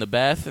towel in the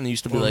bath, and he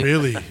used to be like,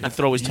 really? and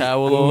throw his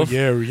towel Oh, off.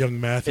 yeah, young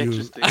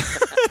Matthew.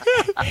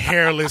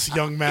 Hairless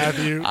young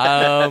Matthew.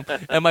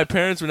 And my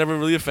parents were never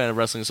really a fan of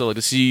wrestling, so like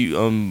to see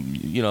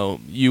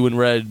you and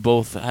Red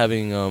both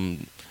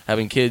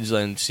having kids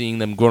and seeing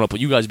them growing up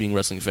with you guys being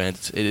wrestling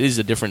fans, it is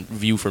a different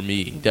view for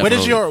me.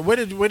 Definitely.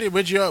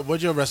 Where's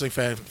your wrestling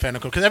fan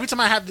because every time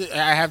I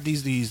have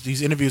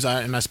these interviews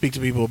and I speak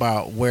to people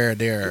about where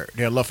their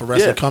love for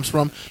wrestling comes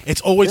from, it's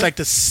always like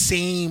the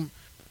same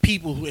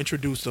people who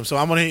introduced them. So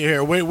I want to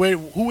hear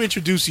who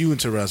introduced you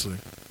into wrestling.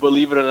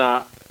 Believe it or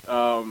not,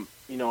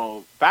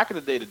 back in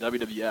the day, the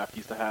WWF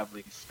used to have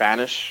like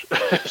Spanish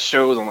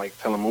shows on like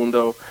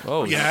Telemundo.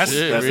 Oh yes,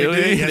 yes,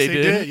 really? Yes, they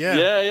did.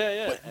 Yeah.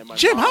 Yeah. And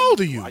Jim, how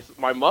old are you?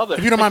 My mother.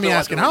 If you don't mind me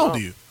asking, how old are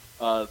you?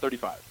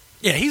 35.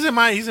 Yeah, he's in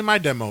my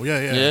demo.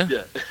 Yeah.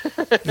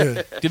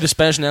 Did the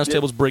Spanish announce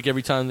tables break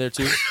every time there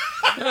too?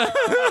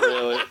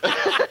 Really?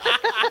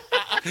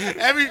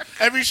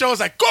 Every show is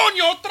like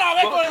coño otra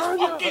vez con el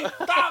fucking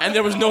tabla. And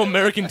there was no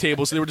American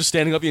table, so they were just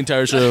standing up the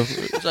entire show.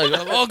 It's like,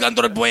 oh,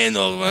 canto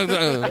bueno.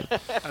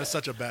 That's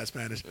such a bad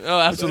Spanish. Oh,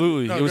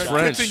 absolutely. No, it was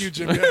French. Continue,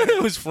 Jim.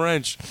 It was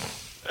French.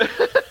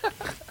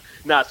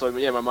 So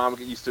yeah, my mom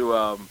used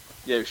to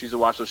she used to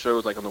watch those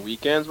shows like on the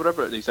weekends,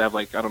 whatever. They used to have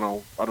like I don't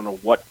know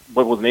what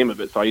was the name of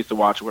it. So I used to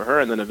watch it with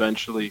her, and then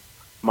eventually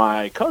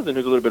my cousin,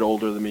 who's a little bit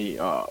older than me,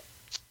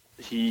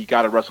 he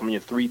got a WrestleMania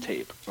 3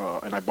 tape,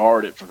 and I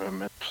borrowed it from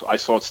him. And I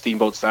saw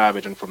Steamboat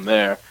Savage, and from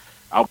there,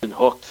 I've been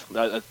hooked.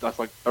 That's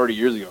like 30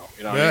 years ago,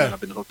 you know. Yeah. And I've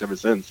been hooked ever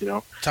since, you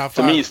know. Top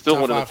to five, me, it's still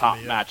top one of the five top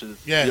for me, matches.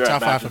 Yeah,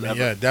 top 5 for me. Ever.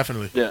 Yeah,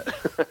 definitely. Yeah.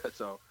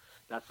 So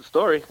that's the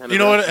story. And you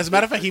know what? As a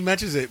matter of fact, he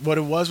mentions it. What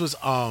it was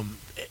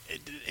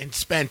in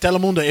Spanish,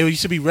 Telemundo. It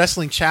used to be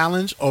Wrestling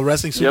Challenge or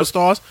Wrestling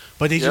Superstars,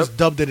 but they just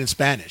dubbed it in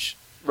Spanish.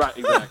 Right,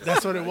 exactly.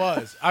 That's what it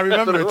was. I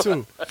remember it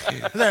too.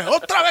 It's like,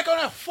 otra vez con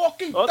el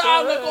fucking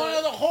tabla, con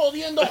el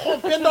jodiendo,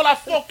 rompiendo la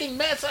fucking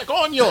mesa,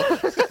 coño.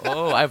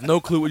 Oh, I have no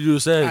clue what you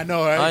just said. I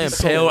know, right? I am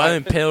He's pale. so I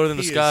am paler than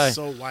the He sky. is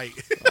so white.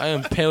 I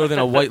am paler than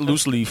a white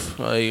loose leaf.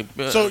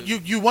 So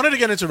you wanted to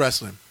get into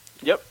wrestling?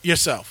 Yep.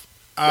 Yourself.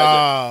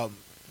 The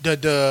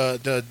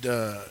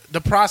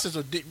process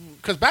of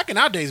because back in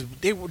our days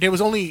there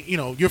was only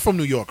you're from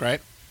New York, right?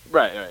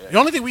 Right. The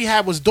only thing we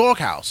had was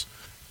Doghouse,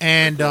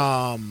 and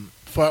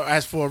for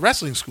a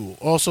wrestling school.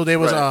 Also, there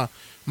was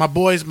my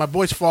boy's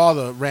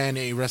father ran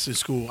a wrestling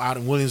school out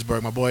in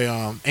Williamsburg. My boy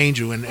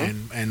Angel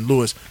and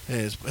Lewis,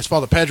 his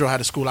father Pedro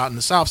had a school out in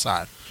the South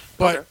Side.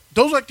 But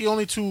those are like the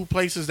only 2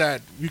 places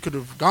that we could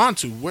have gone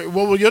to. What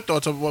were your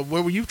thoughts of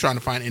where were you trying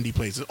to find indie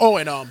places? Oh,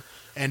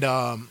 and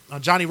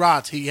Johnny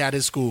Rods, he had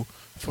his school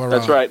for.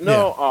 That's right.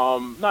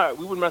 No,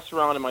 we would mess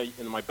around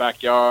in my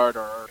backyard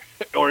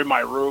or in my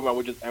room. I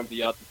would just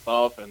empty out the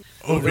stuff and.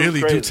 Oh,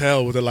 really? Do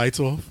tell with the lights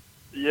off.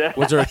 Yeah.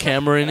 Was there a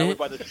camera in it?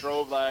 By the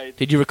strobe light.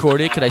 Did you record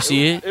it? Could I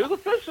see it? It was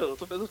official.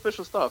 It was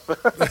official stuff.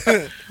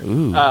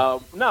 Ooh. No,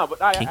 but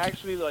I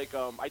actually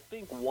I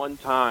think one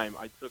time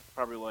I took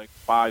probably like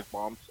 5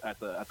 bumps at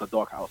the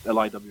Doghouse,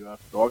 LIWF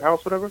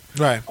Doghouse, whatever.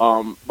 Right.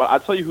 But I'll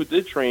tell you who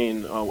did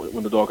train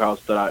when the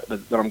Doghouse that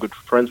I'm good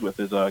friends with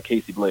is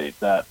Casey Blade.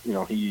 That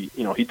he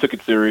took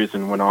it serious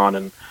and went on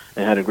and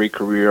had a great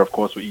career, of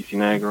course, with EC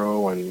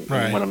Negro and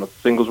went on a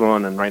singles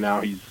run. And right now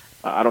he's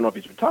I don't know if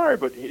he's retired,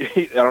 but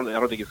I don't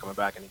think he's coming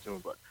back any soon.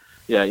 But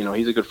yeah,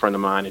 he's a good friend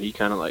of mine, and he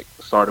kind of like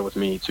started with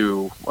me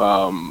too.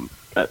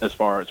 as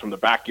far as from the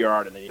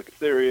backyard, and then he took it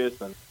serious,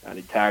 and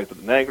he tagged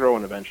with the Negro,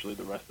 and eventually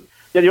the rest is.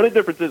 Yeah, the only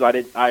difference is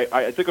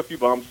I took a few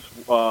bumps,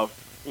 that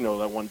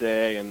one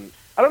day, and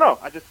I don't know.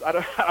 I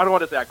don't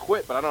want to say I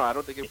quit, but I don't know. I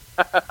don't think it,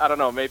 I don't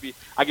know. Maybe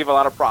I give a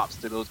lot of props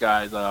to those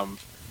guys,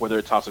 whether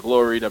it's House of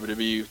Glory,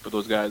 WWE, for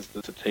those guys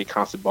to take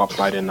constant bumps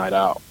night in, night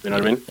out. You know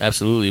what I mean?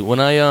 Absolutely. When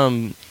I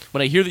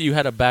hear that you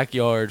had a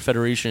backyard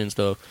federation and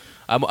stuff,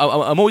 I'm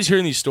always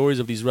hearing these stories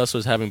of these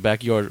wrestlers having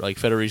backyard like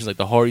federations, like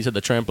the Hardys had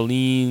the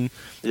trampoline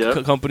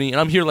company,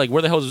 and I'm here like,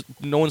 where the hell is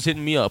no one's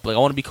hitting me up? Like, I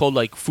want to be called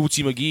like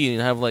Footsie McGee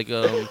and have like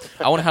I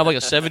want to have like a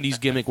 '70s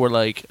gimmick where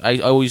like I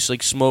always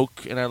like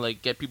smoke and I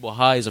like get people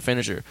high as a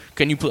finisher.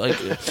 Can you put like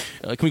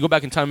can we go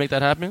back in time and make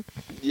that happen?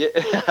 Yeah,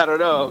 I don't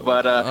know,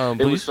 but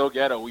it was so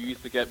ghetto. We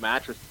used to get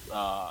mattresses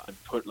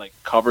and put like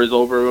covers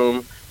over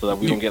them so that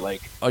we don't get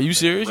like. Are you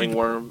serious?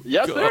 Ringworm.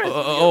 Yeah, serious.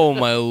 Oh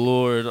my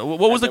lord!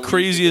 What was the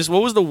craziest?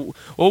 What was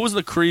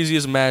the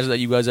craziest match that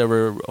you guys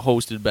ever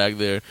hosted back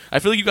there? I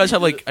feel like you guys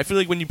have like. I feel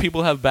like when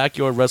people have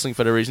backyard wrestling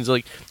federations,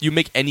 like you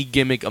make any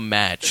gimmick a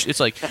match. It's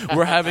like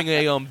we're having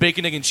a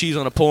bacon, egg, and cheese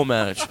on a pole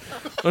match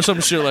or some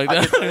shit like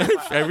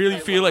that. I really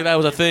feel like that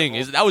was a thing.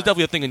 That was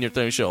definitely a thing in your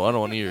thing show. I don't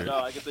want to hear it. No,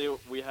 I can say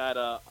we had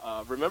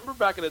remember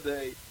back in the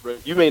day.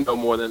 You may know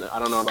more than I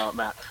don't know about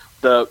Matt.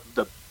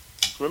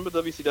 Remember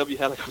WCW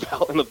had like a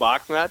belt in the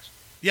box match?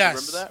 Yes.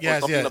 Remember that?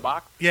 Yes. In the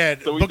box? Yeah.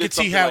 So Booker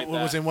T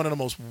was in one of the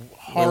most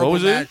horrible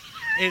matches.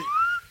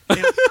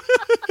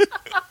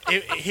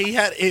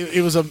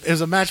 It was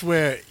a match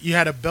where you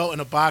had a belt in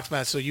a box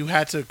match, so you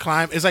had to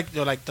climb. It's like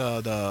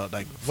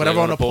the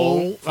whatever on the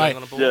pole, right?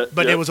 Yeah,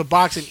 but there was a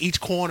box in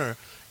each corner,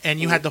 and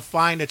you had to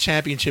find a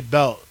championship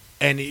belt.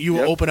 And you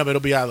will open up, it'll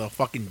be either a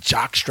fucking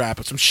jock strap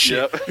or some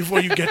shit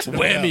before you get to the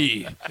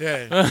whammy. Belt.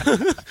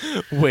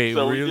 Yeah. Wait,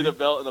 so really? we did a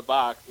belt in the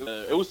box.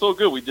 It was so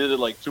good. We did it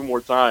like 2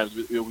 more times.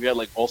 We had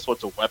like all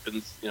sorts of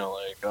weapons,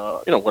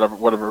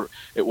 whatever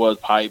it was,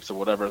 pipes or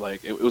whatever.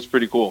 Like it was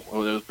pretty cool. It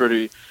was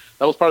pretty.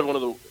 That was probably one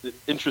of the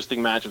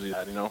interesting matches we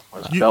had. A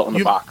belt in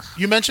the box.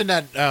 You mentioned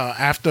that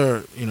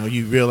after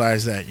you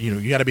realize that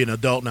you got to be an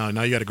adult now.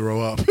 Now you got to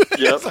grow up.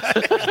 Yep.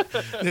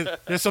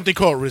 There's something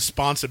called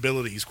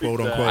responsibilities,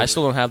 quote unquote. I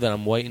still don't have that.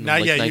 I'm white and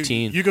I'm like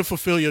 19. You can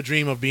fulfill your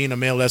dream of being a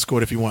male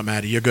escort if you want,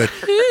 Maddie. You're good.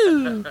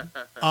 Put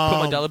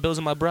my dollar bills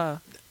in my bra.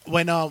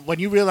 When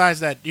you realize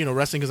that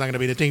wrestling is not going to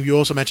be the thing, you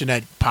also mentioned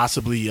that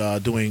possibly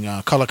doing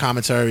color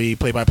commentary,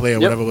 play-by-play, or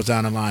whatever was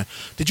down the line.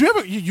 Did you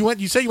ever?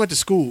 You said you went to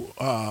school.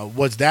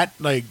 Was that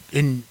like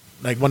in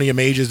like one of your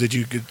majors that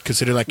you could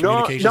consider like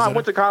communications? No, I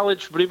went to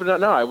college. Believe it or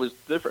not, no, I was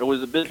different. It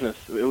was a business.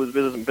 It was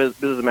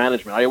business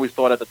management. I always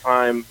thought at the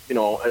time,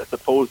 I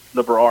suppose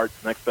liberal arts.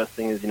 The next best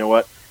thing is,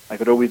 I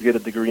could always get a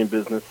degree in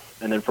business,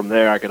 and then from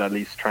there I could at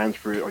least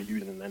transfer it or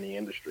use it in any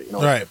industry.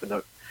 Right. If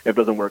it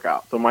doesn't work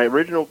out. So my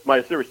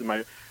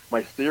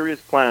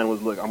serious plan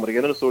was, look, I'm going to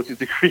get an associate's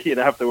degree, and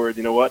afterwards,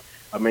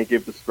 I may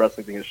give this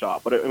wrestling thing a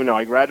shot. But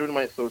I graduated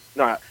my associate's.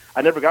 No,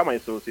 I never got my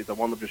associate's. I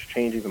wound up just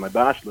changing to my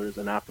bachelor's,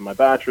 and after my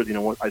bachelor's,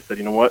 I said,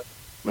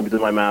 let me do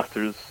my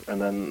master's,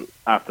 and then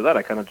after that,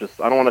 I kind of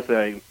just, I don't want to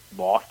say I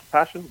lost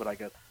passion, but I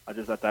guess I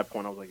just at that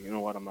point I was like,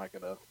 I'm not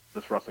gonna,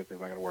 this wrestling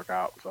thing's not gonna work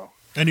out. So.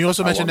 And you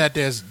also mentioned that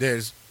there's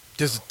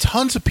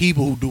tons of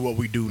people who do what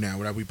we do now,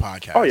 where we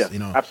podcast. Oh yeah,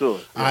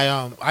 absolutely.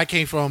 Yeah. I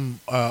came from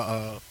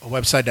a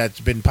website that's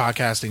been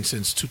podcasting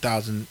since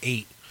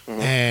 2008,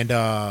 and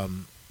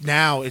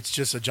now it's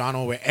just a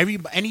genre where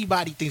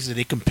anybody thinks that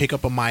they can pick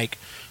up a mic,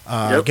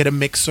 get a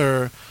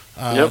mixer,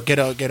 get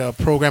a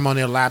program on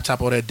their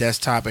laptop or their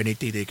desktop, and they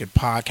think they could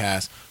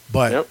podcast.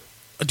 But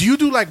do you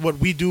do like what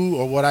we do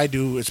or what I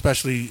do,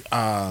 especially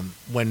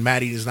when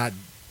Maddie is not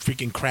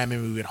freaking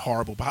cramming me with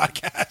horrible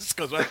podcasts?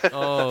 Because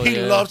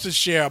he loves to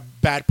share a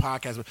bad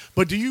podcast.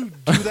 But do you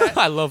do that?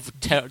 I love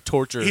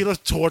torture. He loves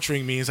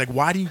torturing me. It's like,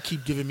 why do you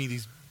keep giving me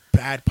these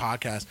bad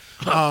podcasts?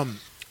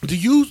 Do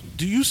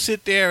you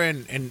sit there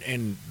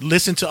and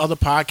listen to other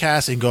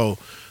podcasts and go,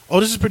 oh,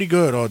 this is pretty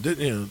good, or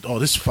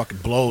this fucking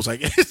blows?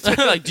 Like,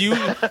 do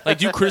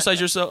you criticize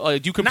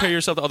yourself? Do you compare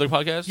yourself to other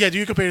podcasts? Yeah, do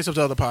you compare yourself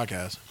to other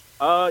podcasts?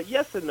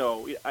 Yes and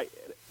no.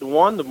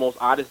 The most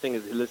oddest thing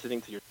is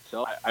listening to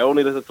yourself. I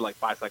only listen to like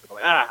 5 seconds. I'm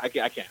like,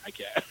 I can't.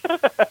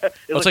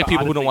 It's like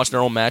people who don't watch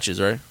their own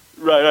matches, right?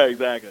 Right,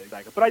 exactly.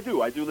 But I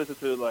do listen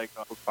to like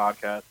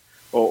podcasts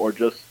or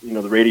just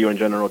the radio in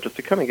general, just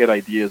to kind of get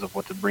ideas of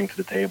what to bring to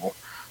the table.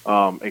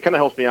 It kind of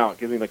helps me out,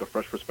 gives me like a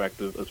fresh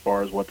perspective as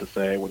far as what to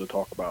say, what to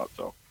talk about.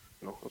 So,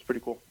 it's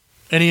pretty cool.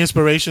 Any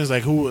inspirations?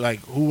 Who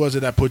was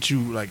it that put you,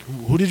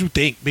 who did you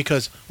think?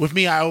 Because with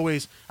me, I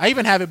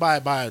even have it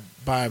by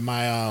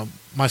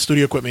my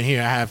studio equipment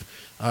here. I have,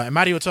 and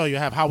Maddie will tell you, I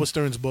have Howard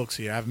Stern's books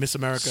here. I have Miss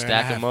America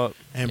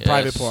and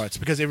Private Parts,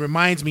 because it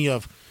reminds me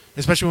of,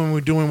 especially when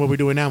we're doing what we're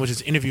doing now, which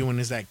is interviewing,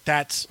 is like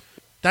that's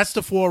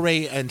the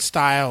foray and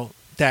style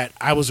that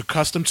I was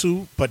accustomed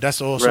to, but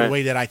that's also the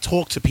way that I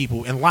talk to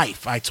people in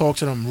life. I talk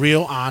to them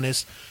real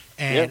honest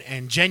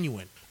and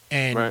genuine.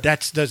 And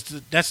that's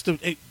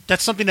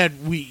something that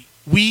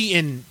we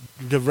in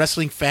the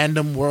wrestling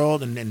fandom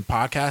world and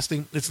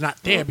podcasting, it's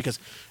not there because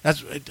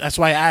that's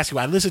why I ask you.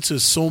 I listen to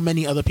so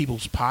many other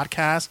people's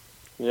podcasts,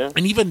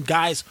 and even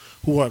guys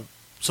who are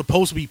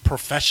supposed to be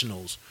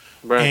professionals,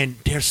 and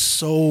they're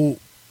so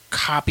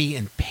copy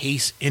and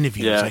paste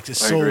interviews. Like it's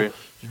so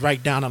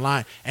right down the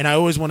line. And I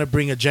always want to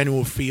bring a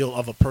genuine feel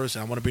of a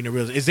person. I want to bring the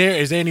real. Is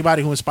there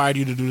anybody who inspired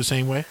you to do the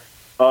same way?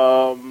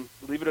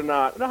 Believe it or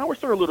not, no, we're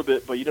still a little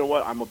bit, but you know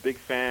what? I'm a big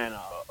fan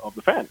of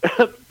the fan.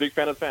 Big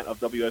fan of the fan of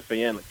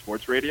WFAN, like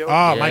sports radio.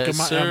 Oh, Mike and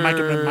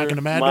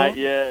the Mad Dog?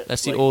 Yeah.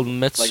 That's the old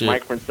Mets like shit.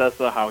 Mike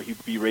Francesa, how he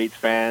berates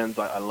fans.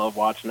 I love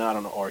watching that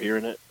or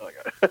hearing it. Like,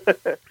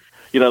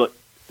 you know, like,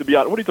 to be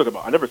honest, what are you talking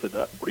about? I never said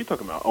that. What are you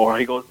talking about? Or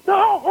he goes,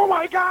 no, oh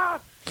my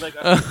God. Like,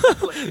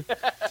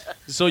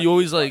 So you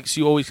always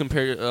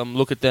compare,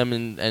 look at them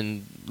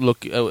and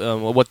look at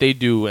what they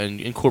do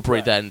and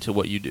incorporate that into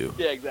what you do.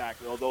 Yeah,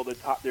 exactly. Although their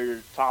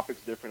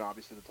topics different,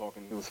 obviously, they're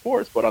talking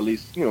sports, but at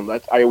least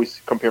I always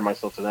compare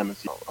myself to them and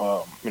see,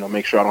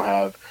 make sure I don't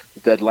have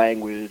dead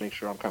language, make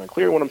sure I'm kind of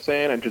clear in what I'm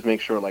saying, and just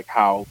make sure like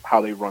how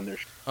they run their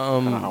show,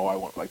 kind of how I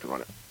like to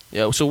run it.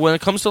 Yeah. So when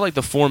it comes to like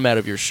the format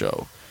of your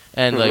show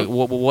and like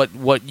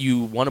what you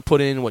want to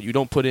put in, what you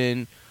don't put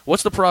in.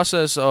 What's the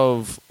process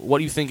of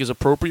what you think is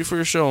appropriate for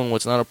your show and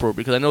what's not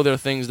appropriate? Because I know there are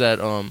things that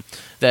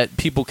that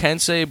people can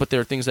say, but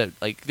there are things that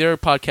like there are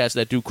podcasts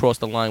that do cross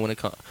the line when it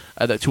comes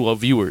to our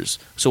viewers.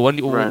 So when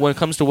it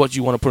comes to what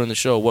you want to put in the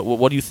show,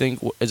 what do you think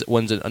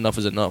when's enough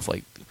is enough?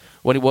 Like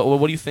what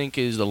do you think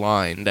is the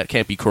line that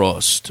can't be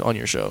crossed on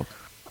your show?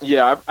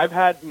 Yeah, I've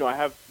had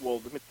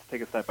well, let me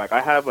take a step back.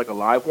 I have like a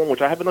live one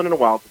which I haven't done in a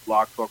while. It's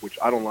Blog Talk, which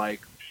I don't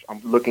like. I'm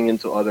looking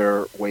into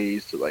other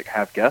ways to like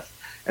have guests.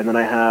 And then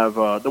I have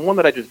the one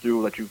that I just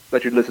do that you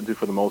listen to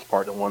for the most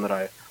part, the one that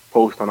I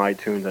post on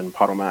iTunes and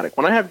Podomatic.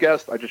 When I have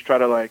guests, I just try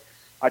to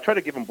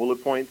give them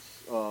bullet points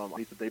at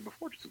least the day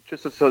before,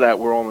 just so that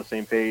we're all on the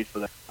same page,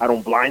 so that I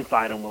don't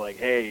blindside them with like,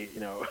 hey,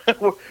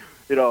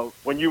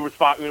 when you was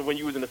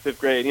in the fifth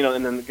grade,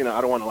 and then I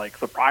don't want to like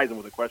surprise them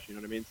with a question, you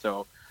know what I mean?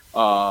 So,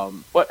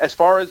 but as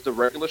far as the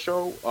regular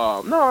show,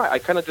 no, I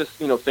kind of just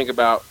think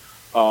about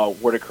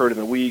what occurred in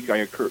the week,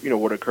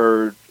 what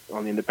occurred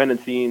on the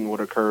independent scene, what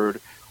occurred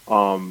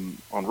on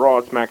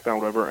Raw, SmackDown,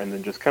 whatever, and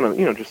then just kind of,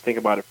 just think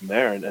about it from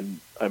there. And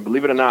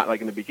believe it or not,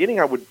 like in the beginning,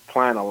 I would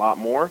plan a lot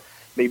more.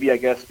 Maybe, I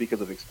guess, because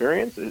of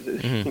experience.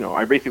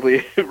 I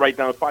basically write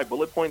down 5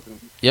 bullet points, and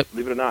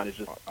believe it or not, it's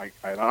just, I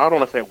don't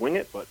want to say I wing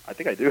it, but I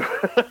think I do.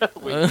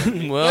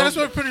 Well, that's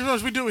what pretty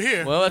much we do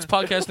here. Well, that's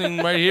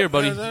podcasting right here,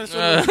 buddy.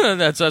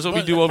 That's what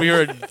we do over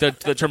here at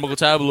the Turnbuckle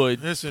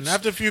Tabloid. Listen,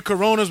 after a few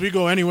Coronas, we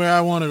go anywhere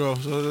I want to go.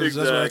 So that's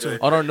what I say.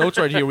 On our notes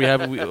right here,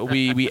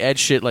 we add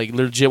shit like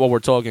legit while we're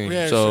talking.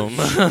 Yeah, so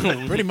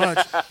pretty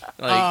much.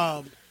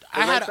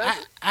 I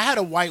had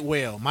a white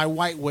whale. My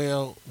white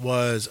whale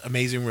was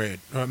Amazing Red.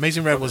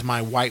 Amazing Red was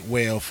my white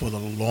whale for the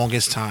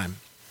longest time.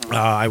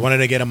 I wanted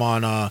to get him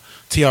on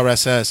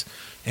TRSS,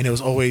 and it was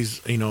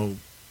always,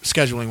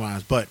 scheduling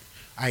wise. But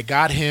I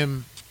got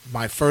him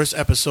my first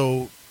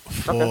episode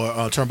for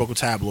Turnbuckle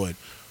Tabloid.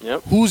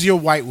 Yep. Who's your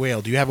white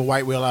whale? Do you have a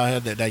white whale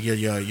out here that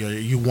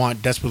you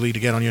want desperately to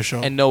get on your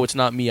show? And no, it's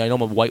not me. I know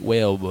I'm a white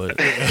whale, but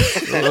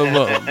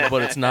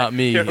but it's not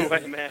me. You're a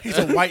white man. He's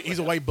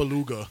a white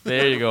beluga.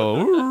 There you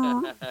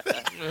go.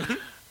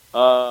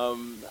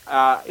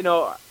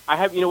 I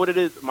have, what it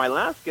is. My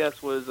last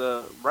guest was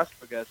a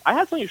wrestler guest. I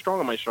had Sonya Strong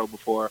on my show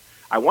before.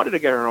 I wanted to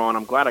get her on.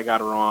 I'm glad I got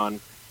her on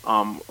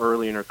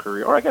early in her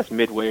career, or I guess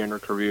midway in her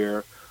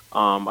career.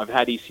 I've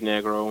had EC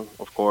Negro,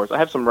 of course. I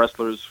have some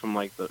wrestlers from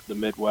like the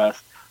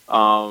Midwest.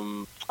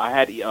 I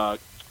had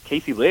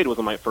Casey Lade was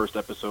on my first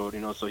episode,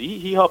 so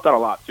he helped out a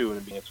lot too,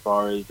 as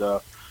far as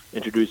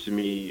introducing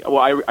me.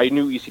 Well, I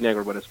knew EC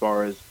Negro, but as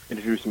far as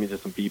introducing me to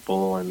some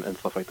people and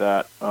stuff like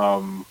that.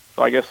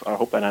 So I guess I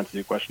hope that answers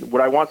your question.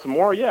 Would I want some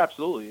more? Yeah,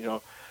 absolutely.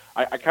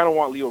 I kind of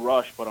want Leo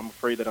Rush, but I'm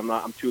afraid that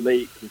I'm too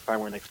late.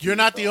 We're next. You're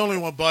not the only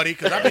one, buddy,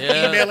 because I've been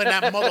emailing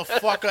that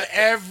motherfucker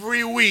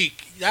every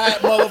week.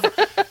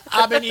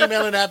 I've been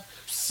emailing that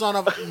son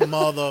of a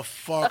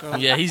motherfucker.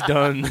 Yeah, he's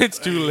done. It's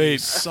too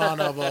late. Son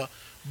of a.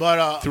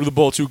 But threw the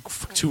ball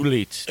too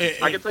late.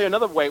 I can tell you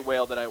another white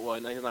whale that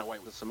he's not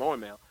white, it was a Samoan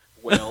male.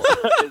 Whale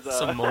is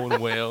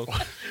Samoan whale.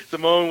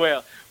 Samoan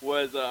whale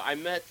was I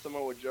met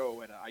Samoa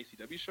Joe at an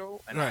ICW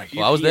show, and I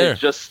was there.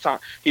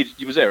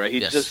 He was there, right? He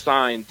just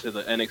signed to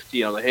the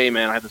NXT. I was like, hey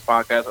man, I have this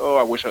podcast. Oh,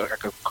 I wish I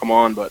could come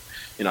on, but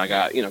I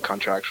got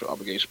contractual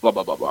obligations. Blah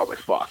blah blah blah. I was like,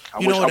 fuck. I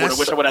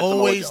wish I would have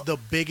always the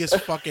biggest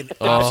fucking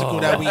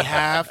obstacle that we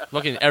have.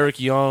 Fucking Eric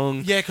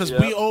Young. Yeah, because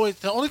we always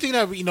the only thing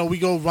that we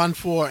go run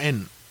for,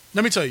 and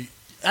let me tell you.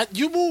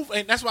 You move,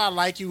 and that's why I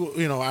like you,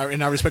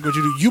 and I respect what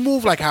you do. You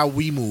move like how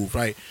we move,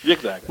 right?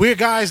 Exactly. We're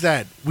guys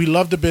that we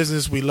love the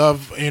business. We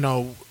love,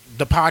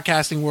 the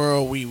podcasting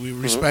world. We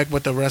respect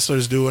what the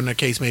wrestlers do, and the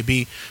case may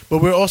be.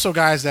 But we're also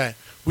guys that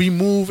we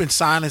move in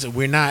silence, and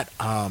we're not.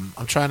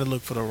 I'm trying to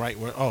look for the right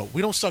word. Oh,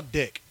 we don't suck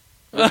dick.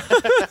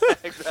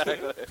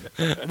 Exactly.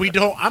 We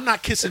don't. I'm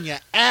not kissing your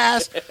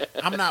ass.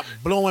 I'm not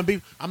blowing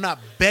beef. I'm not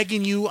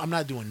begging you. I'm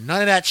not doing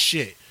none of that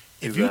shit.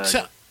 If you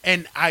tell.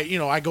 And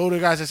I go to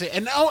the guys and say,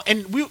 and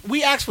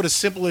we ask for the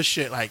simplest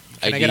shit, like,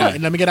 can ID.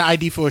 let me get an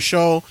ID for a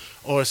show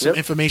or some Yep.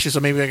 information, so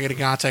maybe I get in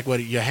contact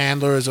with your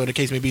handlers or the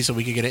case may be, so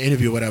we can get an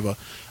interview or whatever.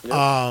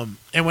 Yep.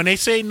 And when they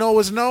say no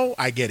is no,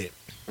 I get it.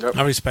 Yep.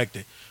 I respect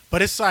it.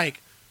 But it's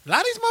like, a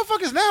lot of these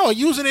motherfuckers now are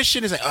using this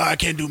shit. It's like, I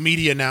can't do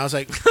media now. It's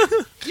like,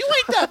 you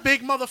ain't that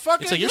big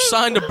motherfucker. It's like you're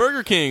signed to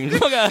Burger King.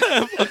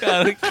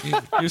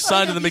 You're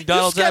signed to the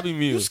McDonald's Happy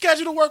Meal. You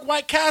scheduled to work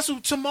White Castle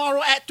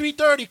tomorrow at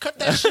 3:30. Cut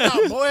that shit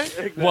out, boy.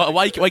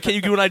 Why can't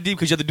you do an ID?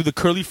 Because you have to do the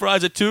curly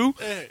fries at 2?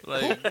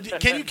 Like,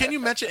 Can you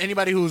mention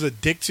anybody who's a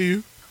dick to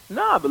you?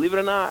 Nah, believe it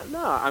or not,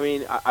 I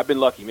mean, I've been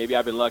lucky. Maybe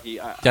I've been lucky.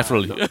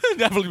 definitely,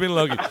 definitely been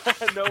lucky.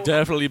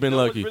 Definitely been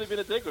lucky. It's really been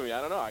a dick with me.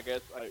 I don't know. I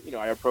guess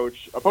I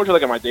approach it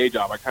like at my day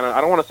job. I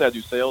don't want to say I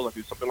do sales. I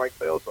do something like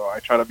sales. So I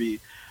try to be.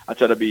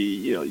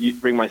 You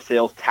bring my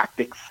sales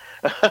tactics.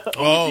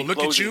 Oh, look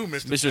at you,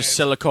 Mr.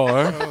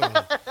 Selicar.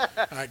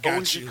 I got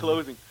Always you. be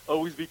closing.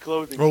 Always be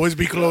closing. Always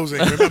be closing.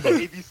 Remember,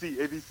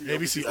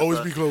 ABC. always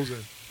be closing.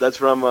 That's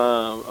from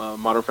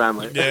Modern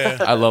Family. Yeah.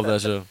 I love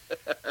that show.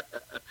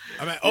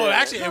 I mean,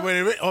 actually,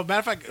 matter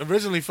of fact,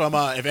 originally from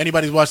if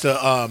anybody's watched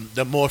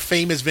the more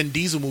famous Vin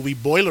Diesel movie,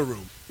 Boiler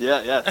Room.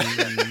 Yeah.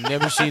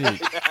 Never seen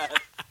it.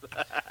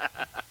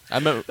 I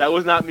remember. That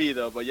was not me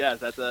though, but yes,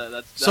 that's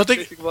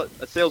basically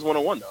that's sales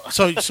 101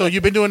 though. So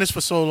you've been doing this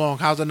for so long.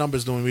 How's the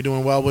numbers doing? We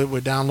doing well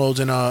with downloads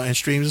and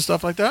streams and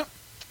stuff like that?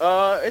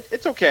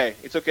 It's okay.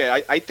 It's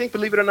okay. I think,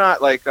 believe it or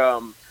not, like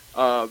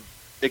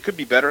it could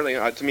be better.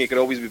 Like, to me, it could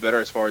always be better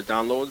as far as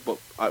downloads. But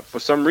for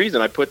some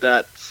reason, I put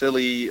that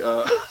silly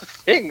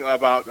thing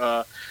about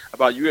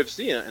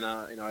UFC, and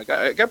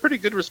I got pretty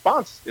good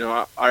response.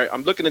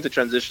 I'm looking into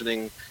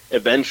transitioning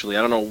eventually.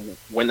 I don't know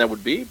when that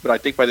would be, but I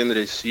think by the end of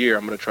this year,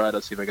 I'm gonna try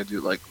to see if I can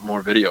do like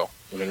more video.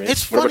 You know what I mean?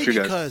 It's What funny about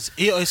you guys?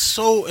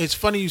 because it's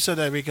funny you said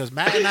that, because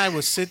Matt and I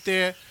would sit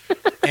there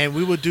and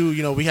we would do,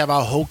 we have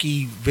our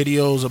hokey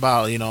videos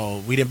about,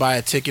 we didn't buy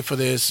a ticket for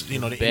this, the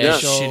Bad indie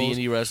shows, shitty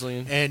indie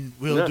wrestling. and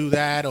we'll do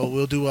that, or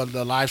we'll do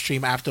the live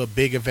stream after a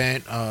big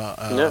event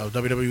of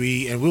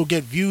WWE, and we'll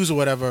get views or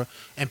whatever,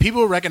 and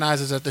people will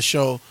recognize us at the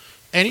show.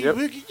 And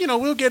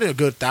we'll get a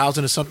good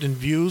 1,000 or something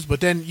views, but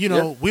then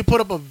we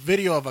put up a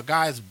video of a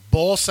guy's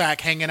ball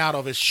sack hanging out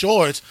of his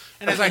shorts,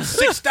 and there's like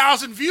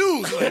 6,000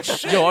 views. Like,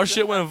 shit. Yo, our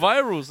shit went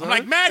viral. Son. I'm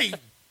like, Maddie,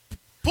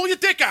 pull your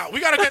dick out. We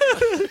gotta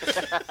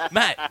get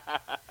Matt,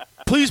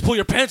 please pull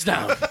your pants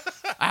down.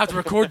 I have to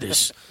record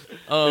this.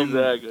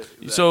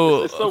 Exactly.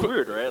 So it's so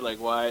weird, right? Like,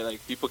 why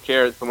like people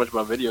care so much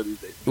about video these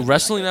days?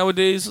 wrestling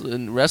nowadays,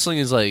 and wrestling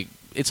is like.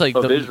 It's like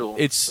visual.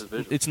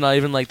 It's not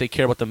even like they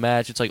care about the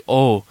match. It's like,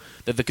 oh,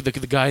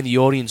 the guy in the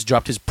audience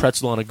dropped his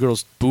pretzel on a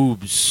girl's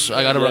boobs.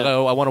 I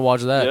want to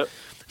watch that. Yep.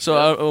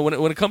 So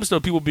when it comes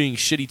to people being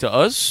shitty to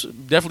us,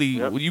 definitely,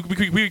 Yep.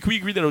 we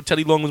agree that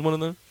Teddy Long was one of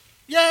them.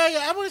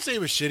 Yeah, I wouldn't say it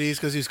was shitty. It's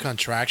because he's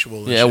contractual.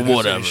 And Yeah, shit. That's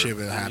whatever. Shit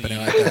was happening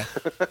like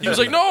that. He was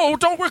like, no,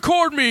 don't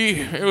record me.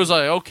 It was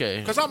like, okay.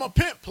 Because I'm a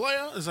pimp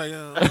player. It's like,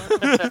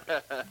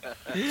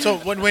 so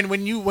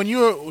when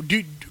you're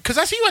because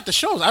I see you at the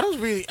shows. I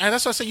don't really, and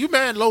that's why I say you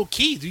man low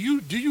key. Do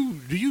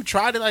you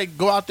try to like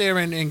go out there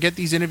and get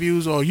these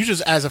interviews, or you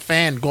just as a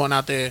fan going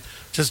out there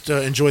just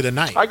to enjoy the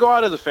night? I go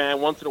out as a fan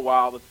once in a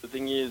while. The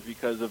thing is,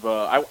 because of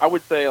I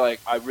would say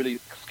like I really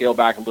scale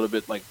back a little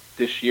bit. Like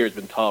this year has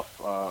been tough.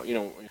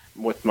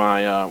 With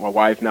my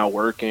wife now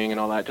working and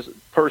all that, just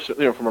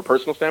from a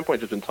personal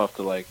standpoint, it's just been tough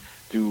to like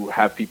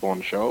have people on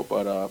the show.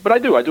 But I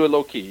do it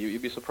low key.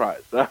 You'd be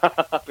surprised.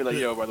 I'd be like,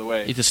 yo, by the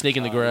way, It's a snake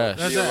in the grass.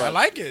 That's it. I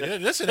like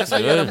it. Listen, that's how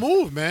you gotta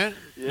move, man.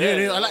 Yeah,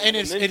 and I'm like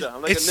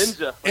a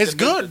ninja. It's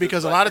good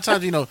because a lot of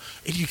times,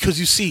 because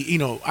you see,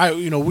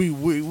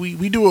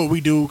 we do what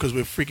we do because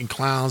we're freaking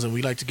clowns and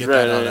we like to get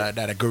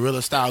that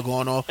guerrilla style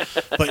going on.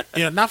 But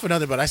not for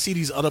nothing, but I see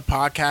these other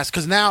podcasts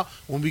because now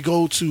when we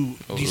go to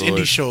these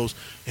indie shows,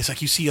 it's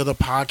like you see other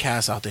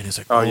podcasts out there and it's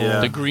like,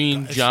 the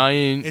Green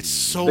Giant. It's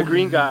so the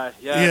green guy.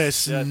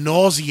 it's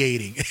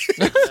nauseating.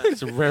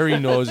 It's very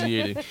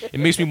nauseating. It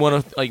makes me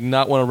want to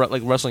not want to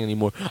like wrestling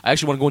anymore. I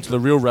actually want to go into the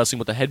real wrestling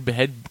with the head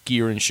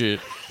gear and shit.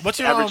 What's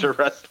your Amateur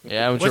wrestling.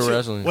 Yeah, amateur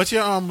wrestling. What's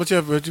your top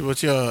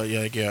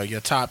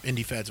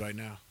indie feds right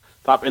now?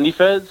 Top indie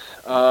feds,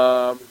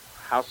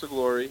 House of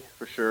Glory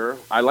for sure.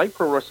 I like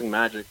Pro Wrestling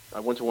Magic. I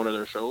went to one of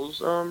their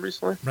shows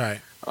recently. Right.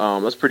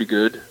 That's pretty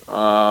good.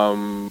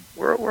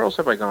 Where else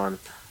have I gone?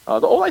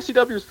 The old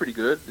ICW is pretty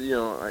good.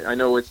 I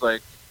know it's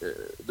like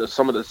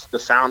some of the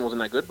sound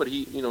wasn't that good, but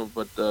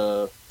but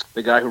the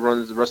guy who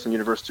runs the Wrestling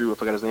Universe too, I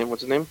forgot his name.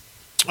 What's his name?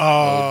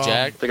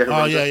 Jack.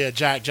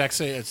 Jack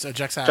Sabbath.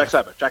 Jack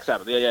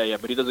Sabbath. Yeah.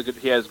 But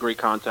he has great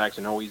contacts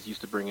and always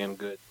used to bring in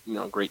good,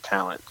 great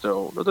talent.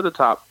 So those are the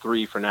top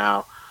 3 for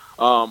now.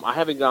 I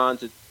haven't gone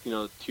to,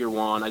 Tier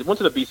 1. I went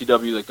to the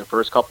BCW, like the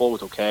first couple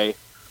was okay.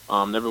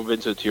 Never been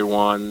to Tier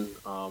 1.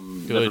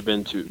 Never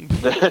been to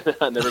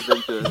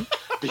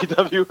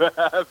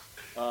BWF.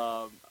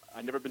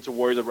 I've never been to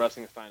Warriors of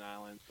Wrestling in Stein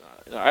Island.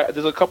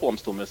 There's a couple I'm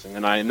still missing,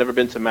 and I've never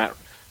been to Matt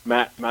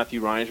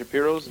Matthew Ryan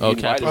Shapiro's. Oh, He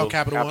invited Capital. us.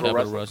 Capital One. Capital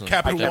Wrestling. Wrestling.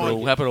 Capital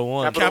One. Capital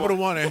One. Capital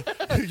One.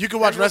 You can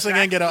watch wrestling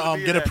and get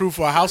approved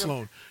for a house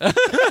loan.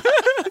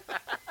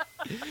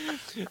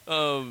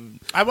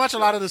 I watch a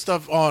lot of the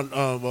stuff on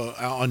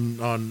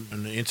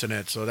the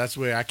internet, so that's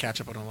where I catch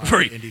up on a lot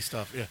Free. of indie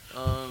stuff. Yeah,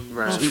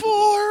 Right.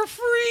 for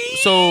free.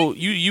 So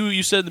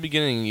you said in the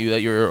beginning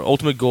that your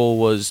ultimate goal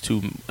was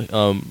to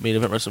main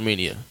event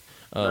WrestleMania.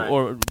 Right.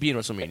 Or be in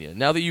WrestleMania.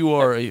 Now that you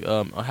are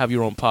have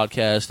your own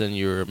podcast and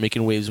you're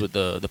making waves with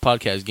the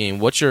podcast game,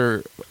 what's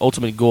your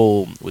ultimate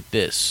goal with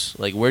this?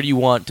 Like, where do you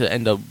want to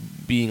end up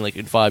being, like,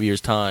 in 5 years'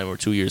 time or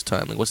 2 years'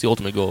 time? Like, what's the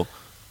ultimate goal?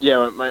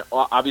 Yeah,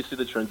 obviously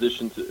the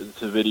transition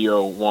to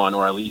video, one,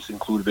 or at least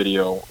include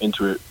video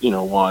into it,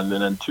 one,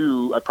 and then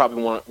two, I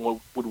probably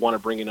would want to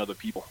bring in other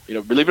people.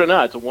 Believe it or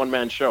not, it's a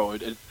one-man show.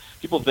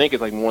 People think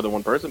it's like more than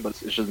one person, but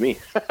it's just me.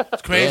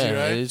 It's crazy,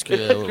 Yeah, right? It's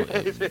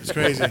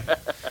crazy.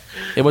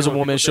 It was a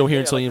one-man show here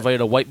until you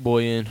invited a white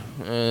boy in.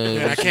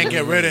 Man, I can't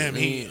get rid of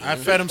him. I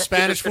fed him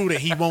Spanish food and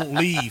he won't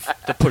leave.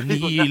 The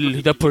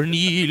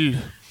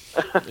pernil.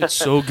 It's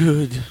so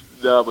good.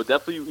 No, but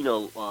definitely,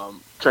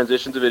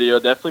 transition to video.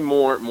 Definitely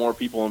more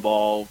people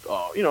involved.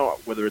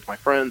 Whether it's my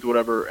friends,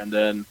 whatever. And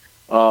then,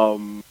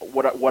 one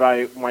of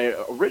my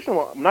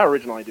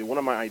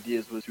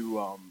ideas was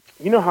to,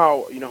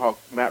 how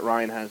Matt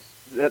Ryan has.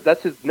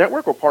 That's his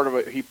network, or part of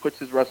it. He puts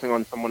his wrestling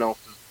on someone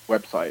else's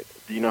website.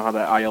 Do you know how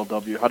that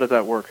ILW? How does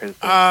that work?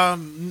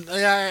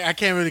 Yeah, I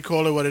can't really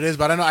call it what it is,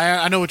 but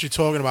I know what you're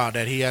talking about.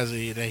 That he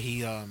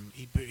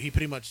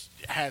pretty much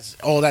has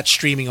all that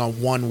streaming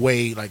on one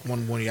way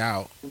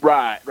out.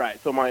 Right.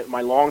 So my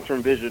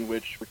long-term vision,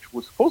 which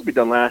was supposed to be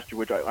done last year,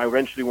 which I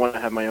eventually want to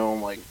have my own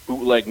like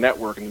bootleg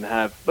network and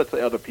have, let's say,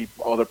 other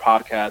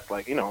podcasts,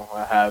 like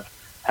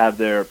have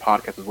their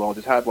podcast as well.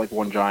 Just have like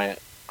one giant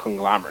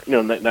conglomerate,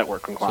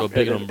 network conglomerate. So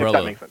a big umbrella.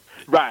 If that makes sense.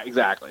 Right,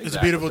 exactly. It's a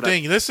beautiful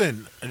thing.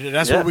 Listen,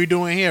 that's what we're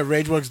doing here,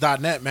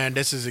 RageWorks.net, man.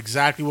 This is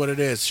exactly what it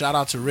is. Shout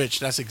out to Rich.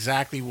 That's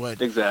exactly what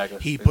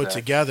he put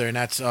together, and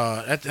that's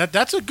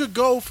a good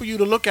goal for you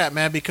to look at,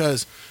 man,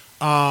 because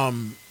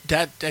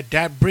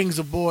that brings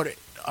aboard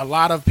a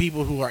lot of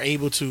people who are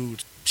able to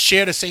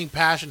share the same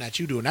passion that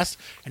you do, and that's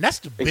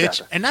the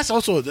bitch, and that's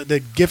also the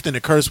gift and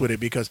the curse with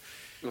it, because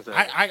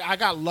I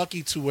got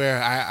lucky to where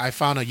I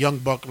found a young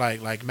buck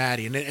like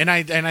Matty, and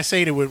I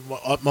say it with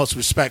utmost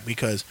respect,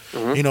 because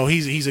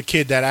he's a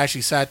kid that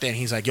actually sat there and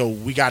he's like, yo,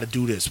 we got to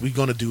do this, we're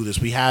gonna do this,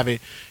 we have it,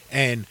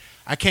 and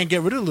I can't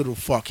get rid of the little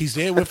fuck. He's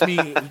there with me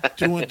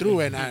through and through,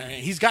 and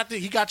he got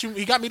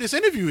me this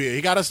interview here.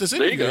 He got us this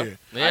interview here.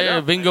 Yeah,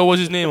 Bingo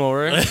was his name, all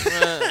right.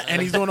 And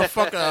he's doing a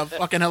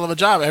fucking hell of a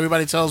job.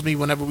 Everybody tells me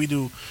whenever we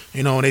do,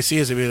 when they see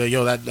us, they be like,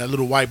 yo, that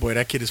little white boy,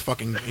 that kid is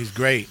he's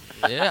great.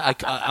 Yeah,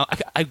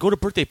 I go to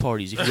birthday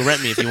parties. You can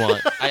rent me if you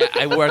want.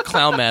 I wear a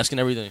clown mask and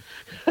everything.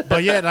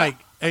 But yeah, like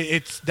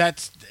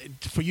that's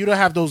for you to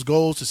have those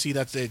goals, to see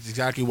that's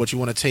exactly what you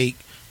want to take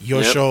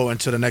your show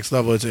into the next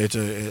level.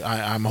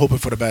 I'm hoping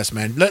for the best,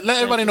 man. Let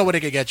everybody know where they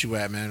can get you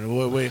at, man.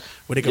 Where they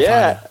can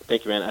find you.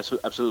 Thank you, man.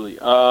 Absolutely.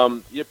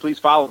 Please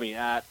follow me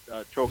at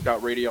Choked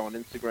Out Radio on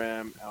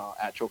Instagram,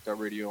 at Choked Out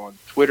Radio on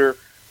Twitter.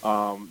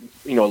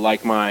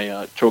 Like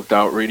my Choked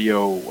Out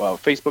Radio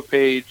Facebook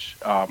page.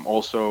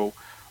 Also,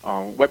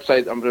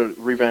 website, I'm going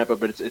to revamp it,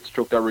 but it's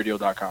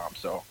chokedoutradio.com.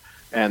 So,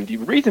 and the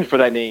reason for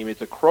that name,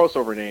 it's a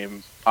crossover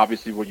name.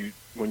 Obviously, when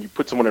you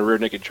put someone in a rear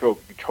naked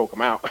choke, you choke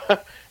them out,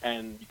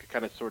 and you can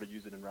kind of sort of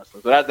use it in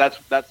wrestling. So that's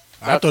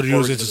I thought you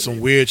was into some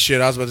weird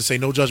shit. I was about to say,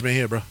 no judgment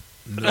here, bro.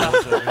 No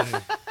judgment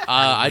here.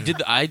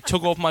 I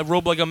took off my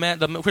robe like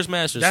the Chris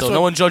Masters, so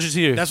no one judges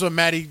here. That's what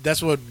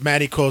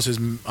Matty calls his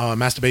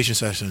masturbation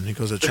session. He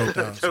calls it choked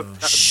out. So.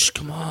 Shh,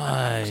 come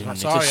on.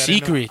 It's a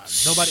secret.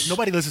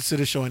 Nobody listens to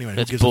this show anyway.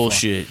 That's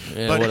bullshit.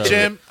 Yeah, but whatever.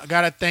 Jim, I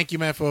gotta thank you,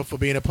 man, for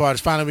being a part.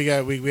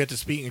 Finally, we had to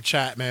speak and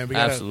chat, man. We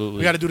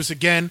gotta do this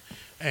again.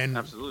 And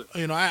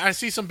absolutely, I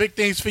see some big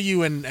things for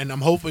you, and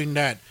I'm hoping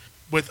that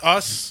with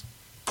us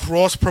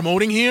cross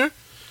promoting here,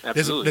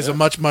 there's a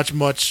much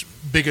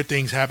bigger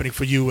things happening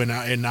for you in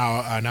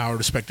our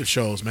respective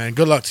shows, man.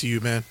 Good luck to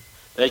you, man.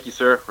 Thank you,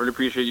 sir. Really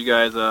appreciate you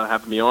guys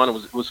having me on.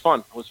 It was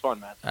fun. It was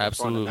fun, man.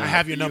 Absolutely. I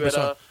have your number,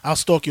 so I'll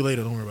stalk you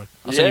later. Don't worry about it.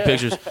 I'll send you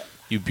pictures.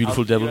 You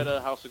beautiful devil. At a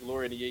House of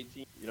Glory in the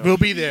 18th. We'll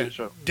be there.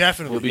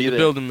 Definitely. We'll be in the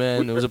building,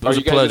 man. It was a pleasure.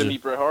 Are you guys gonna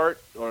meet Bret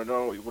Hart or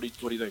no? What do you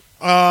think?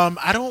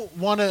 I don't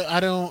want to.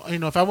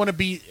 If I want to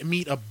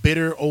meet a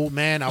bitter old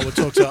man, I would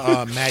talk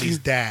to Maddie's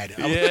dad.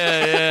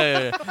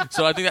 Yeah.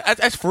 So I think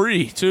that's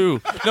free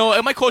too. No,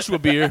 it might cost you a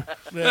beer.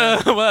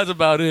 Yeah. Well, that's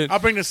about it. I'll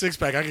bring the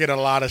 6-pack. I can get a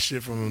lot of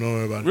shit from him. Don't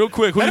worry about it. Real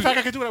quick. Matter of fact,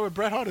 I could do that with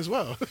Bret Hart as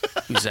well.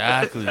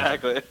 Exactly. All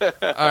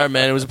right,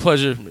 man. It was a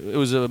pleasure. It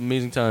was an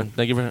amazing time.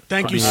 Thank you for.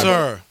 Thank you,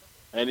 sir.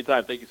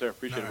 Anytime. Thank you, sir.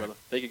 Appreciate it, brother.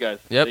 Thank you, guys.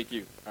 Yep. Thank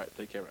you. All right.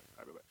 Take care, man.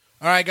 All right,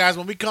 bye-bye. All right, guys.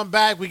 When we come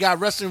back, we got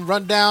Wrestling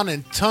Rundown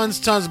and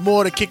tons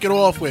more to kick it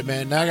off with,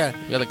 man. Now you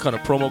got a kind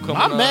of promo coming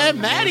my up.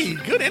 man, Matty.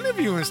 Good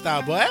interviewing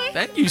style, boy.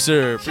 Thank you,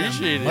 sir.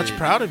 Appreciate it. Much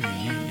proud of you.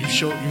 You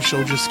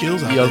showed your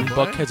skills out Young there,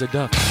 buck has a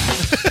duck.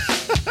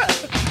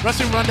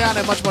 Wrestling Rundown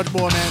and much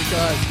more, man.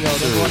 Guys,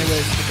 don't go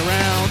anywhere. Stick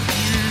around.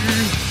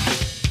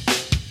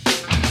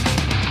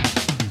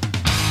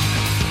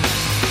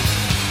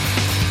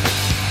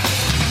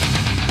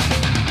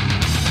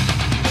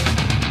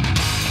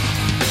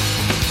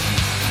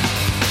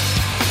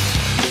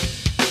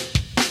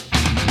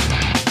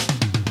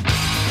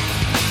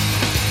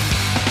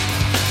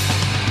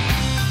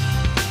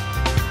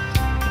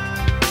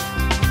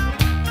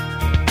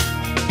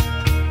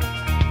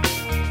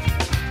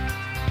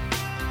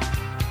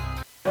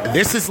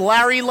 This is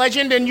Larry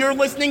Legend, and you're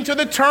listening to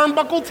the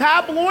Turnbuckle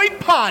Tabloid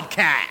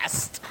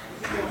Podcast.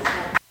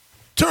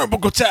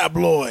 Turnbuckle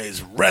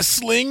Tabloid's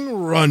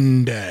Wrestling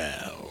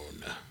Rundown.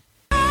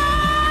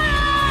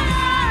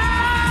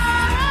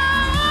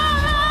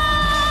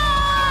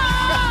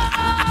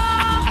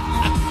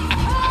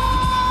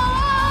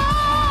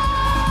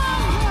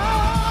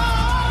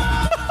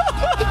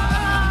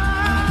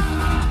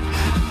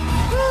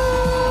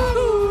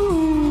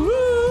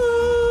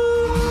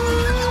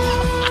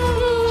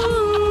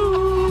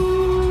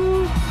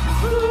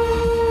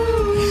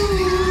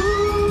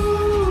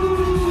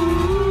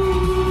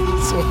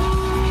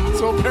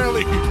 So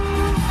apparently,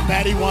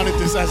 Maddie wanted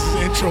this as his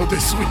intro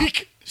this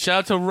week. Shout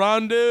out to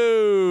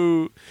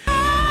Rondo.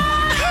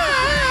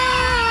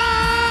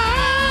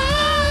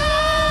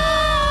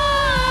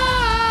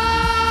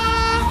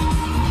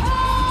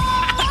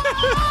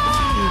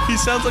 He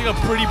sounds like a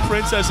pretty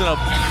princess in a.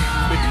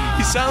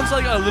 He sounds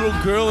like a little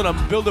girl in a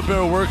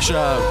Build-A-Bear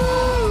workshop.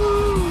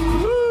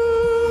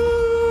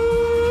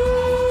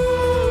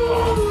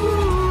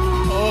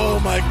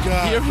 Oh my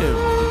God! Hear him.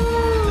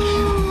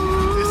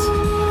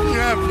 I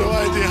have no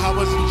idea how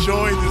much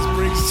joy this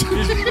brings to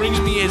me. This brings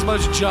me as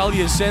much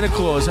jolly as Santa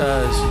Claus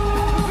has.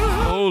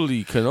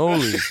 Holy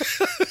cannoli.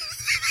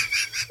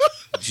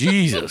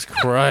 Jesus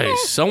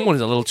Christ. Someone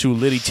is a little too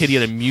litty titty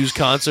at a Muse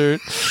concert.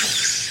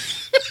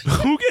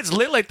 Who gets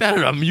lit like that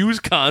at a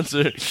Muse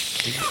concert?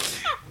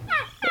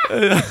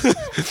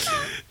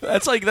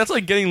 That's like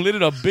getting lit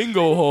at a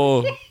bingo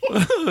hall.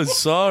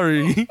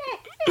 Sorry.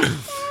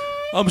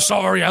 I'm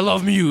sorry, I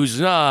love Muse.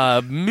 Nah,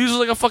 Muse is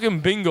like a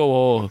fucking bingo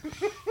hall.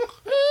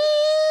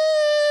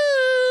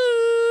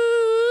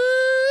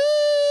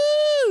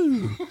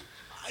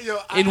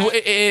 I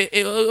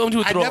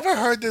never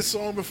heard this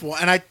song before,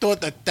 and I thought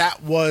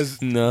that was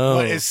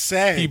what it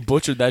said. He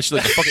butchered that shit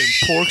like a fucking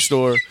pork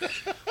store.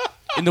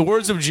 In the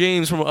words of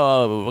James from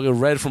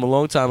read from a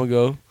long time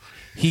ago,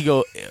 he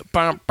go.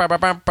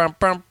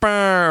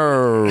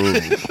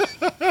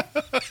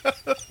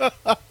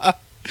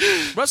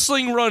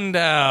 Wrestling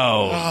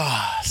rundown.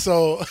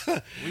 So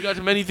we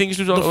got many things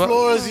to talk about. The about.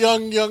 floor is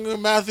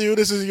young Matthew.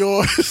 This is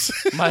yours.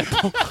 I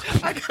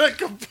gotta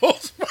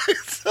compose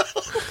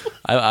myself.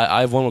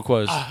 I have one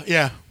request.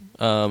 Yeah.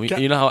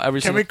 You know how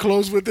can we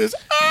close with this?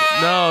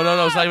 No,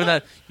 it's not even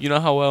that. You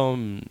know how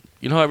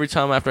every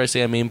time after I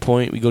say a main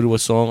point, we go to a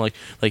song like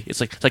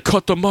it's like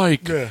cut the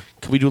mic. Yeah.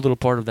 Can we do a little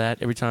part of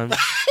that every time?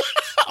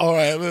 All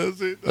right,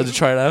 let's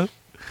try it out.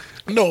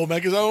 No, man,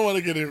 because I don't want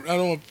to get it. I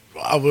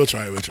will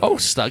try it. Oh,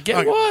 stop! Get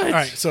okay. what? All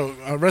right, so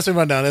wrestling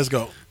rundown. Let's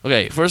go.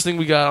 Okay, first thing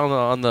we got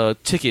on the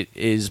ticket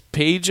is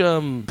Paige.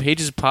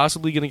 Paige is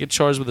possibly going to get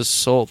charged with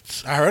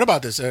assault. I heard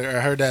about this. I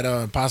heard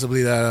that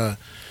possibly that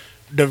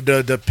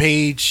the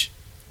Paige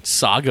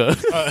saga.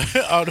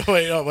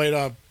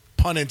 Wait.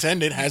 Pun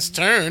intended, has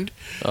turned.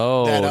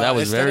 Oh, that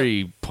was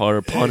very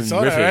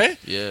pun-rific. Right?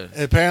 Yeah.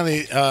 Apparently,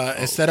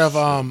 instead of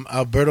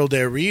Alberto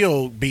Del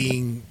Rio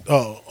being,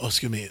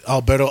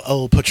 Alberto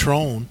El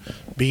Patron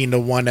being the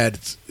one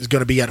that is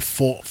going to be at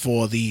fault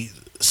for the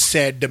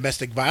said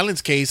domestic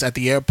violence case at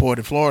the airport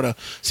in Florida,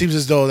 seems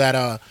as though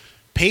that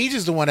Paige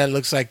is the one that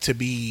looks like to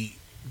be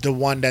the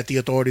one that the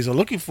authorities are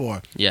looking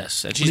for.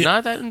 Yes, and she's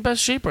not that in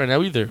best shape right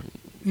now either.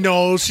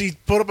 No, she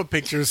put up a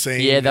picture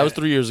saying... Yeah, that was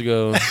 3 years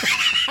ago.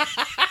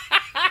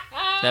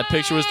 That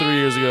picture was 3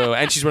 years ago,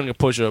 and she's running a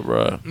push-up,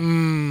 bro.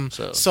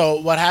 So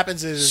what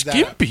happens is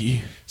skimpy.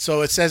 That...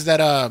 So it says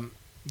that,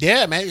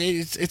 yeah, man,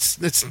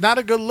 it's not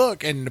a good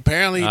look. And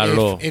apparently,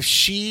 if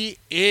she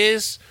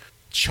is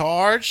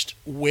charged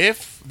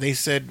with, they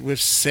said, with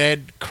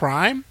said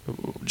crime...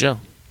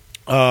 Jail.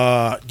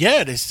 If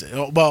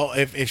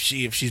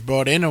she's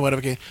brought in or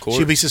whatever,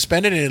 she'll be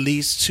suspended and at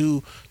least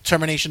to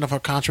termination of her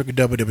contract with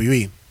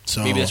WWE.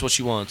 So maybe that's what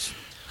she wants.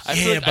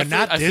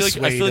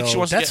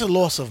 That's a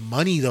loss of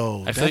money,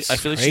 though. I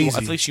feel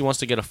like she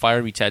wants to get a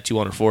 "Fire Me" tattoo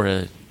on her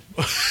forehead.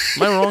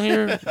 Am I wrong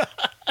here?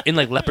 In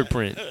like leopard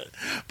print.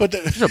 But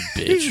she's a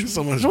bitch.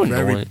 Someone's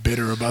very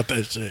bitter about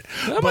that shit.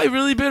 Am I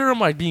really bitter or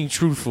am I being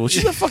truthful?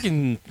 She's a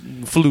fucking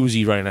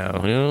floozy right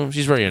now. You know,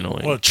 she's very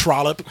annoying. Well,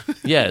 trollop.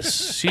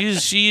 Yes,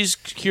 she's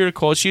here to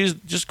cause. She's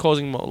just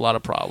causing a lot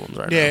of problems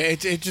right now. Yeah,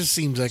 it just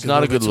seems like it's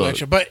not a good look.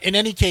 But in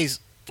any case,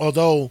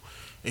 although.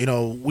 You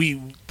know,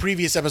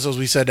 previous episodes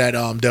we said that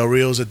Del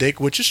Rio's a dick,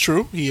 which is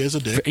true. He is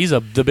a dick. He's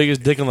the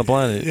biggest dick on the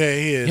planet. Yeah,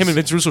 he is. Him and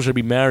Vince Russo should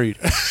be married.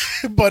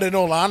 But in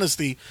all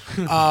honesty,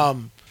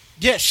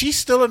 yeah, she's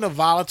still in a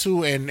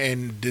volatile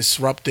and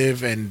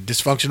disruptive and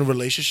dysfunctional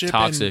relationship.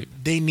 Toxic.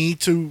 And they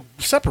need to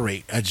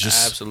separate.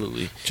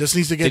 Absolutely. Just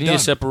needs to get done. They need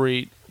to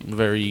separate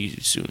very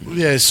soon.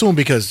 Yeah, soon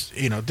because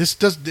this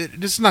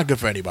is not good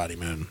for anybody,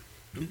 man.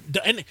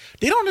 And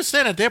they don't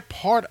understand that they're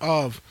part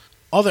of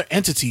other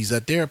entities,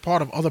 that they're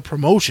part of other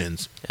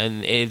promotions,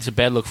 and it's a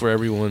bad look for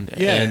everyone.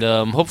 Yeah. And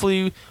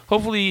hopefully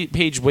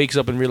Paige wakes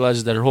up and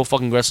realizes that her whole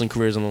fucking wrestling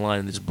career is on the line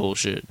in this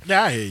bullshit.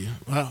 Yeah, I hear you.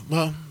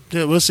 Well,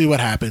 yeah, we'll see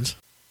what happens.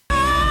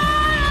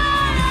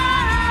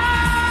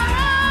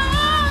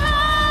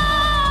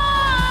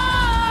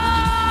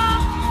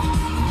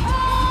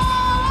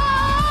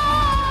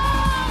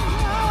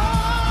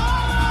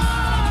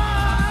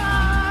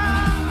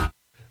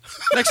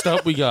 Next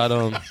up, we got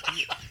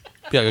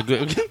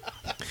good.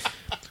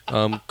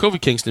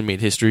 Kofi Kingston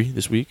made history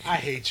this week. I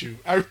hate you.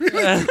 I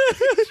really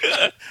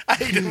I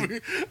hate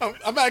it.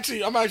 I'm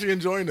actually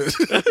enjoying this.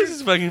 This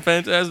is fucking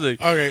fantastic.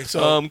 Okay,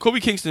 so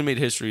Kofi Kingston made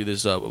history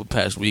this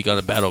past week on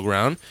the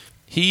Battleground.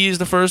 He is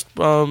the first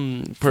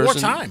person.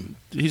 4-time.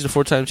 He's the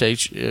 4-time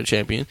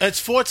champion. It's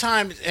 4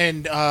 times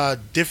and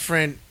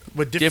different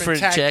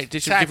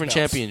different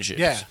championships.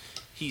 Yeah.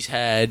 He's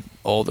had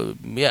all the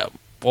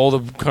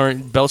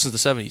current belts since the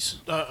 70s.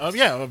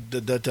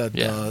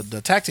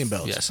 The tag team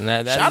belts. Yes, and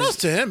that shout outs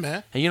to him,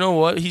 man. And you know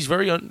what? He's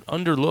very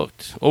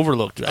overlooked.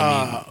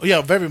 I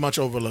mean, very much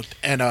overlooked.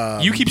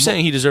 And you keep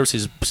saying he deserves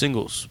his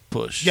singles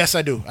push. Yes,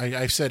 I do.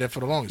 I've said it for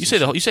the longest.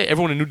 You say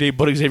everyone in New Day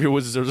but Xavier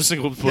Woods deserves a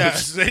singles push.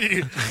 Yes,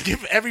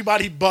 give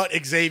everybody but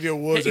Xavier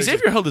Woods. Hey,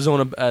 Xavier held his own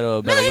at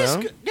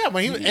Battleground. Yeah,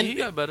 when he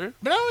got better.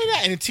 But not only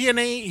that, in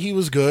TNA he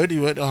was good. He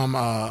went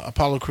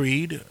Apollo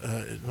Creed,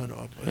 and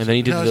then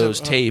he did those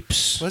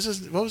tapes. What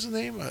was his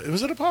name?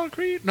 Was it Apollo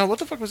Creed? No, what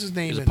the fuck was his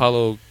name? It was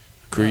Apollo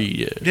Creed.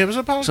 Yeah, it was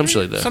Apollo. Some Creed?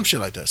 shit like that. Some shit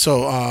like that.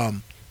 So,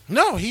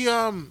 no, he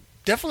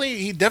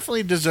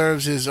definitely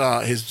deserves his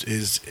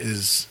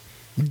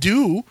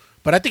due.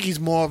 But I think he's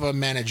more of a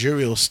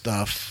managerial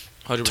stuff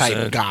 100%.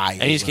 type guy.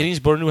 And he's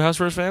bought a new house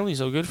for his family.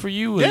 So good for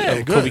you.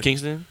 Yeah, good. Kofi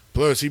Kingston.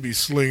 Plus, he be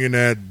slinging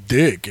that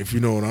dick, if you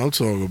know what I'm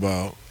talking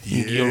about.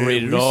 Yeah,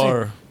 rated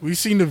R. We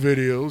seen the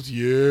videos.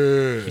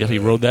 Yeah. Yeah, he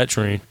rode that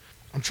train.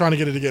 I'm trying to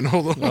get it again.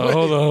 Hold on.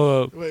 Hold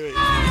on. Wait.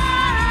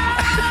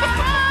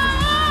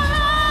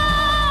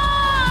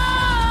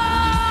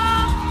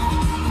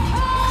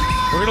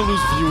 We're going to lose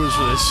viewers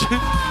for this.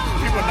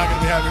 People are not going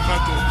to be having fun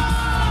too.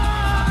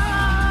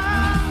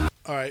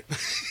 All right.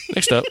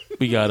 Next up,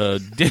 we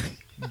got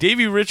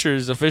Davey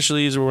Richards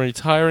officially is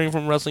retiring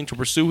from wrestling to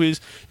pursue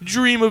his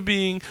dream of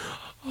being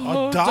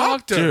a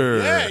doctor.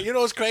 Yeah, you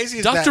know what's crazy?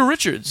 Is Dr.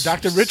 Richards.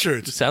 Dr.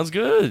 Richards. Sounds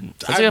good.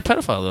 Sounds like a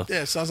pedophile, though.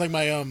 Yeah, sounds like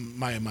my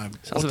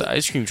sounds like the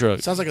ice cream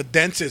truck. Sounds like a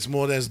dentist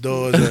more than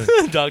doors.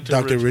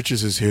 Dr.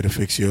 Richards is here to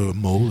fix your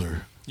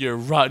molar. Your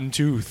rotten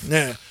tooth.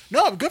 Yeah.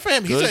 No, good for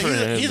him.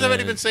 He's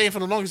already been saying for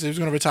the longest that he was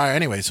going to retire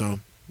anyway, so.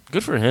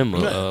 Good for him.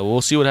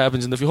 We'll see what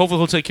happens in the future. Hopefully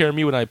he'll take care of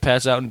me when I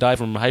pass out and die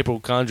from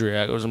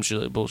hypochondriac or some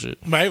shit like bullshit.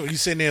 Right?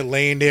 He's sitting there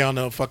laying there on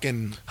the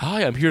fucking...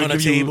 Hi, I'm here to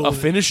give you a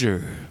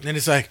finisher. And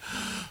it's like,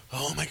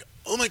 oh my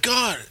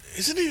God.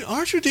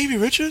 Aren't you Davey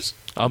Richards?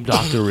 I'm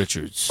Dr.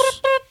 Richards.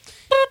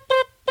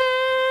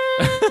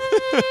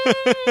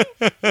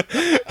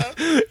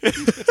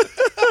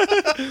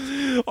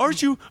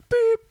 Aren't you?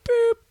 Beep,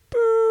 beep,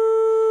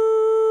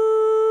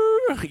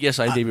 beep. Yes,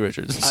 I'm Davey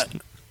Richards.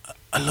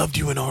 I loved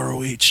you in ROH.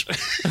 I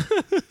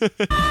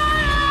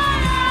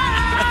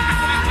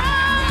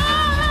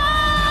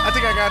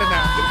think I got it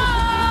now.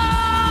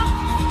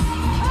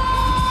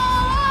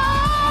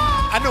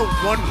 I know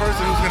one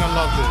person who's going to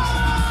love this.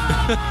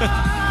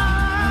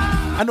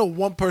 I know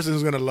one person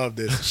who's going to love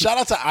this. Shout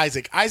out to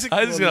Isaac. Isaac's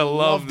going to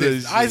love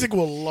this. Isaac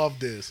will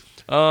love this.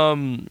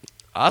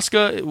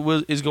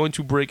 Asuka is going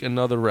to break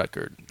another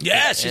record.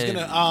 Yeah, she's going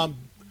to...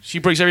 She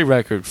breaks every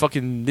record.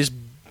 Fucking this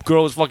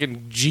girl is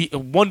fucking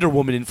Wonder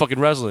Woman in fucking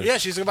wrestling. Yeah,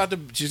 she's about to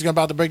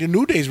break the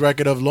New Day's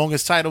record of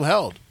longest title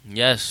held.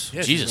 Yes,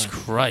 Jesus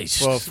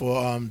Christ.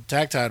 For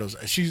tag titles,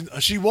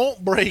 she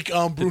won't break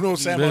Bruno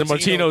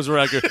Sammartino's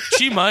record.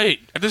 She might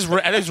at this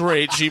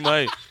rate. She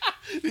might.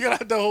 You're gonna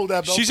have to hold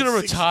that belt. She's gonna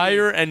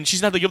retire, and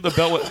she's not to give the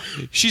belt.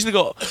 She's gonna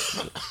go,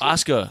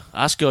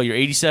 Asuka, you're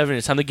 87.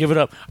 It's time to give it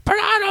up. But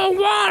I don't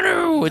want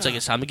to. It's like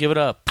it's time to give it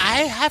up.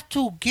 I have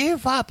to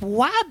give up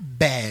what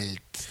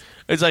belt?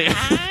 It's like.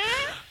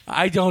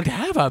 I don't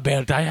have a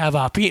belt. I have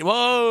a penis.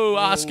 Whoa,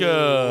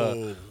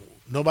 Asuka.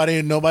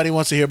 Nobody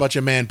wants to hear about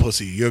your man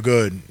pussy. You're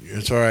good.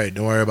 It's all right.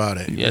 Don't worry about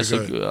it. Yes,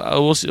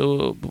 we'll see.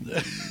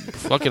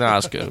 Fucking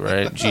Asuka,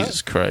 right?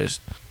 Jesus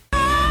Christ.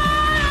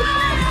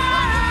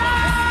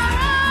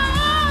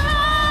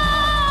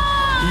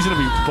 He's gonna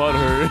be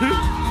butthurt.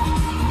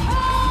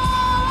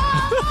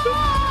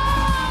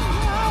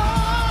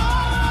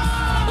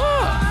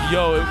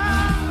 Yo,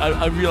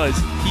 I realized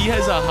he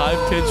has a high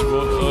pitched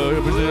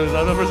voice. Is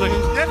that for a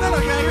second? Yeah, no,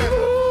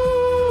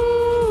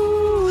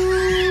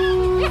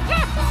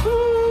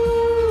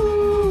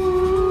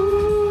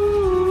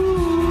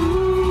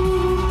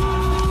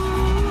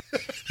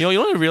 You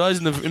know what I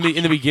realized in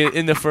the beginning,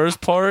 in the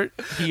first part,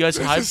 he has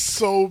this is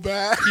so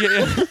bad.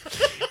 Yeah,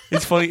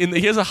 it's funny.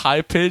 He has a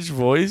high pitched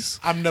voice.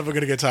 I'm never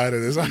gonna get tired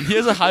of this. He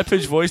has a high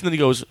pitched voice, and then he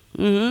goes,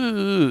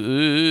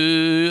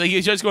 like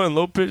he's just going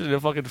low pitch, and it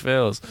fucking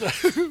fails.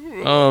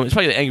 It's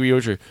probably the Angry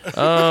Orchard.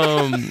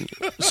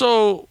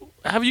 So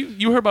have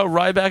you heard about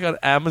Ryback on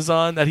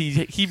Amazon? That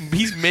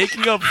he's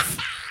making up.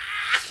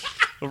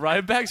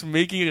 Ryback's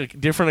making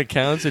different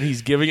accounts and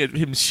he's giving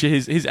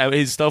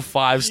his stuff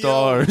 5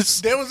 stars.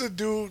 There was a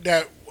dude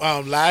that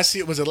last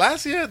year, was it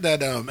last year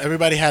that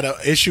everybody had an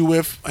issue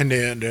with in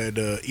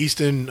the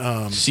Eastern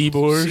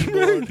Seaboard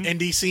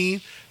indie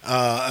scene?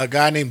 A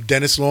guy named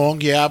Dennis Long.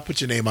 Yeah, I'll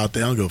put your name out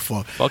there. I don't give a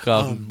fuck. Fuck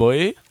off,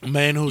 boy. A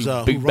man who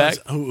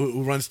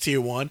runs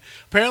Tier 1.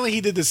 Apparently, he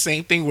did the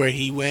same thing where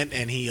he went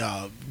and he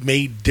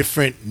made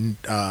different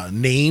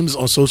names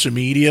on social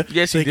media.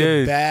 Yes, so he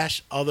did. Could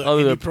bash other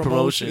indie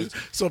promotions.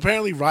 So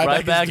apparently,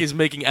 Ryback is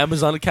making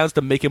Amazon accounts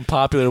to make him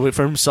popular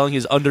for him selling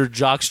his under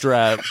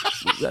jockstrap.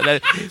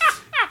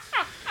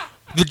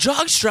 The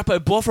jockstrap I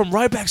bought from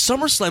Ryback's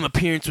SummerSlam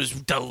appearance was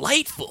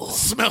delightful.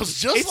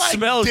 Smells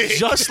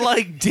just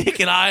like dick,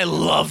 and I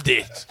loved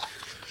it.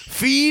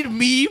 Feed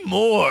me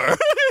more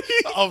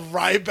of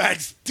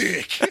Ryback's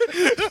dick.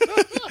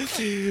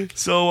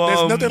 So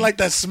there's nothing like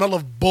that smell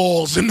of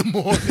balls in the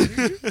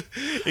morning.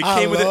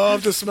 I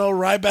love to smell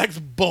Ryback's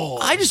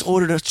balls. I just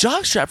ordered a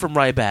jockstrap from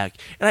Ryback,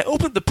 and I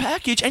opened the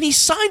package, and he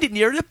signed it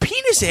near the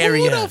penis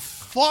area. Who the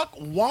fuck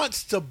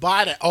wants to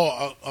buy that?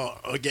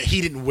 Yeah,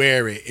 he didn't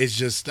wear it. It's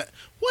just that.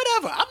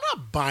 Whatever. I'm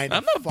not buying.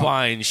 I'm not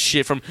buying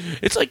shit from.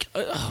 It's like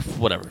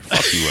whatever.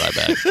 Fuck you,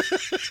 Ryback.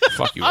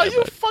 Fuck you, Ryback. Are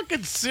you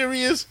fucking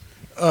serious?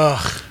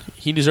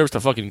 He deserves to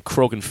fucking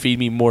croak and feed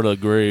me more to the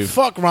grave.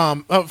 Fuck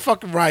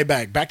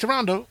Ryback. Back to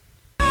Rondo.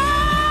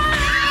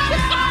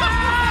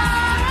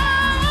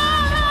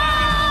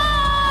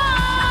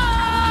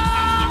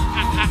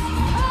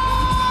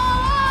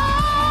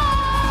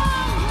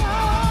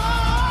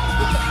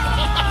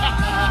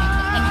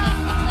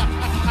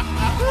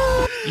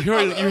 You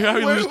hear how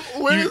he loses.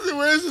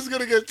 Where is this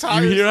gonna get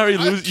tired? You hear how he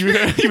loses. You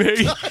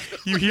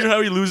hear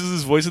how he loses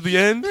his voice at the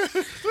end.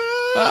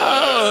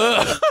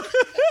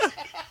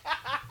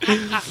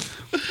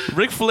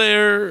 Ric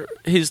Flair,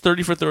 his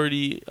 30 for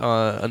 30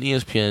 on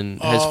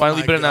ESPN has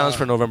finally been announced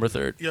for November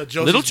 3rd. Yo,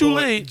 little too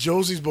late.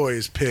 Josie's boy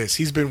is pissed.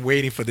 He's been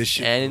waiting for this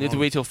shit. And you have to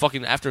wait till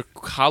fucking after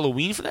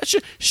Halloween for that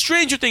shit.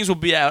 Stranger Things will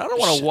be out. I don't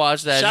want to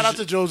watch that. Shout out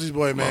to Josie's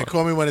boy, man.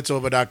 Call me when it's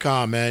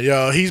over.com, man.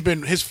 Yo,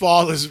 his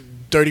father's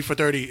 30 for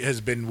 30 has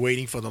been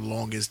waiting for the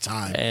longest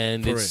time.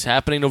 And it's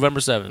happening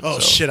November 7th. Oh,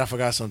 shit, I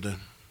forgot something.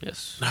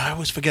 Yes. I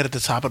always forget at the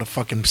top of the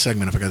fucking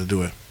segment. I forgot to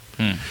do it.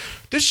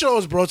 This show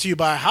is brought to you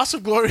by House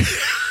of Glory.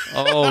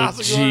 Oh,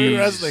 House of Glory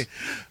Wrestling.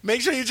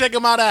 Make sure you check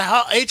them out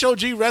at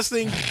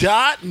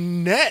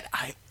HOGWrestling.net.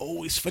 I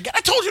always forget.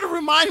 I told you to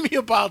remind me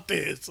about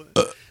this.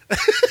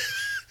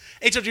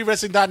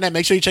 HOGWrestling.net.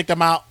 Make sure you check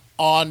them out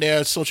on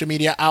their social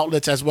media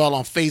outlets as well,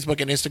 on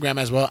Facebook and Instagram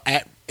as well,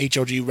 at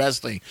HOG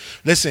Wrestling.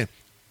 Listen,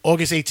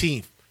 August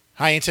 18th,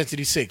 High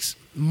Intensity 6.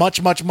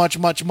 Much more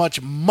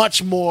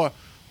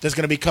that's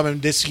going to be coming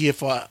this year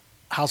for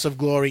House of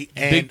Glory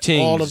and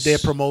all of their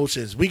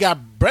promotions. We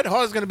got Bret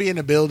Hart's going to be in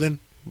the building.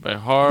 Bret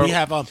Hart. We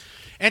have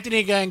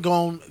Anthony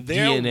Gangone,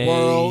 their DNA.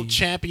 world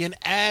champion,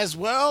 as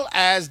well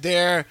as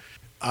their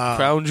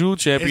Crown Jewel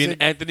champion,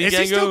 Anthony Gangone. Is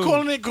he still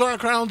calling it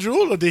Crown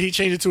Jewel, or did he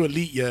change it to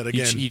Elite yet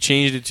again? He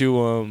changed it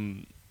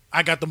to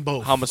I got them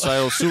both.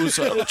 Homicidal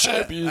Suicidal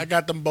Champion. I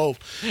got them both.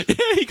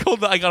 He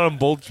called I got them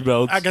both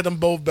belts. I got them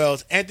both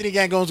belts. Anthony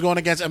Gangone's going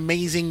against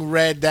Amazing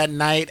Red that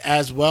night,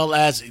 as well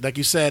as, like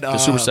you said, the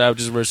Super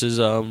Savages versus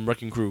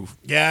Wrecking Crew.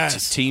 Yes.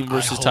 It's a team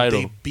versus I hope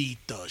title. They beat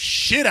the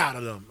shit out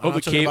of them. I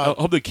hope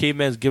the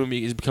caveman's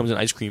becomes an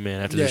ice cream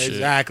man after this shit.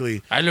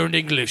 Exactly. I learned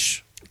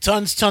English.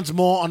 Tons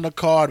more on the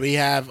card. We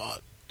have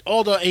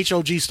all the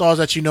HOG stars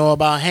that you know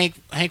about.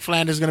 Hank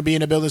Flanders is going to be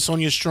in the building.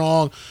 Sonya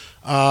Strong.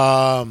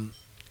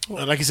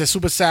 Like I said,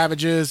 Super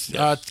Savages,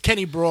 yes.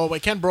 Ken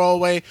Broadway,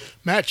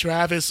 Matt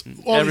Travis,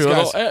 all these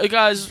guys.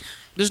 Guys,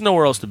 there's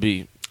nowhere else to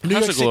be.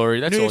 House of Glory,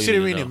 that's New all York City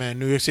you Arena, know. man.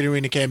 New York City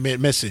Arena can't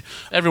miss it.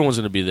 Everyone's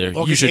going to be there.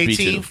 August you should 18th,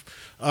 be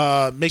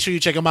too. Make sure you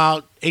check them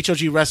out.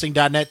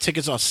 HOGWrestling.net.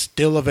 Tickets are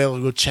still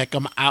available. Check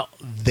them out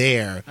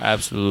there.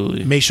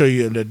 Absolutely. Make sure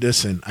you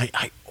listen.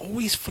 I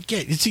always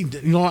forget. You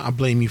know what? I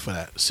blame you for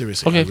that.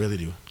 Seriously, okay. I really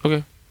do.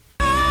 Okay.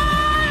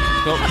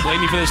 No,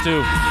 blame me for this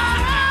too.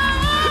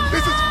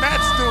 This is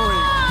Matt's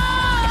doing.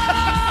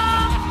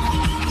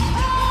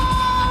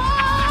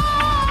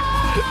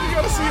 You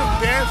gotta see him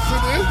dance to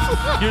this.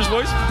 Hear his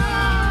voice?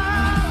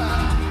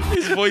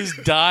 His voice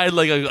died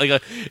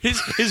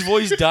his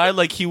voice died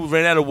like he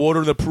ran out of water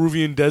in the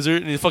Peruvian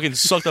desert, and he fucking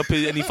sucked up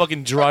and he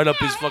fucking dried up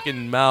his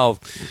fucking mouth.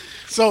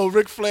 So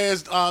Ric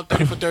Flair's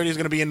 30 for 30 is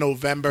going to be in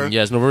November.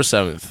 Yes, November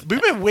 7th.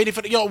 We've been waiting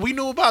for we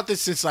knew about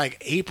this since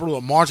like April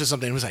or March or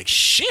something. It was like,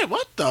 shit,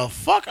 what the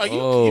fuck are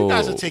you? You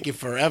guys are taking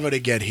forever to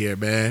get here,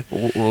 man.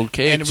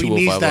 Okay, and we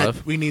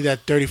need that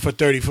 30 for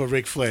 30 for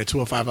Ric Flair,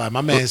 205 Live.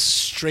 My man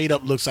straight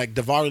up looks like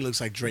Davari looks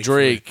like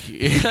Drake.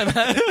 He's got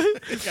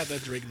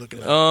that Drake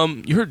looking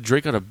like. You heard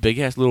Drake got a big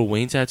ass Lil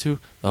Wayne tattoo?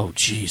 Oh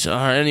jeez. All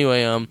right,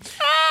 anyway, so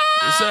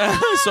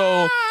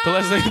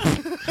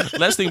the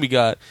last thing we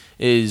got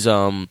is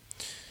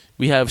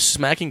we have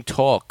Smacking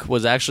Talk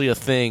was actually a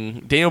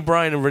thing. Daniel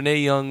Bryan and Renee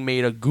Young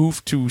made a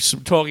goof to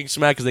Talking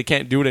Smack because they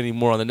can't do it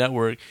anymore on the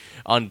network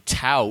on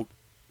Tout.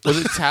 Was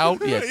it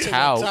Tout? Yeah,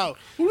 Tout.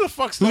 Who the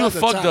fuck still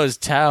does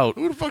Tout?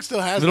 Who the fuck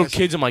still has little that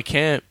kids in my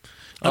camp.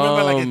 I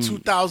remember like in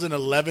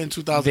 2011,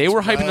 2012. They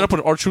were hyping it up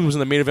when R-Truth was in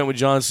the main event with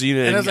John Cena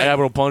and like,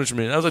 Admiral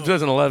Punishment. That was like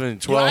 2011,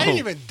 12. I didn't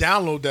even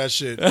download that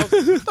shit. What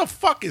the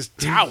fuck is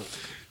Tout?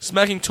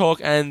 Smacking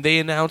Talk, and they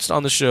announced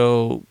on the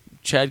show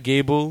Chad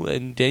Gable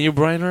and Daniel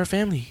Bryan are a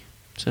family.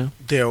 So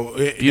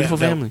beautiful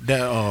family.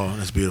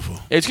 That's beautiful.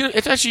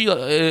 It's actually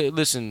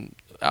listen.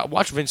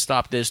 Watch Vince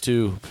stop this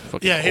too.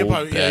 He'll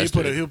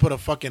put a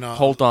fucking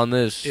hold on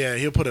this. Yeah,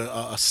 he'll put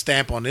a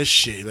stamp on this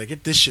shit. Like,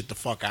 get this shit the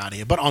fuck out of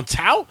here. But on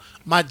Tout,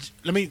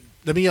 let me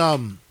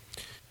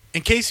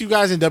in case you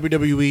guys in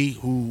WWE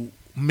who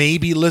may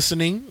be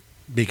listening,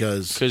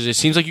 because it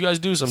seems like you guys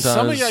do sometimes.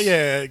 Some of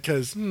y'all,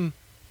 because I'm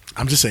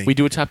just saying we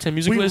do a top 10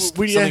 music list.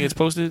 Something gets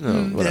posted.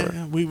 No, whatever.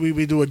 Yeah,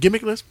 we do a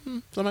gimmick list.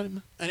 Somebody.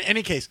 In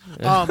any case,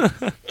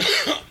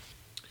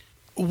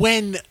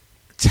 when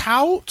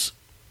Tout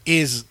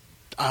is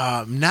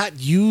not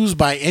used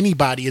by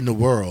anybody in the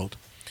world,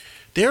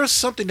 there is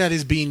something that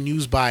is being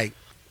used by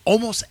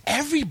almost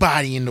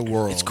everybody in the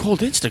world. It's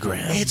called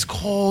Instagram.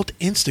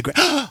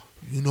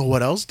 You know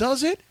what else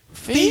does it?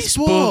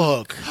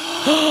 Facebook.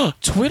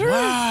 Twitter?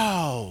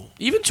 Wow.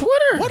 Even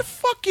Twitter. What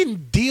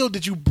fucking deal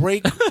did you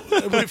break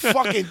with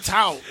fucking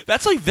Tout?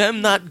 That's like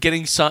them not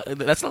getting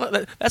that's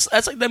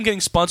like them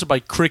getting sponsored by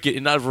Cricket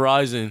and not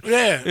Verizon.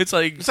 Yeah. It's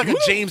like a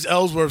James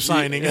Ellsworth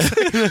signing.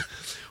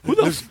 Who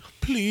the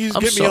please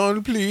get me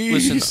on,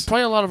 please. Listen,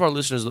 probably a lot of our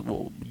listeners that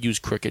will use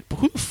Cricket, but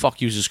who the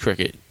fuck uses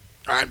Cricket?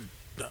 A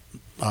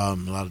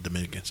lot of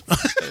Dominicans.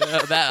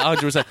 That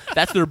 100%.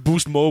 That's their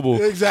Boost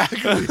Mobile.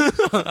 Exactly.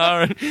 All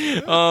right.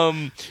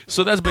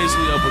 So that's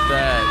basically up with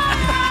that.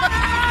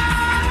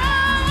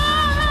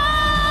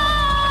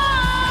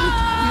 You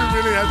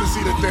really have to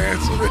see the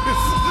dance for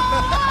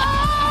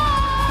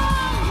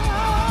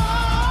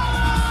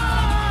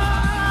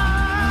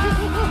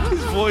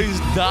this. His voice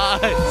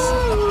dies.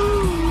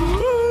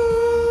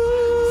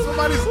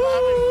 Somebody's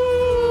laughing.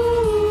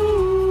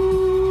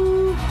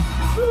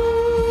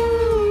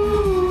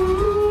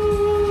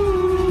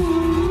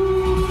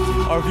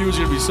 Our viewers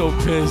are going to be so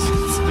pissed.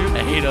 They're going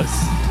to hate us.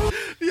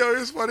 Yo,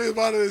 what's funny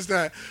about it is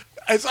that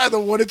it's either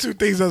one or two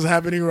things that's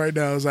happening right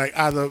now. It's like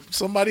either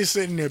somebody's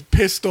sitting there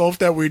pissed off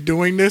that we're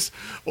doing this,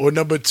 or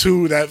number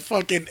two, that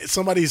fucking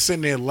somebody's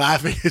sitting there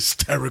laughing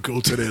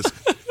hysterical to this.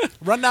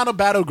 Run down a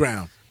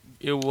Battleground.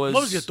 What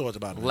was your thoughts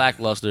about it?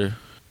 Lackluster.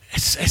 It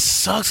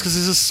sucks because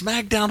it's a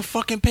SmackDown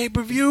fucking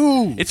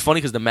pay-per-view. It's funny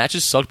because the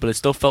matches sucked, but it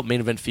still felt main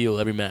event feel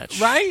every match.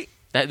 Right?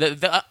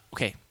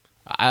 Okay.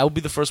 I'll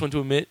be the first one to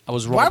admit I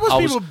was wrong. Why was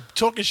people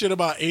talking shit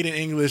about Aiden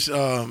English?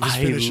 His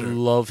finisher. I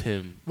love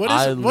him.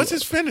 What's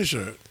his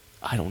finisher?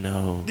 I don't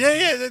know.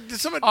 Yeah.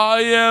 Somebody.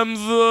 I am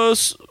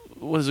the.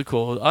 What is it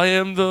called? I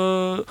am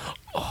the.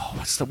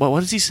 Oh, what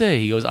does he say?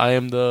 He goes, "I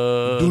am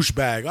the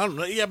douchebag." I don't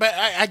know. Yeah, but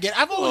I get.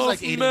 I've always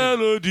liked Aiden.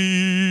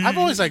 Melody. I've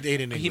always liked Aiden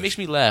English. He makes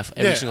me laugh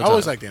every single time. I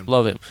always liked him.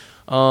 Love him.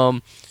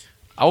 I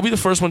will be the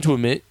first one to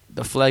admit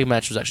the flag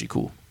match was actually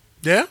cool.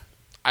 Yeah.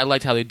 I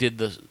liked how they did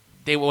the.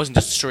 They wasn't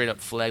just straight up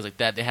flags like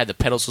that. They had the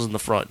pedestals in the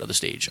front of the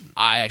stage.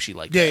 I actually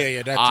liked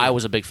that. Yeah. I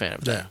was a big fan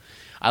of that.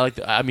 I like.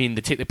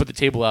 They put the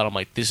table out. I'm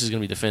like, this is gonna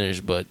be the finish,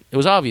 but it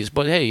was obvious.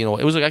 But hey, it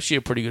was actually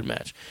a pretty good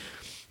match.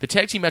 The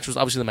tag team match was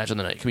obviously the match of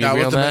the night. Can we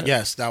agree on that?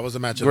 Yes, that was the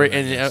match of the night.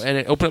 And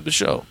it opened up the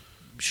show.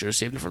 Should have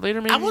saved it for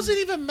later, maybe. I wasn't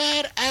even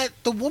mad at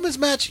the women's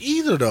match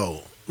either,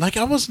 though. Like,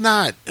 I was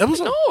not. It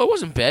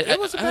wasn't bad. It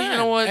wasn't bad. You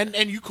know what?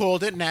 And you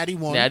called it. Natty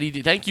won.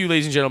 Thank you,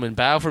 ladies and gentlemen.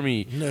 Bow for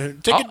me.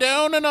 Take it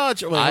down a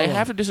notch. I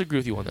have to disagree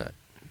with you on that.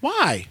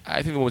 Why?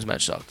 I think the women's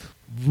match sucked.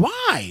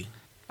 Why?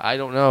 I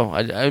don't know.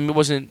 I mean, it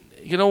wasn't.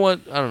 You know what?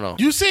 I don't know.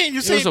 You say it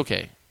was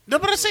okay. No,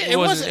 but I say it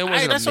wasn't.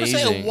 That's what I'm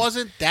saying. It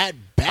wasn't that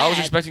bad. I was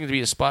expecting it to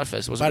be a spot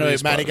fest. It wasn't. By the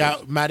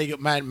way,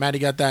 Maddie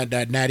got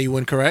that Natty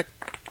win correct.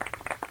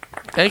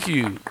 Thank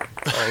you.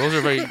 Those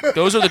are very.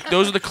 Those are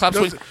the claps.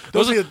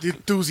 Those are the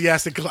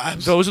enthusiastic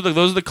claps. Those are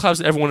the claps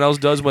that everyone else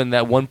does when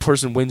that one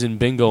person wins in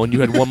bingo and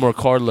you had one more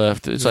card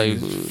left. It's like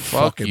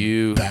fuck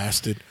you,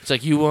 bastard. It's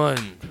like you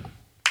won.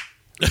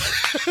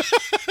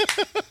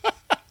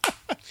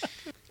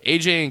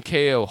 AJ and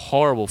KO,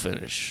 horrible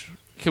finish.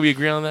 Can we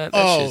agree on that?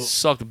 That shit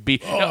sucked.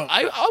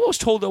 I was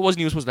told that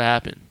wasn't even supposed to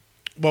happen.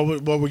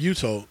 What were you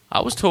told?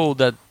 I was told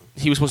that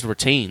he was supposed to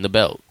retain the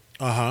belt.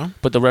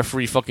 But the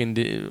referee fucking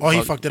did.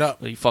 He fucked it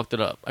up. He fucked it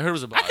up. I heard it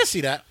was a botch. I can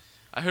see that.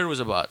 I heard it was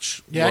a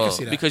botch. Yeah, I can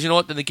see that. Because you know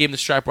what? Then they gave him the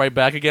strap right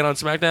back again on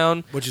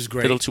SmackDown. Which is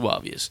great. A little too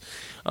obvious.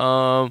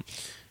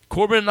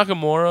 Corbin and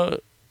Nakamura.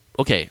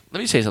 Okay, let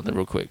me say something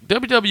real quick.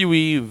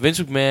 WWE, Vince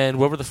McMahon,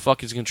 whoever the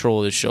fuck is in control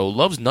of this show,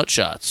 loves nut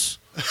shots.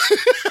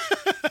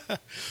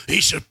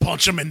 He should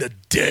punch him in the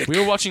dick. We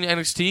were watching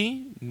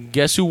NXT.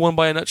 Guess who won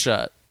by a nut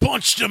shot?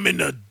 Punched him in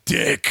the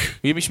dick.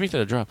 Maybe we should make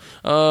that a drop.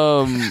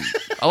 A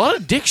lot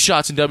of dick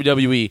shots in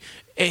WWE.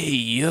 Hey,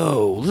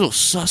 yo, little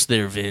sus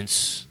there,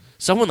 Vince.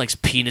 Someone likes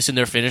penis in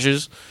their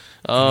finishes.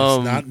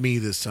 It's not me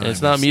this time.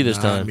 It's not me this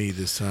time.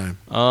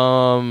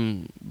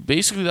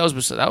 Basically,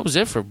 that was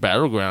it for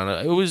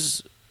Battleground. It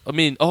was. I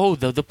mean,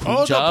 the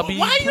Punjabi.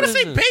 Why are you gonna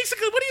say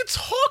basically? What are you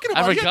talking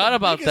about? I forgot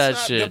about that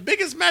shit. The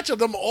biggest match of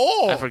them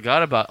all. I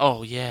forgot about.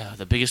 Oh yeah,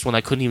 the biggest one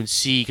I couldn't even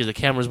see because the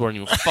cameras weren't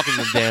even fucking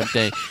the damn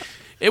thing.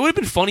 It would have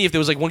been funny if there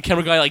was like one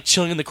camera guy like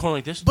chilling in the corner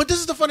like this. But this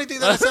is the funny thing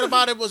that I said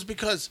about it was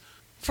because,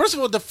 first of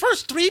all, the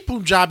first 3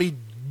 Punjabi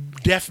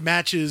death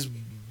matches,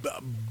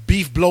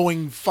 beef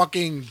blowing,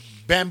 fucking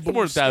bamboo. They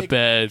weren't that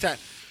bad.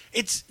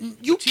 It's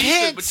you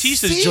can't.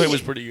 Batista's see joint it.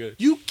 was pretty good.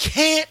 You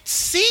can't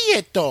see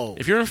it though.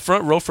 If you're in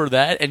front row for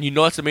that and you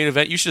know it's the main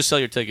event, you should sell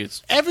your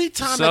tickets. Every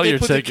time Sell that they your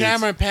put tickets. the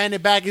camera and pan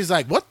it back, it's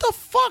like, what the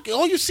fuck?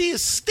 All you see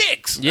is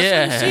sticks. That's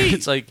Yeah, what you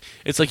see.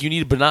 it's like you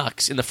need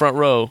binocs in the front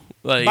row.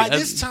 Like By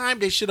this time,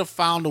 they should have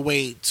found a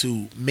way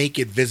to make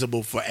it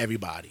visible for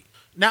everybody.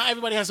 Now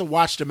everybody has to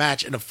watch the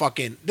match in a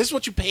fucking. This is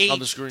what you paid On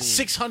the screen.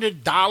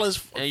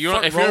 $600. and if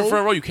you're in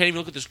front row, you can't even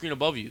look at the screen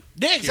above you.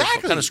 Yeah,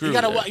 exactly. Kind of screwed.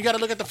 You gotta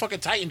look at the fucking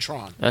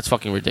Titantron. That's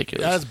fucking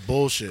ridiculous. That's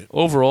bullshit.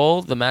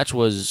 Overall, the match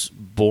was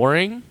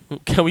boring.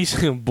 Can we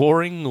say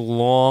boring,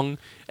 long,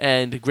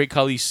 and Great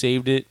Khali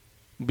saved it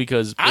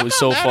because I'm it was not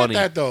so mad at funny.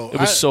 that, though. It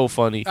was so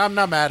funny. I'm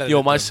not mad at it.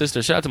 Yo, my though.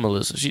 sister, shout out to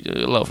Melissa. I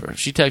love her.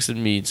 She texted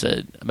me and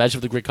said, "Imagine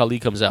if the Great Khali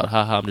comes out."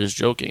 Haha, I'm just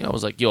joking. I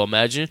was like, "Yo,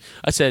 imagine."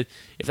 I said,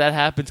 "If that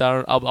happens,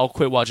 I'll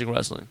quit watching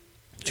wrestling."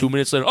 2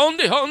 minutes later, on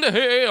the,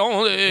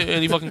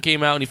 and he fucking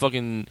came out and he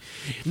fucking.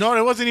 No,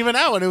 it wasn't even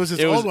that one. It was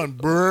his old one.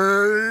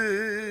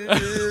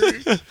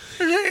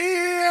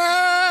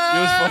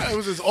 It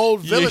was his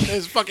old villain,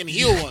 his fucking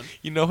heel one.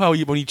 You know how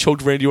when he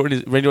choked Randy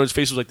Orton, Randy Orton's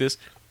face was like this?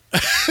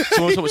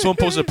 Someone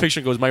posted a picture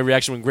and goes, "My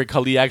reaction when Great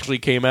Khali actually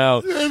came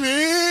out."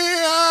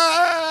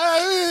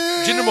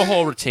 Jinder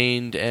Mahal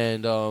retained,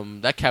 and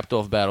that capped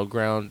off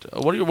Battleground.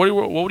 What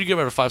would you give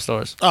out of 5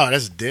 stars? Oh,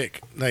 that's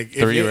dick. Like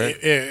 3, right?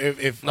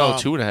 If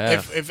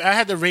 2.5. If I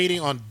had the rating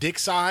on dick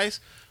size,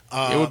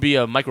 It would be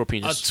a micro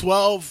penis.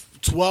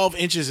 12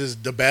 inches is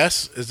the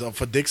best. Is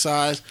for dick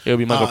size. It would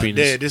be micro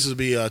penis. This would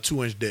be a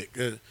 2-inch dick.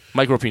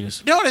 Micro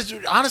penis. No,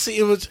 honestly,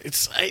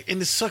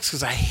 and it sucks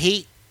because I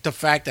hate the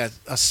fact that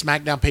a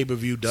SmackDown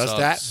pay-per-view does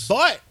that,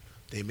 but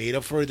they made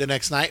up for it the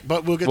next night.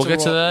 But we'll get to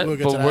that. We're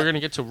going to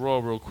get to Raw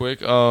real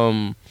quick.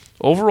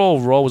 Overall,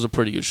 Raw was a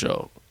pretty good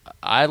show.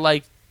 I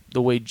like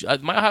the way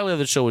my highlight of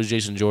the show was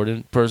Jason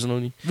Jordan.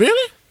 Personally,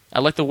 really, I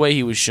like the way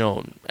he was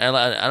shown, and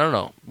I don't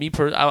know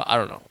I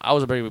don't know. I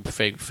was a very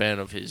big fan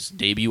of his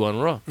debut on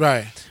Raw.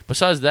 Right.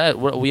 Besides that,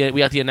 we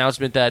had the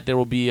announcement that there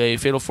will be a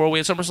Fatal 4-Way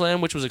at SummerSlam,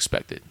 which was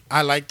expected.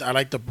 I like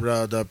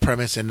the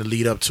premise and the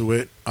lead up to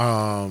it.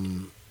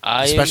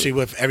 Especially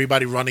with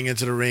everybody running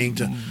into the ring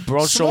to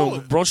Braun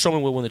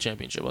Strowman will win the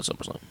championship on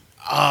SummerSlam.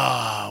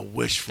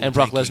 Wishful. And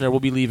Brock thinking. Lesnar will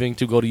be leaving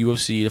to go to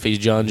UFC to face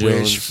John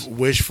Jones.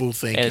 Wishful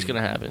thinking. And it's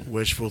gonna happen.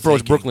 Wishful Bro,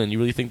 it's thinking. Brooklyn. You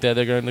really think that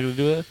they're gonna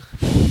do that?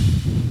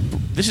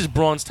 This is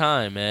Braun's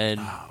time, man.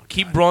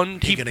 Keep Braun.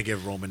 They're gonna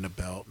give Roman the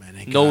belt, man.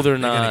 No, they're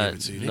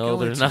not. No,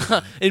 they're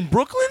not. In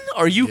Brooklyn?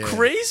 Are you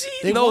crazy?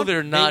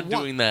 They're not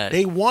doing that.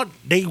 They want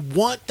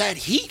that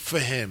heat for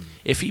him.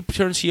 If he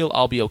turns heel,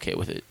 I'll be okay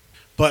with it.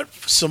 But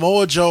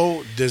Samoa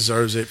Joe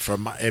deserves it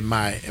in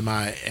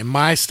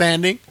my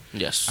standing.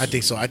 Yes, I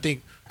think so. I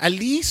think at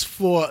least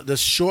for the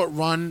short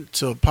run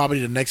to probably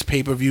the next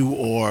pay-per-view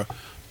or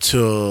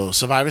to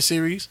Survivor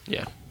Series.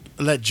 Yeah,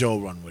 let Joe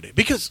run with it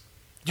because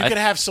you could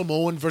have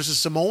Samoan versus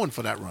Samoan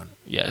for that run.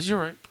 Yes, you're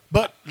right.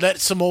 But let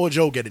Samoa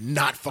Joe get it,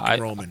 not fucking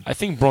Roman. I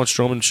think Braun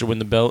Strowman should win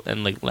the belt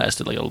and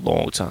lasted a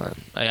long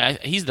time.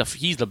 He's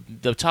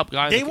the top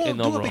guy. They won't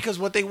do it because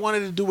what they wanted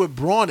to do with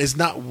Braun is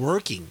not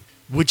working,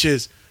 which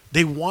is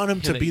they want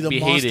him to be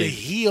the monster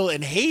heel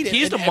and hate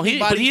it.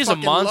 But he is a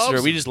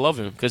monster. We just love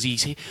him because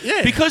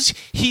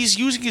he's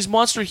using his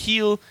monster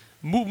heel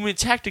movement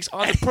tactics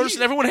on the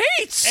person everyone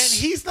hates. And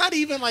he's not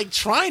even like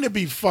trying to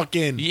be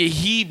fucking.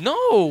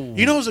 No.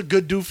 You know who's a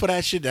good dude for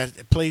that shit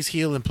that plays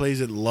heel and plays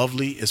it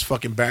lovely is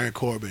fucking Baron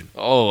Corbin.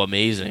 Oh,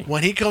 amazing.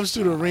 When he comes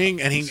to the ring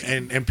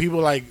and and people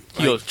like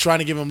trying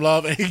to give him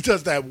love and he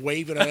does that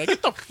wave and I'm like,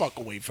 get the fuck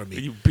away from me.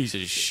 You piece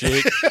of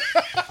shit.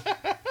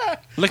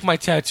 Lick my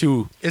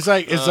tattoo. It's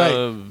like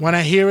when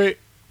I hear it,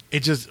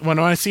 it just when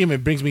I see him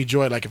it brings me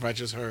joy like if I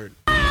just heard.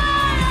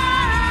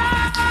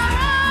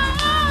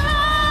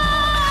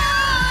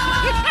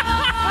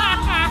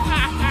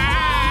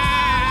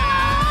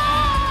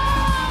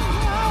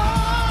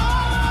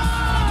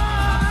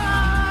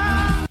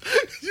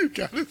 You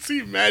gotta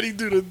see Maddie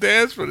do the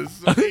dance for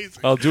this. It's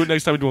amazing. I'll do it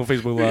next time we do it on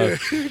Facebook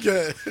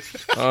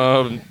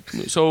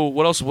Live. So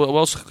what else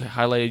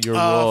highlighted your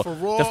Raw? For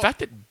Raw? The fact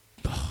that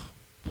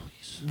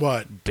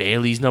what?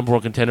 Bailey's number 1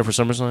 contender for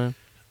SummerSlam?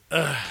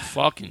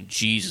 Fucking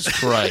Jesus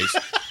Christ.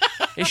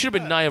 It should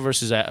have been Nia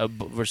versus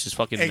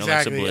fucking exactly.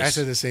 Alexa Bliss. I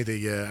said the same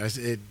thing. Yeah,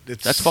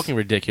 that's fucking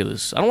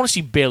ridiculous. I don't want to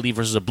see Bailey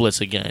versus a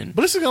Bliss again.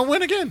 Bliss is gonna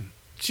win again.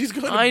 She's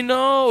gonna. I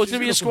know it's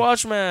gonna be a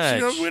squash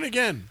match. She's gonna win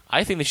again.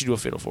 I think they should do a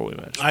Fatal 4-Way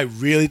match. I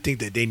really think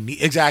that they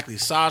need exactly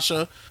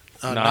Sasha,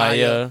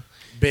 Nia,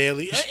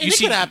 Bailey. You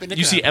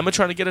see Emma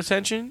trying to get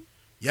attention.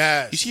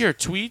 Yes. You see her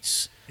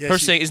tweets. Her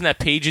saying, "Isn't that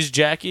Paige's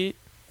jacket?"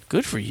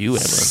 Good for you,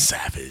 Emma.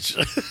 Savage.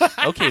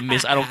 Okay,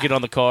 miss. I don't get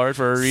on the card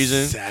for a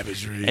reason.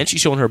 Savagery. And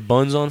she's showing her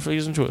buns on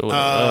Facebook.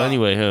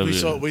 Anyway,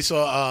 we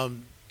saw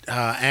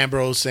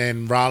Ambrose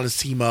and Rollins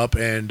team up,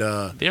 and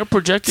they're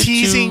projected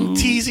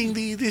teasing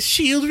the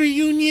Shield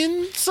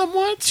reunion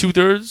somewhat.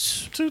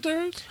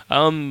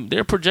 2/3.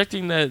 They're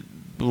projecting that.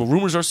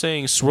 Rumors are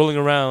saying, swirling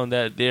around,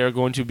 that they are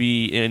going to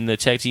be in the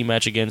tag team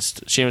match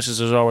against Sheamus and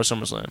Cesaro at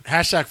SummerSlam.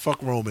 Hashtag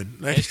fuck Roman.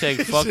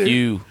 Hashtag fuck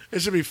you.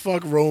 It should be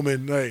fuck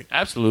Roman. Like,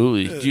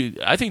 absolutely.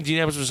 I think Dean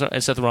Ambrose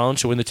and Seth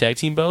Rollins should win the tag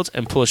team belts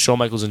and pull a Shawn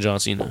Michaels and John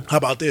Cena. How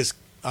about this?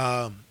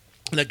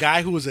 The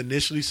guy who was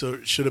initially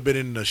should have been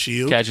in the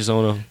Shield, Cassius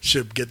Ohno,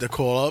 should get the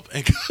call up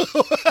and go.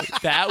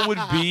 That would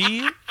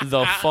be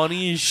the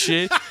funniest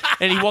shit.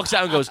 And he walks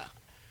out and goes,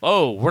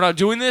 "Oh, we're not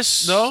doing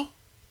this? No,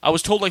 I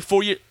was told like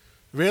 4 years."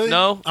 Really?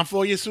 No. I'm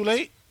 4 years too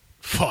late?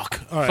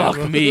 Fuck. All right.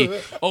 Fuck me.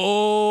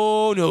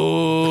 Oh,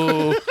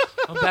 no.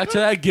 I'm back to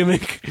that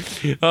gimmick.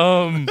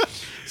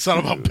 Son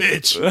of a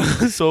bitch.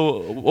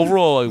 So,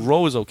 overall, like,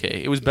 Raw was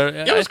okay. It was better.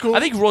 Yeah, it was cool. I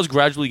think Raw's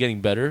gradually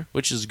getting better,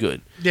 which is good.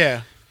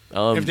 Yeah.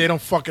 If they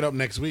don't fuck it up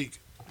next week.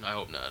 I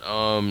hope not.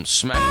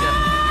 SmackDown.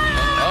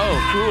 Oh,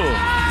 cool.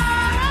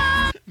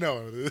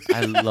 No.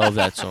 I love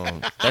that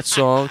song. That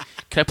song.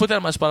 Can I put that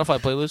on my Spotify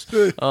playlist?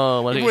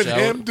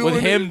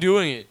 With him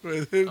doing it.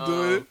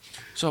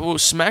 So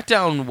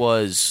SmackDown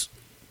was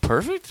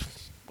perfect,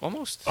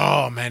 almost.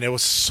 Oh man, there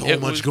was so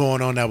much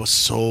going on that was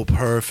so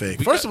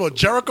perfect. First of all,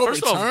 Jericho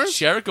returned.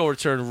 Jericho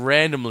returned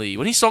randomly.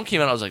 When his song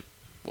came out, I was like,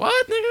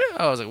 "What, nigga?"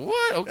 I was like,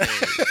 "What?" Okay.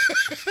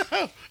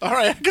 All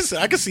right, I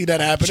can see that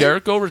happening.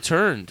 Jericho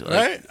returned. Like,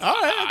 right?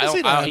 All right, I can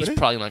see that happening. He's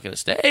probably not going to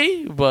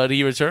stay, but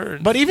he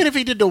returned. But even if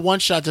he did the one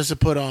shot just to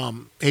put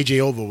AJ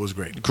over, was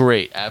great.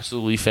 Great,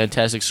 absolutely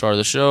fantastic star of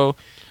the show.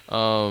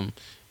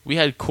 We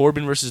had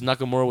Corbin versus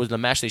Nakamura was the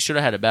match they should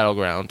have had at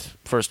Battleground,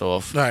 first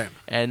off. Right.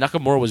 And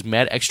Nakamura was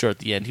mad extra at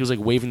the end. He was like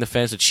waving the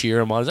fans to cheer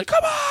him on. He's like,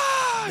 "Come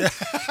on!"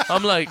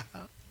 I'm like,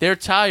 they're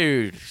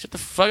tired. Shut the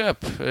fuck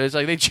up. It's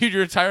like they cheered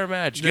your entire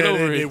match. Get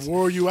over it. They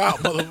wore you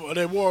out.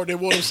 They wore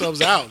themselves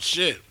out.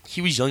 Shit.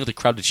 He was yelling at the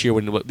crowd to cheer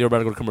when they were about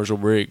to go to commercial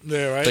break.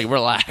 Yeah, right. Like,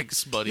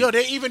 relax, buddy. Yo,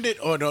 they even did.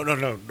 Oh no.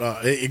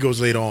 It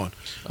goes later on.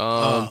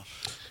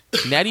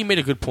 Natty made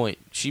a good point.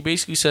 She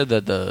basically said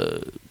that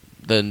the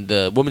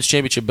women's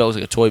championship belt is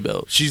like a toy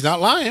belt. She's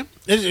not lying.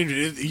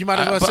 You might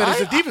as well say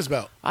it's a Divas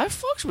belt. I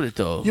fucks with it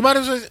though. You might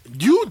as well.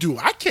 You do.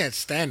 I can't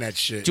stand that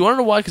shit. Do you want to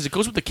know why? Because it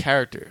goes with the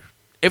character.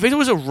 If it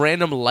was a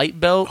random light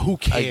belt, who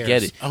cares? I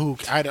get it.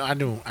 I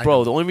do.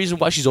 Bro, the only reason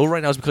why she's over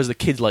right now is because the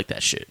kids like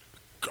that shit.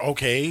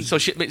 Okay. So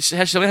somebody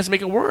has to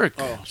make it work.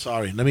 Oh,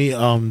 sorry. Let me.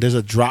 There's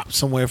a drop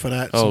somewhere for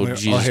that. Oh, somewhere.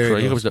 Jesus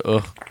Christ! Here comes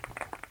the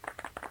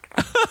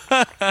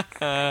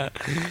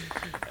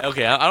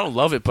Okay, I don't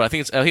love it, but I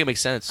think it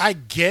makes sense. I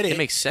get it. It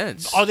makes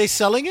sense. Are they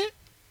selling it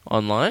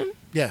online?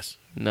 Yes.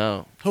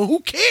 No. Who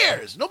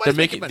cares? Nobody's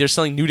they're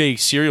selling New Day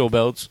cereal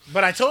belts.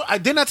 But I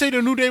didn't I tell you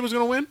the New Day was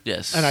going to win?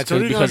 Yes. And I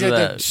told you to get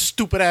that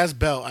stupid ass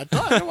belt. I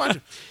didn't watch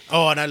it.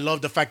 Oh, and I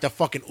love the fact that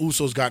fucking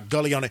Usos got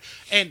Gully on it.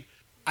 And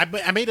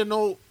I made a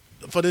note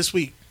for this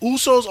week.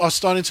 Usos are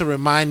starting to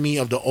remind me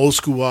of the old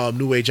school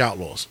New Age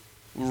Outlaws.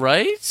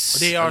 Right?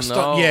 They are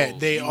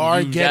they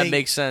are getting. That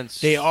makes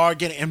sense. They are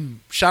getting. And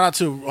shout out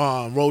to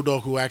Road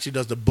Dogg, who actually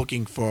does the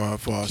booking for.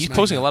 He's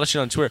posting a lot of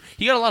shit on Twitter.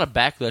 He got a lot of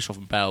backlash off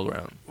of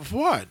Battleground. For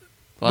what?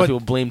 A lot of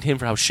people blamed him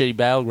for how shitty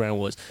Battleground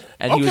was,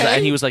 and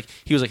he was like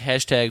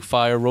hashtag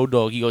fire Road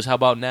Dogg. He goes, "How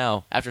about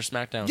now after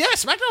SmackDown?" Yeah,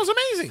 SmackDown was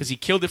amazing because he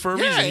killed it for a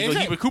reason.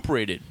 He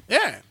recuperated.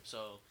 Yeah.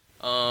 So.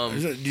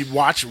 You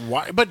watch,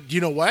 but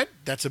you know what?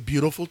 That's a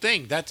beautiful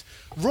thing.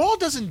 Raw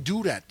doesn't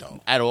do that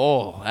though. At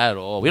all.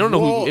 We don't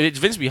know who. It's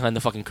Vince behind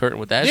the fucking curtain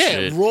with that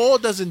shit. Yeah, Raw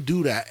doesn't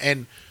do that,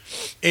 and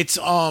it's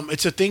a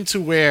thing to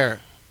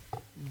where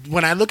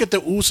when I look at the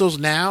Usos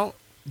now,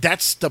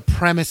 that's the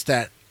premise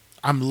that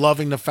I'm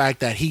loving the fact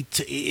that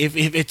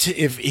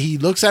if he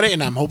looks at it,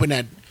 and I'm hoping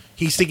that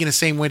he's thinking the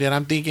same way that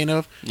I'm thinking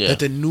of, that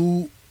the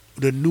New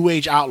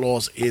Age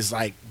Outlaws is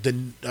like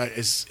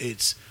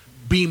it's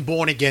being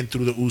born again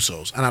through the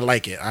Usos, and I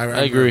like it. I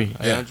agree.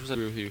 Yeah. I 100%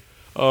 agree with you.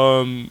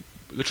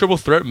 The triple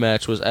threat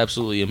match was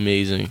absolutely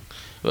amazing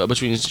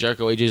between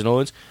Jericho, AJ, and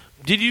Owens.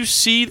 Did you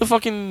see the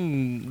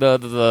fucking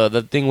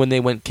the thing when they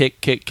went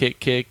kick,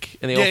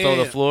 and they all fell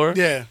to the floor?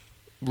 Yeah.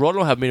 Raw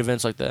don't have main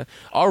events like that.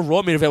 Our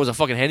Raw main event was a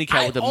fucking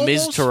handicap with the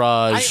Miz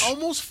Taraj. I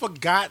almost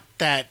forgot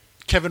that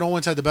Kevin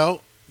Owens had the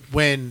belt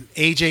when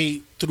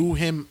AJ threw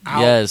him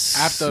out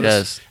after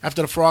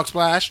the frog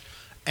splash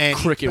and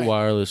Cricket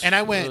Wireless. And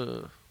I went,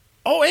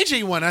 "Oh,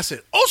 AJ won." I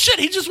said, "Oh shit,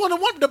 he just won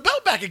the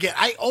belt back again."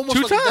 I almost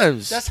two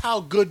times. That's how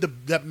good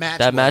that match.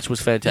 That match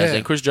was fantastic. Yeah.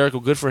 And Chris Jericho,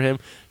 good for him.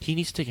 He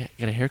needs to get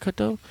a haircut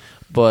though.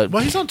 But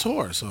he's on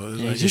tour, so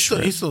he's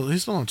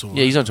still on tour.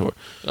 Yeah, he's on tour.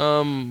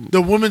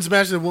 The women's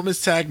match, the women's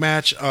tag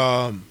match.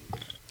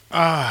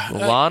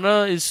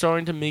 Lana is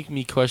starting to make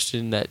me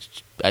question that.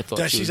 I thought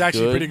that she's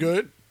actually pretty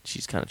good.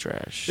 She's kind of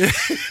trash.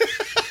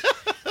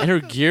 And her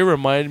gear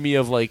reminded me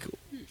of like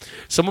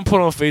someone put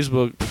on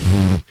Facebook.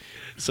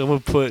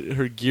 Someone put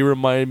her gear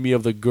reminded me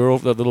of the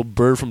little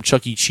bird from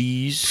Chuck E.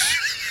 Cheese.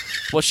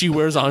 What she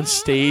wears on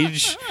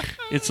stage.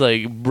 It's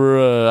like,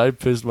 bruh, I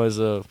pissed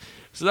myself.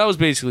 So that was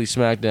basically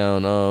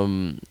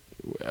SmackDown.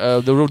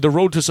 the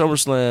road to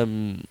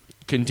SummerSlam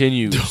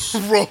continues.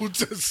 Road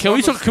to Can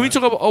we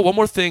talk about one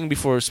more thing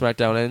before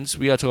SmackDown ends?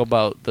 We got to talk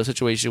about the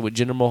situation with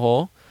Jinder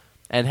Mahal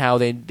and how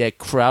that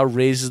crowd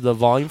raises the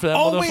volume for that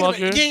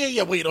motherfucker.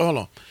 Yeah. Wait,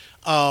 hold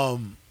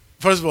on.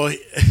 First of all,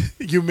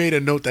 you made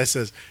a note that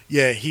says,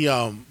 yeah, he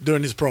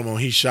during his promo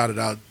he shouted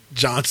out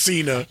John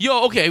Cena.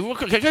 Yo, okay,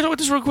 can I talk about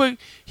this real quick?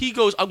 He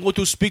goes, "I'm going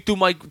to speak to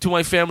my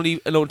family,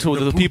 to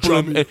the people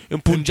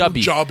in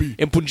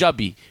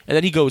Punjabi," and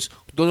then he goes,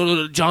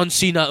 "John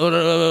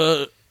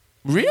Cena."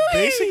 Really?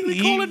 Basically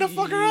calling the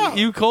fucker out.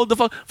 You called the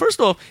fuck. First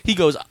off, he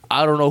goes,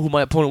 "I don't know who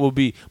my opponent will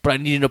be, but I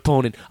need an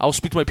opponent. I'll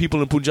speak to my people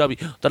in Punjabi."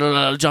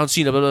 John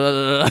Cena.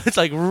 It's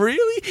like,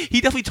 really? He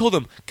definitely told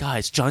them,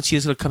 guys, John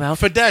Cena's gonna come out.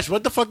 Fadesh,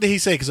 what the fuck did he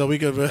say? Because we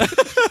could.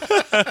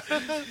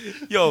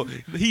 Yo,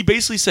 he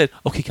basically said,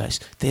 "Okay, guys,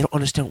 they don't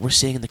understand what we're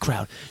saying in the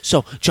crowd.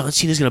 So John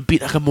Cena's gonna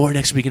beat Nakamura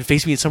next week and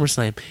face me at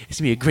SummerSlam. It's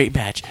gonna be a great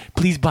match.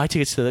 Please buy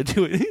tickets to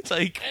do it." It's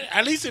like,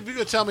 at least if you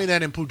could tell me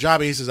that in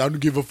Punjabi, he says, "I don't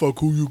give a fuck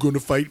who you gonna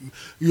fight.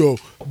 Yo,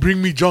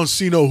 bring me John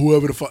Cena or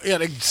whoever the fuck." Yeah,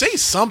 like, say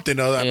something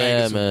other than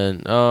that.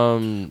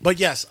 Man. But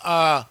yes,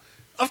 of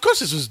course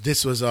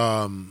this was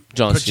John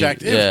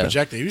projected. Cena. It was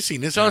projected. You've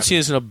seen this. John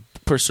Cena's gonna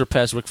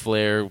surpass Ric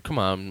Flair. Come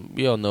on,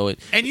 we all know it.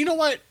 And you know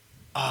what?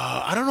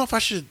 I don't know if I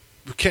should.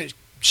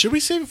 Should we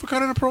save it for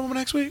cutting a promo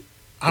next week?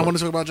 I want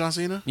to talk about John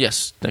Cena.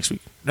 Yes, next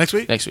week. Next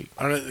week.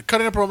 All right,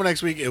 cutting a promo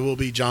next week. It will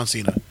be John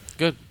Cena.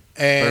 Good.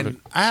 And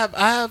perfect.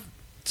 I have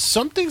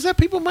some things that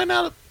people might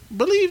not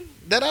believe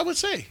that I would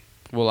say.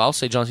 Well, I'll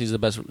say John Cena's the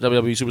best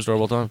WWE superstar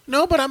of all time.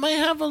 No, but I might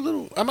have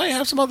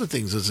some other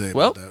things to say.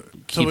 Well, about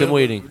that. keep them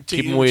waiting.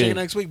 Keep them waiting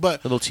next week.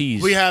 But little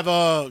tease. We have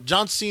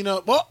John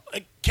Cena. Well,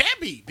 it can't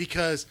be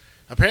because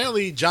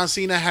apparently John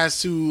Cena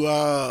has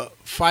to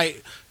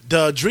fight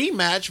the dream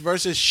match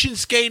versus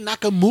Shinsuke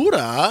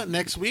Nakamura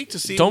next week to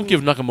see. Don't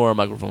give Nakamura a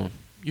microphone.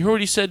 You heard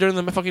what he said during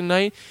the fucking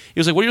night? He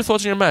was like, "What are your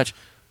thoughts on your match?"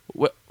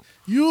 Well,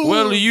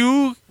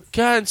 you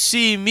can't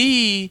see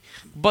me,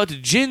 but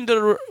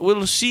Jinder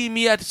will see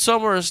me at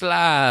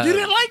SummerSlam. You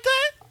didn't like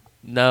that?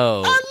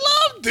 No. I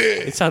loved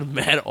it. It sounded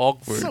mad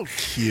awkward. So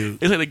cute.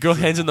 It's like the girl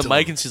hands in the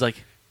mic and she's like,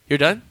 "You're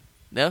done?"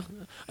 No.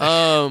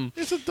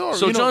 It's adorable.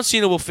 So John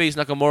Cena will face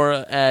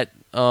Nakamura at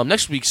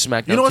next week's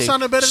SmackDown. You know what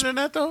sounded better than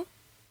that though?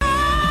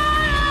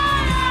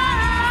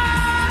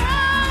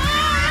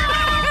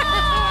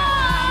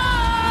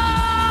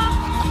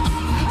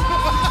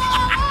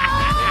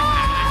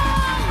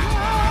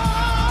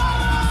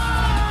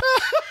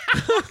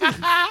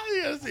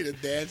 You see the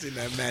dancing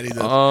that Maddie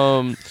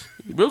does.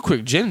 Real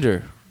quick,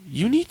 Jinder,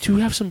 you need to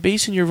have some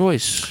bass in your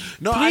voice.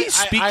 No, please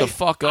speak the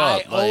fuck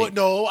up.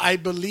 No, I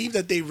believe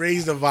that they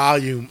raised the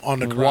volume on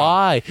the crowd.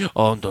 Why?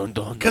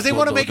 Because they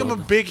want to make him a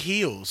big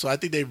heel. So I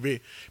think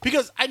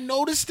because I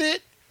noticed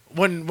it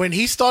when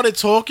he started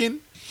talking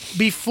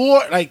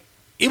before. Like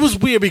it was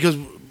weird because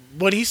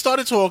when he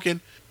started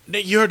talking,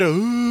 you heard the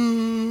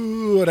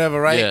ooh,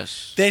 whatever, right?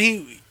 Yes.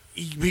 Then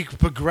he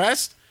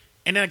progressed.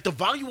 And then like, the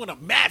volume went up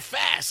mad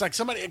fast. Like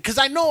somebody, because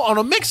I know on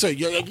a mixer,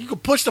 you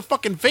could push the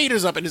fucking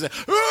faders up and it's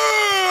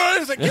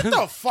like, get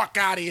the fuck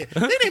out of here.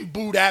 They didn't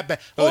boo that bad.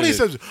 All he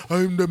says,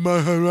 "I'm the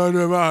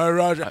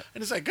Maharaja."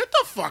 And it's like, get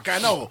the fuck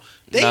out. No,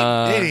 they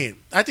didn't.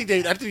 I think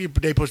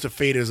they pushed the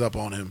faders up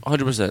on him.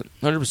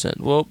 100%.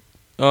 Well,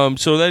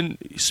 so then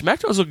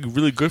SmackDown's looking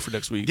really good for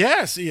next week.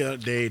 Yes, yeah,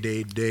 they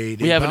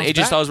we have an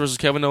AJ Styles versus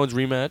Kevin Owens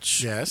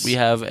rematch. Yes.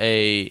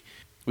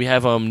 We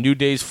have New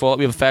Day's Fall.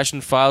 We have Fashion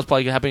Files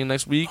probably happening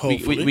next week.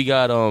 We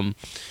got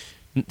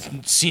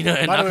Cena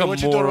and By the Nakamura. way,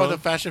 what you thought about the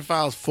Fashion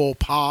Files faux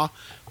pas?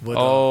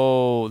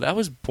 That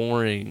was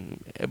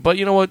boring. But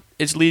you know what?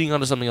 It's leading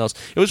on to something else.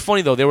 It was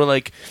funny though. They were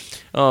like,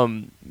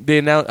 they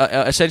announced.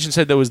 Ascension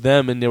said that was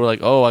them, and they were like,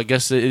 "Oh, I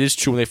guess it is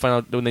true." When they find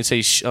out, when they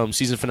say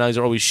season finales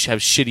are always have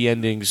shitty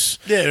endings.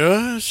 Yeah,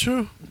 that's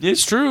true.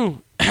 It's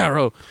true.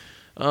 Arrow.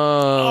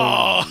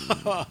 Ooh,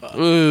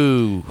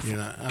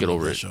 get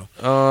over it.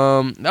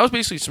 That was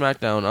basically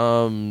SmackDown.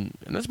 And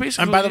that's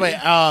basically. And by the way,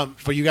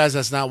 for you guys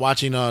that's not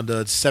watching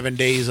the 7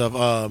 days of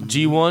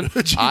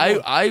G1,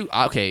 I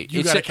okay.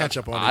 You gotta catch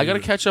up on it. I gotta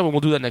catch up, and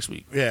we'll do that next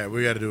week. Yeah,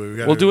 we gotta do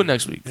it. We'll do it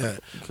next week. Yeah,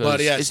 but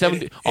yeah,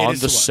 on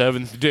the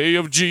 7th day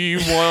of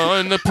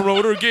G1, the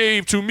promoter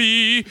gave to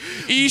me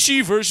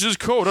Ishii versus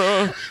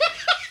Kota.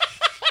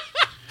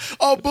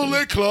 A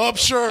Bullet Club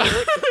shirt.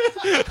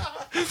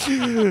 Rest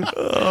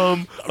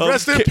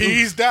in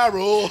peace,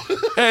 Daryl.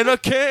 And a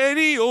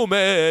Kenny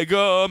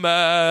Omega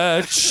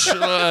match.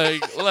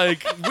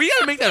 like we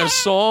gotta make that a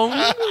song.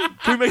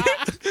 Can we make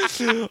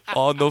it?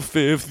 On the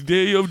 5th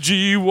day of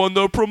G1,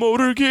 the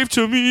promoter gave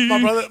to me.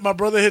 My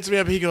brother hits me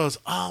up. He goes,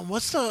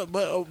 what's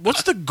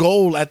the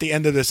goal at the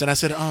end of this? And I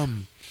said,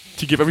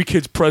 to give every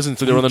kid's presents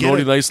so they're on the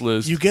naughty nice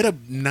list. You get a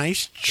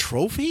nice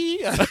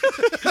trophy.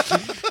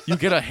 You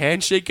get a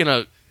handshake and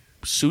a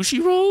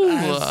sushi roll?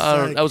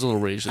 That was a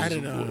little racist. I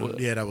didn't know.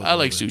 Yeah, that was. I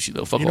like sushi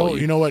though. Fuck all you.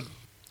 You know what?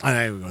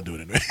 I ain't even gonna do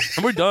it anyway.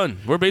 And we're done.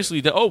 We're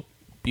basically done. Oh,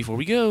 before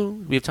we go,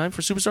 we have time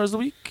for Superstars of the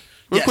Week.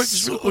 Real quick.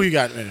 Who you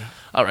got, man?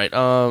 All right.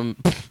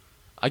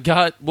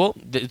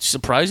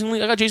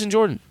 Surprisingly, I got Jason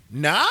Jordan.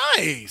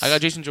 Nice. I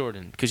got Jason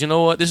Jordan because you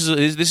know what? This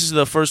is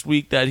the first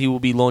week that he will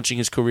be launching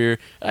his career.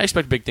 I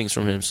expect big things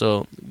from him.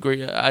 So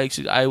great.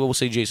 I will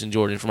say Jason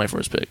Jordan for my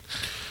first pick.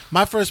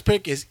 My first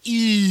pick is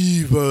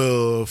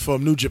Evil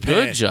from New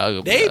Japan. Good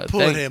job. They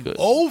put him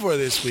over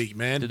this week,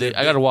 man.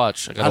 I gotta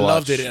watch. I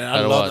loved it. And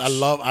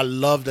I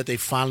love that they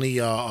finally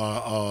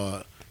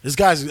this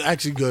guy's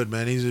actually good,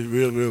 man. He's a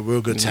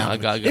real good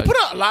talent. They put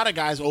a lot of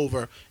guys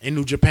over in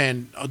New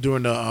Japan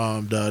during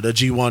the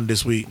G1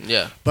 this week.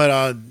 Yeah.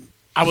 But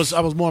I was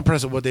more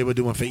impressed with what they were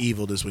doing for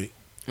Evil this week.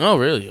 Oh,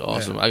 really?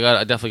 Awesome. Yeah.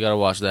 I definitely gotta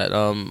watch that.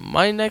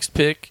 My next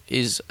pick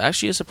is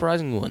actually a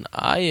surprising one.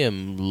 I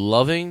am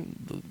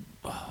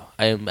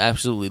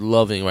absolutely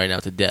loving right now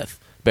to death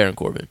Baron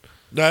Corbin.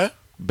 Yeah.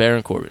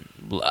 Baron Corbin.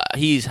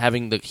 He's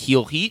having the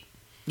heel heat.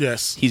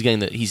 Yes. He's doing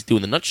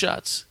the nut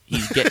shots. He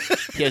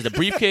has the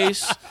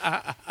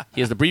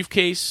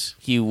briefcase.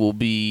 He will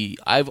be.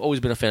 I've always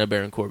been a fan of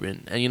Baron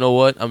Corbin, and you know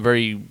what? I'm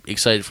very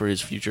excited for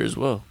his future as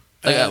well.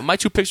 My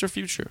two picks are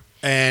future.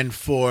 And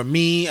for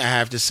me, I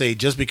have to say,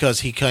 just because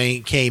he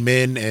came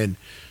in and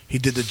he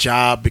did the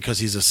job because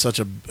he's such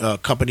a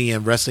company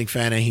and wrestling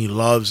fan, and he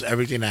loves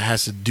everything that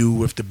has to do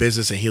with the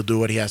business, and he'll do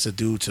what he has to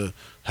do to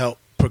help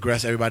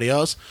progress everybody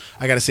else.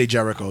 I got to say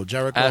Jericho.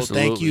 Absolutely.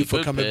 Thank you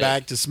for coming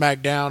back to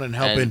SmackDown and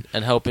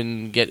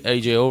helping get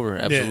AJ over.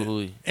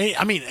 Absolutely. Yeah.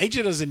 I mean,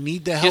 AJ doesn't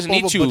need the help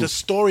but the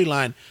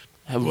storyline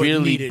have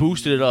really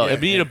boosted it up. Yeah,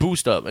 it needed a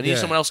boost up. I need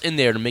someone else in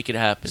there to make it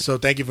happen. So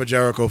thank you for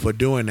Jericho for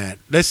doing that.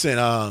 Listen,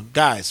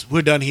 guys,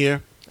 we're done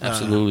here.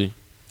 Absolutely.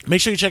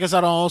 Make sure you check us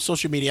out on all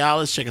social media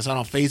outlets. Check us out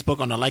on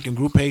Facebook on the Like and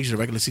Group page, the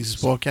Regular Season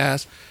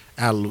Sportcast,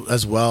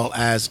 as well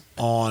as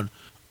on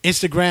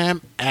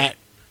Instagram at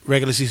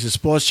Regular Season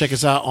Sports. Check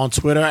us out on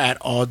Twitter at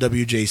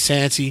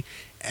RWJSanty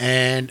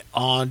and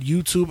on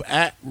YouTube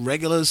at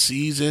Regular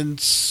Season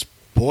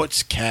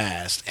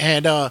Sportscast.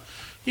 And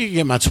you can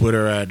get my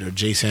Twitter at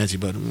JSanty,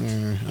 but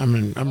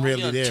I'm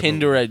really there.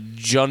 Tinder at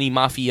Johnny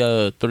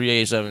Mafia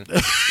 387.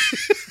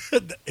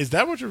 Is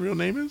that what your real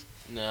name is?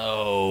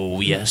 No.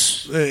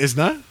 Yes. It's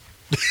not.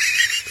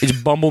 It's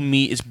Bumble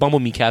Me. It's Bumble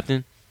Me,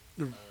 Captain.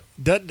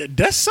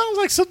 That sounds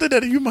like something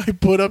that you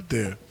might put up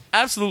there.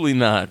 Absolutely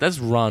not. That's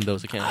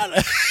Rondo's account.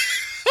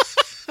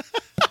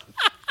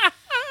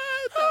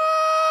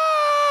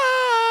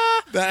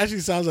 That actually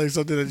sounds like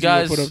something that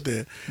Guys, you would put up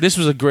there. This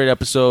was a great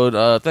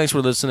episode. Thanks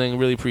for listening.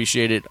 Really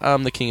appreciate it.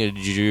 I'm the king of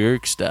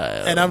jerk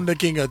style. And I'm the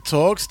king of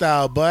talk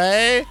style,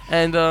 boy.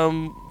 And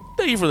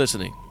thank you for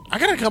listening. I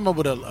gotta come up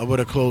with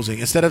a closing.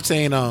 Instead of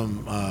saying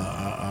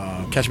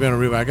catch me on the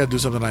river, I gotta do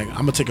something like I'm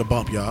gonna take a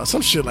bump, y'all.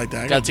 Some shit like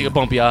that. Gotta take a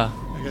bump, y'all.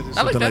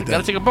 I like that.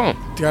 Gotta take a bump.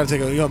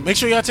 Make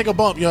sure y'all take a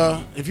bump,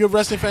 y'all. If you're a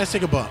wrestling fan,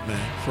 take a bump,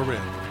 man. For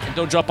real. And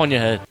don't drop on your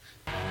head.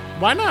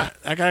 Why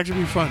not? That could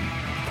actually be fun.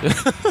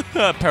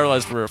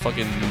 Paralyzed for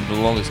fucking the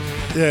longest.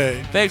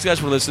 Yeah. Thanks, guys,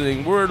 for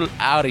listening. We're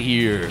out of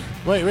here.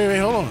 Wait,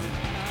 hold on.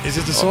 Is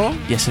it the song?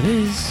 Yes, it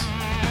is.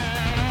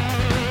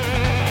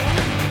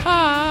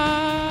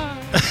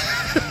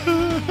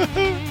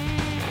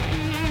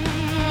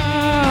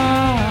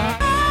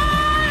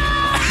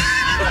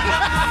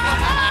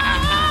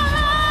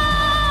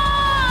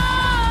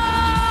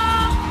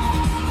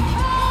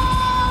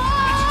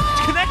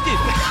 It's connected.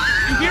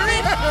 You hear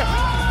it?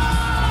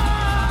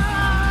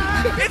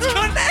 It's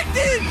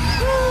connected.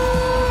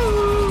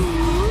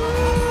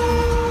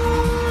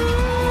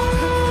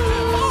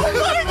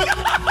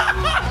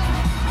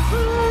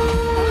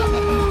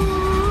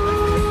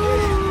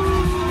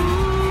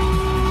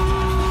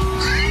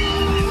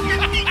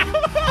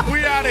 We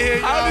out of here,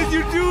 y'all. How did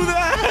you do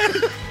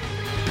that?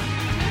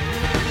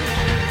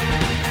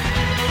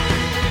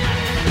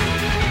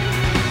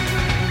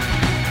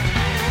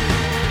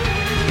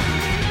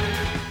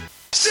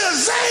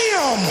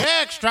 Shazam!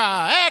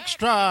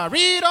 Extra,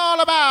 read all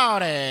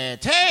about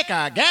it. Take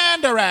a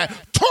gander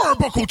at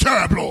Turnbuckle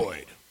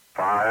Tabloid.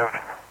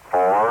 5,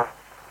 4,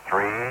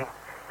 3,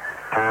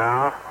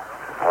 2,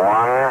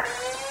 1,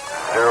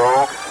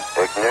 0.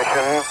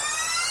 Ignition.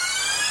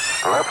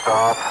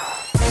 Liftoff.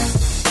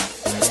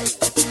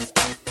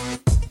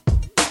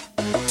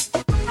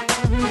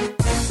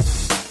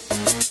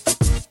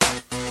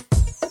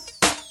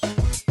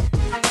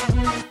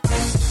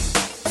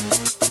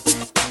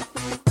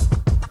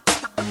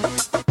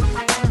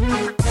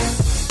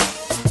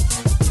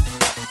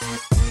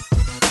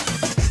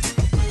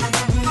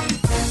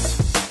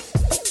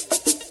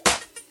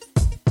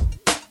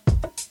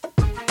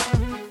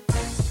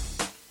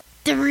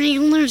 The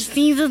Regular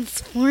Season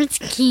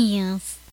Sportscast.